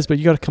 It is, but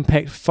you've got to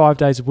compact 5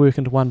 days of work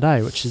into one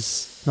day, which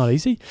is not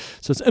easy.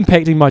 So it's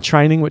impacting my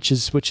training, which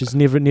is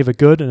never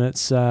good, and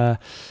it's...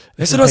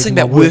 That's what I was saying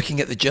about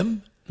working at the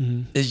gym,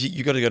 is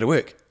you got to go to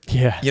work.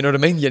 Yeah. You know what I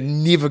mean? You're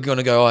never going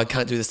to go, I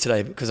can't do this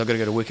today because I've got to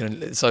go to work.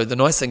 And so the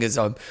nice thing is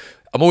I'm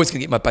always going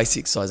to get my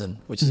basic exercise in,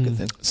 which is a good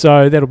thing.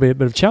 So that'll be a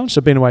bit of a challenge. So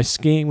I've been away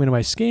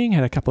skiing,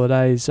 had a couple of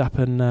days up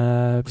in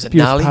Was it beautiful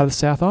gnarly? part of the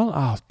South Island.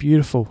 Oh, it's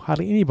beautiful.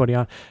 Hardly anybody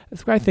on.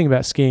 It's a great thing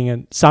about skiing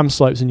in some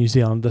slopes in New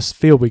Zealand. This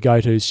field we go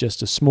to is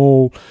just a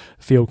small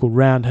field called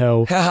Round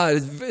Hill. How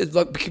hard?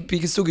 Like, you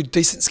can still get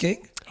decent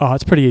skiing, Oh,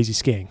 it's pretty easy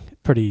skiing.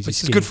 Pretty easy which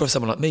skiing. is good for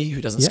someone like me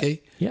who doesn't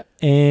ski. Yeah,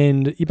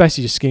 and you're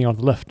basically just skiing on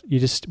the lift.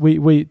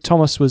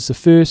 Thomas was the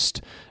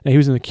first. He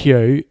was in the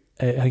queue.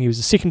 I think he was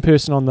the second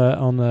person on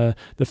the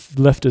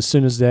lift as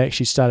soon as they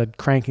actually started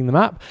cranking them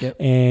up. Yep.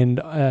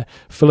 And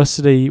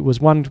Felicity was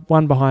one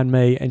behind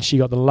me, and she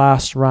got the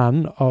last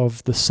run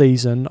of the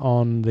season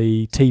on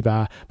the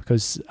T-bar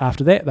because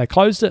after that they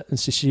closed it, and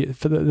so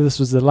this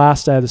was the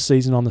last day of the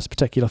season on this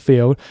particular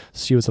field.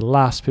 So she was the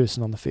last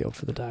person on the field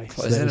for the day.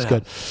 So that was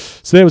good.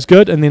 So that was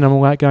good. And then I'm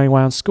going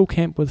away on school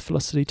camp with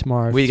Felicity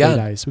tomorrow. Where you for 3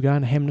 going? days. We're going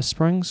to Hamner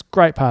Springs,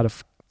 great part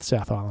of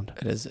South Island.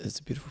 It is. It's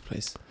a beautiful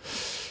place.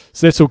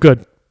 So that's all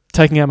good.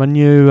 Taking out my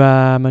new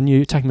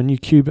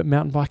Cube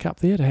mountain bike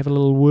up there to have a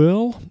little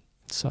whirl.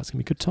 So it's gonna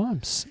be good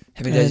times.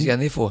 How many days are you going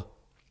there for?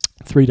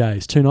 3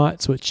 days, 2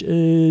 nights, which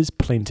is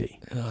plenty.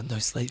 Oh, no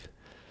sleep.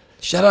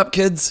 Shut up,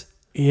 kids.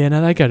 Yeah,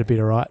 no, they go to bed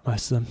all right,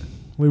 most of them.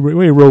 We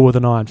rule with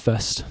an iron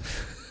fist.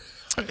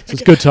 So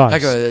it's good times. I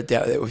go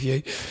doubt that with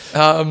you.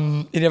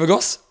 Any other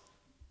goss?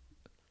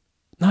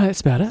 No,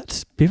 that's about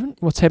it. Bevan,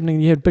 what's happening?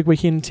 You had a big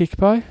weekend in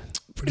Tekapo.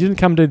 You didn't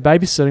come do the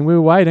babysitting. We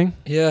were waiting.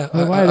 Yeah,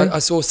 We're waiting. I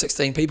saw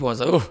 16 people. I was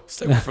like, oh,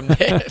 stay away from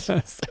that.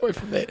 Stay away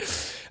from that.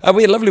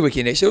 We had a lovely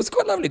weekend, actually. It was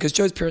quite lovely because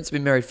Joe's parents have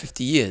been married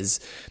 50 years.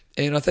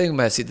 And I think I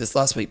may have said this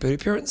last week, but her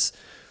parents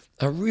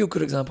are a real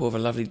good example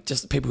of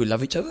just people who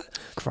love each other.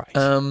 Great.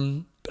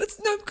 But it's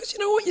because you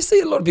know what? You see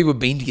a lot of people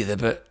being together,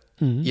 but,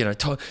 you know,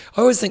 time.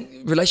 I always think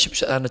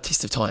relationships are a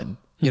test of time.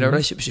 You know,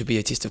 relationships should be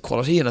a test of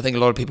quality, and I think a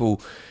lot of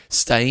people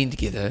staying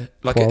together,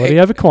 like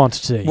Quality over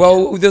quantity.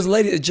 Well, there's a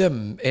lady at the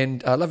gym,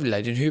 and a lovely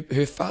lady, and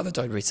her father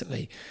died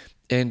recently,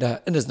 and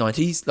in his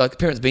 90s, like, the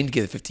parents been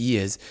together 50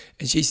 years,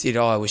 and she said,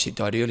 "Oh, I wish he'd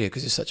died earlier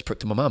because he's such a prick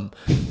to my mum."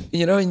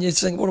 You know, and you're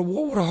just thinking, what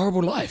a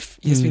horrible life.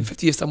 You spend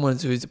 50 years with someone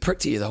who's a prick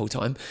to you the whole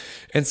time,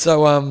 and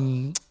so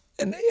and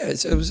yeah,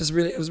 it was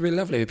really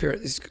lovely. Her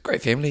parents, it's a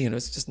great family, and it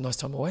was just a nice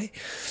time away.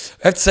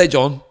 I have to say,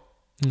 John,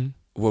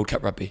 World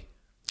Cup rugby.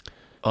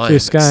 I'm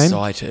First game.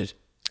 excited.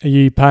 Are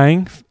you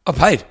paying? I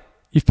paid.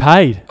 You've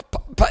paid.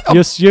 Oh,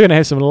 You're going to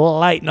have some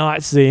late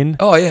nights then.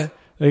 oh yeah.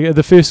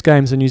 The first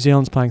game's in New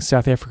Zealand's playing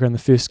South Africa in the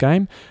first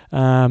game.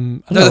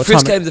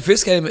 The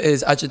first game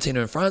is Argentina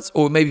and France,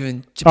 or maybe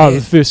even Japan. Oh,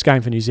 the first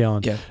game for New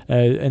Zealand. Yeah.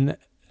 And it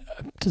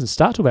doesn't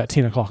start till about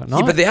 10 o'clock at night.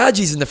 Yeah, but the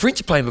RGs and the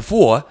French are playing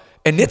before,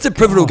 and that's a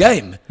pivotal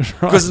game.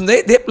 Because in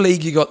that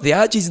league, you got the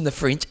RGs and the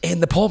French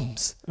and the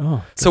Poms.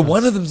 Oh, so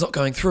one of them's not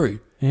going through.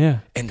 yeah.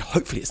 And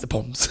hopefully it's the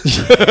Poms.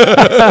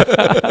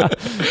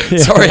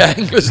 Sorry, our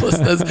English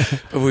listeners,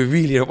 but we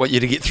really don't want you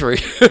to get through.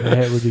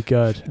 That would be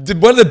good.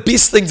 One of the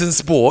best things in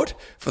sport,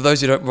 for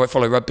those who don't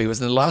follow rugby,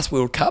 was in the last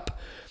World Cup,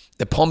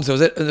 the Poms,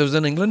 it was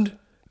in England?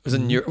 It was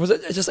in Europe. Was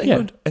it just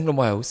England? Yeah. England,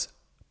 Wales.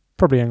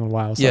 Probably England,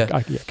 Wales. Yeah.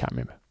 I can't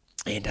remember.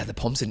 And the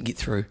Poms didn't get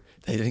through.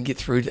 They didn't get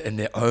through in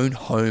their own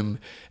home,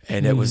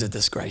 and it was a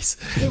disgrace.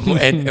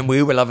 and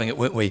we were loving it,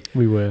 weren't we?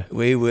 We were.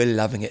 We were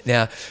loving it.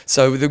 Now,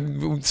 so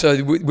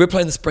we're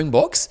playing the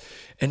Springboks,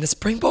 and the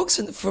Springboks,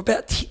 for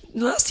about the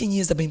last 10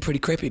 years, they've been pretty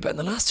crappy. But in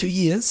the last 2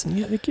 years,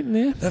 Yeah, they're getting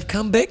there. they've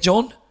come back,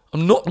 John.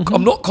 I'm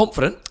not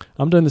confident.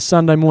 I'm doing the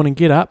Sunday morning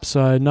get up,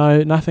 so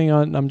nothing.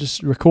 I'm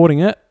just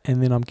recording it,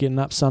 and then I'm getting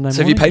up Sunday morning.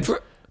 So have you paid for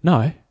it?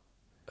 No.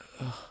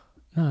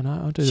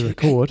 No, I'll do the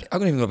record. I'm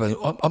going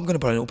to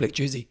buy an All Black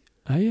jersey.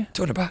 Are you?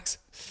 $200.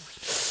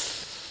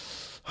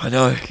 I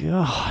know.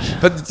 God.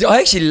 But I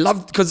actually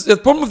love, because the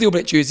problem with the All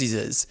Black jerseys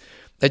is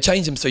they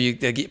change them so they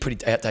get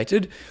pretty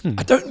outdated.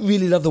 I don't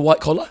really love the white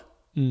collar,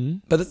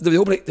 but the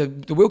All Black,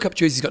 the World Cup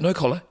jersey's got no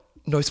collar,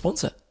 no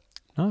sponsor.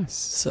 Nice.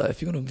 So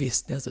if you want to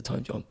invest, now's the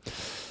time, John.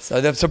 So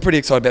I'm pretty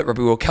excited about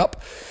Rugby World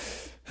Cup.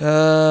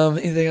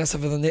 Anything else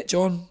other than that,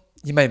 John?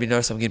 You maybe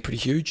notice I'm getting pretty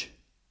huge.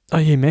 Oh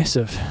yeah,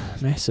 massive.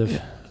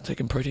 Yeah,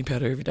 taking protein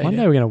powder every day. One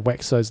now. day we're going to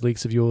wax those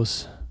legs of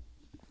yours.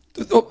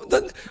 Oh,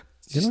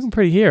 You're looking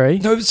pretty hairy.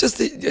 no, it's just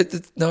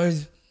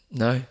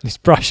no. He's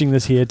brushing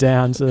this hair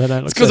down so they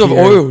don't look It's because so I've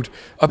hairy. oiled.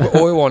 I put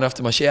oil on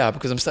after my shower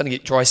because I'm starting to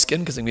get dry skin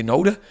because I'm getting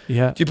older.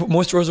 Yeah. Do you put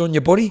moisturiser on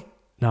your body?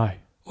 No.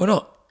 Why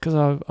not? Because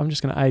I'm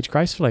just going to age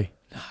gracefully.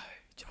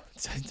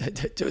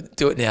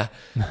 Do it now.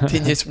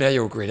 10 years from now,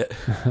 you'll regret it.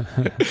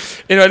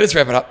 Anyway, let's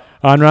wrap it up.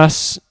 I'm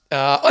Russ.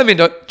 I'm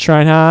Endo.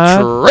 Train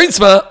hard. Train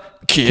smart.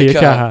 Kia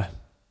kaha.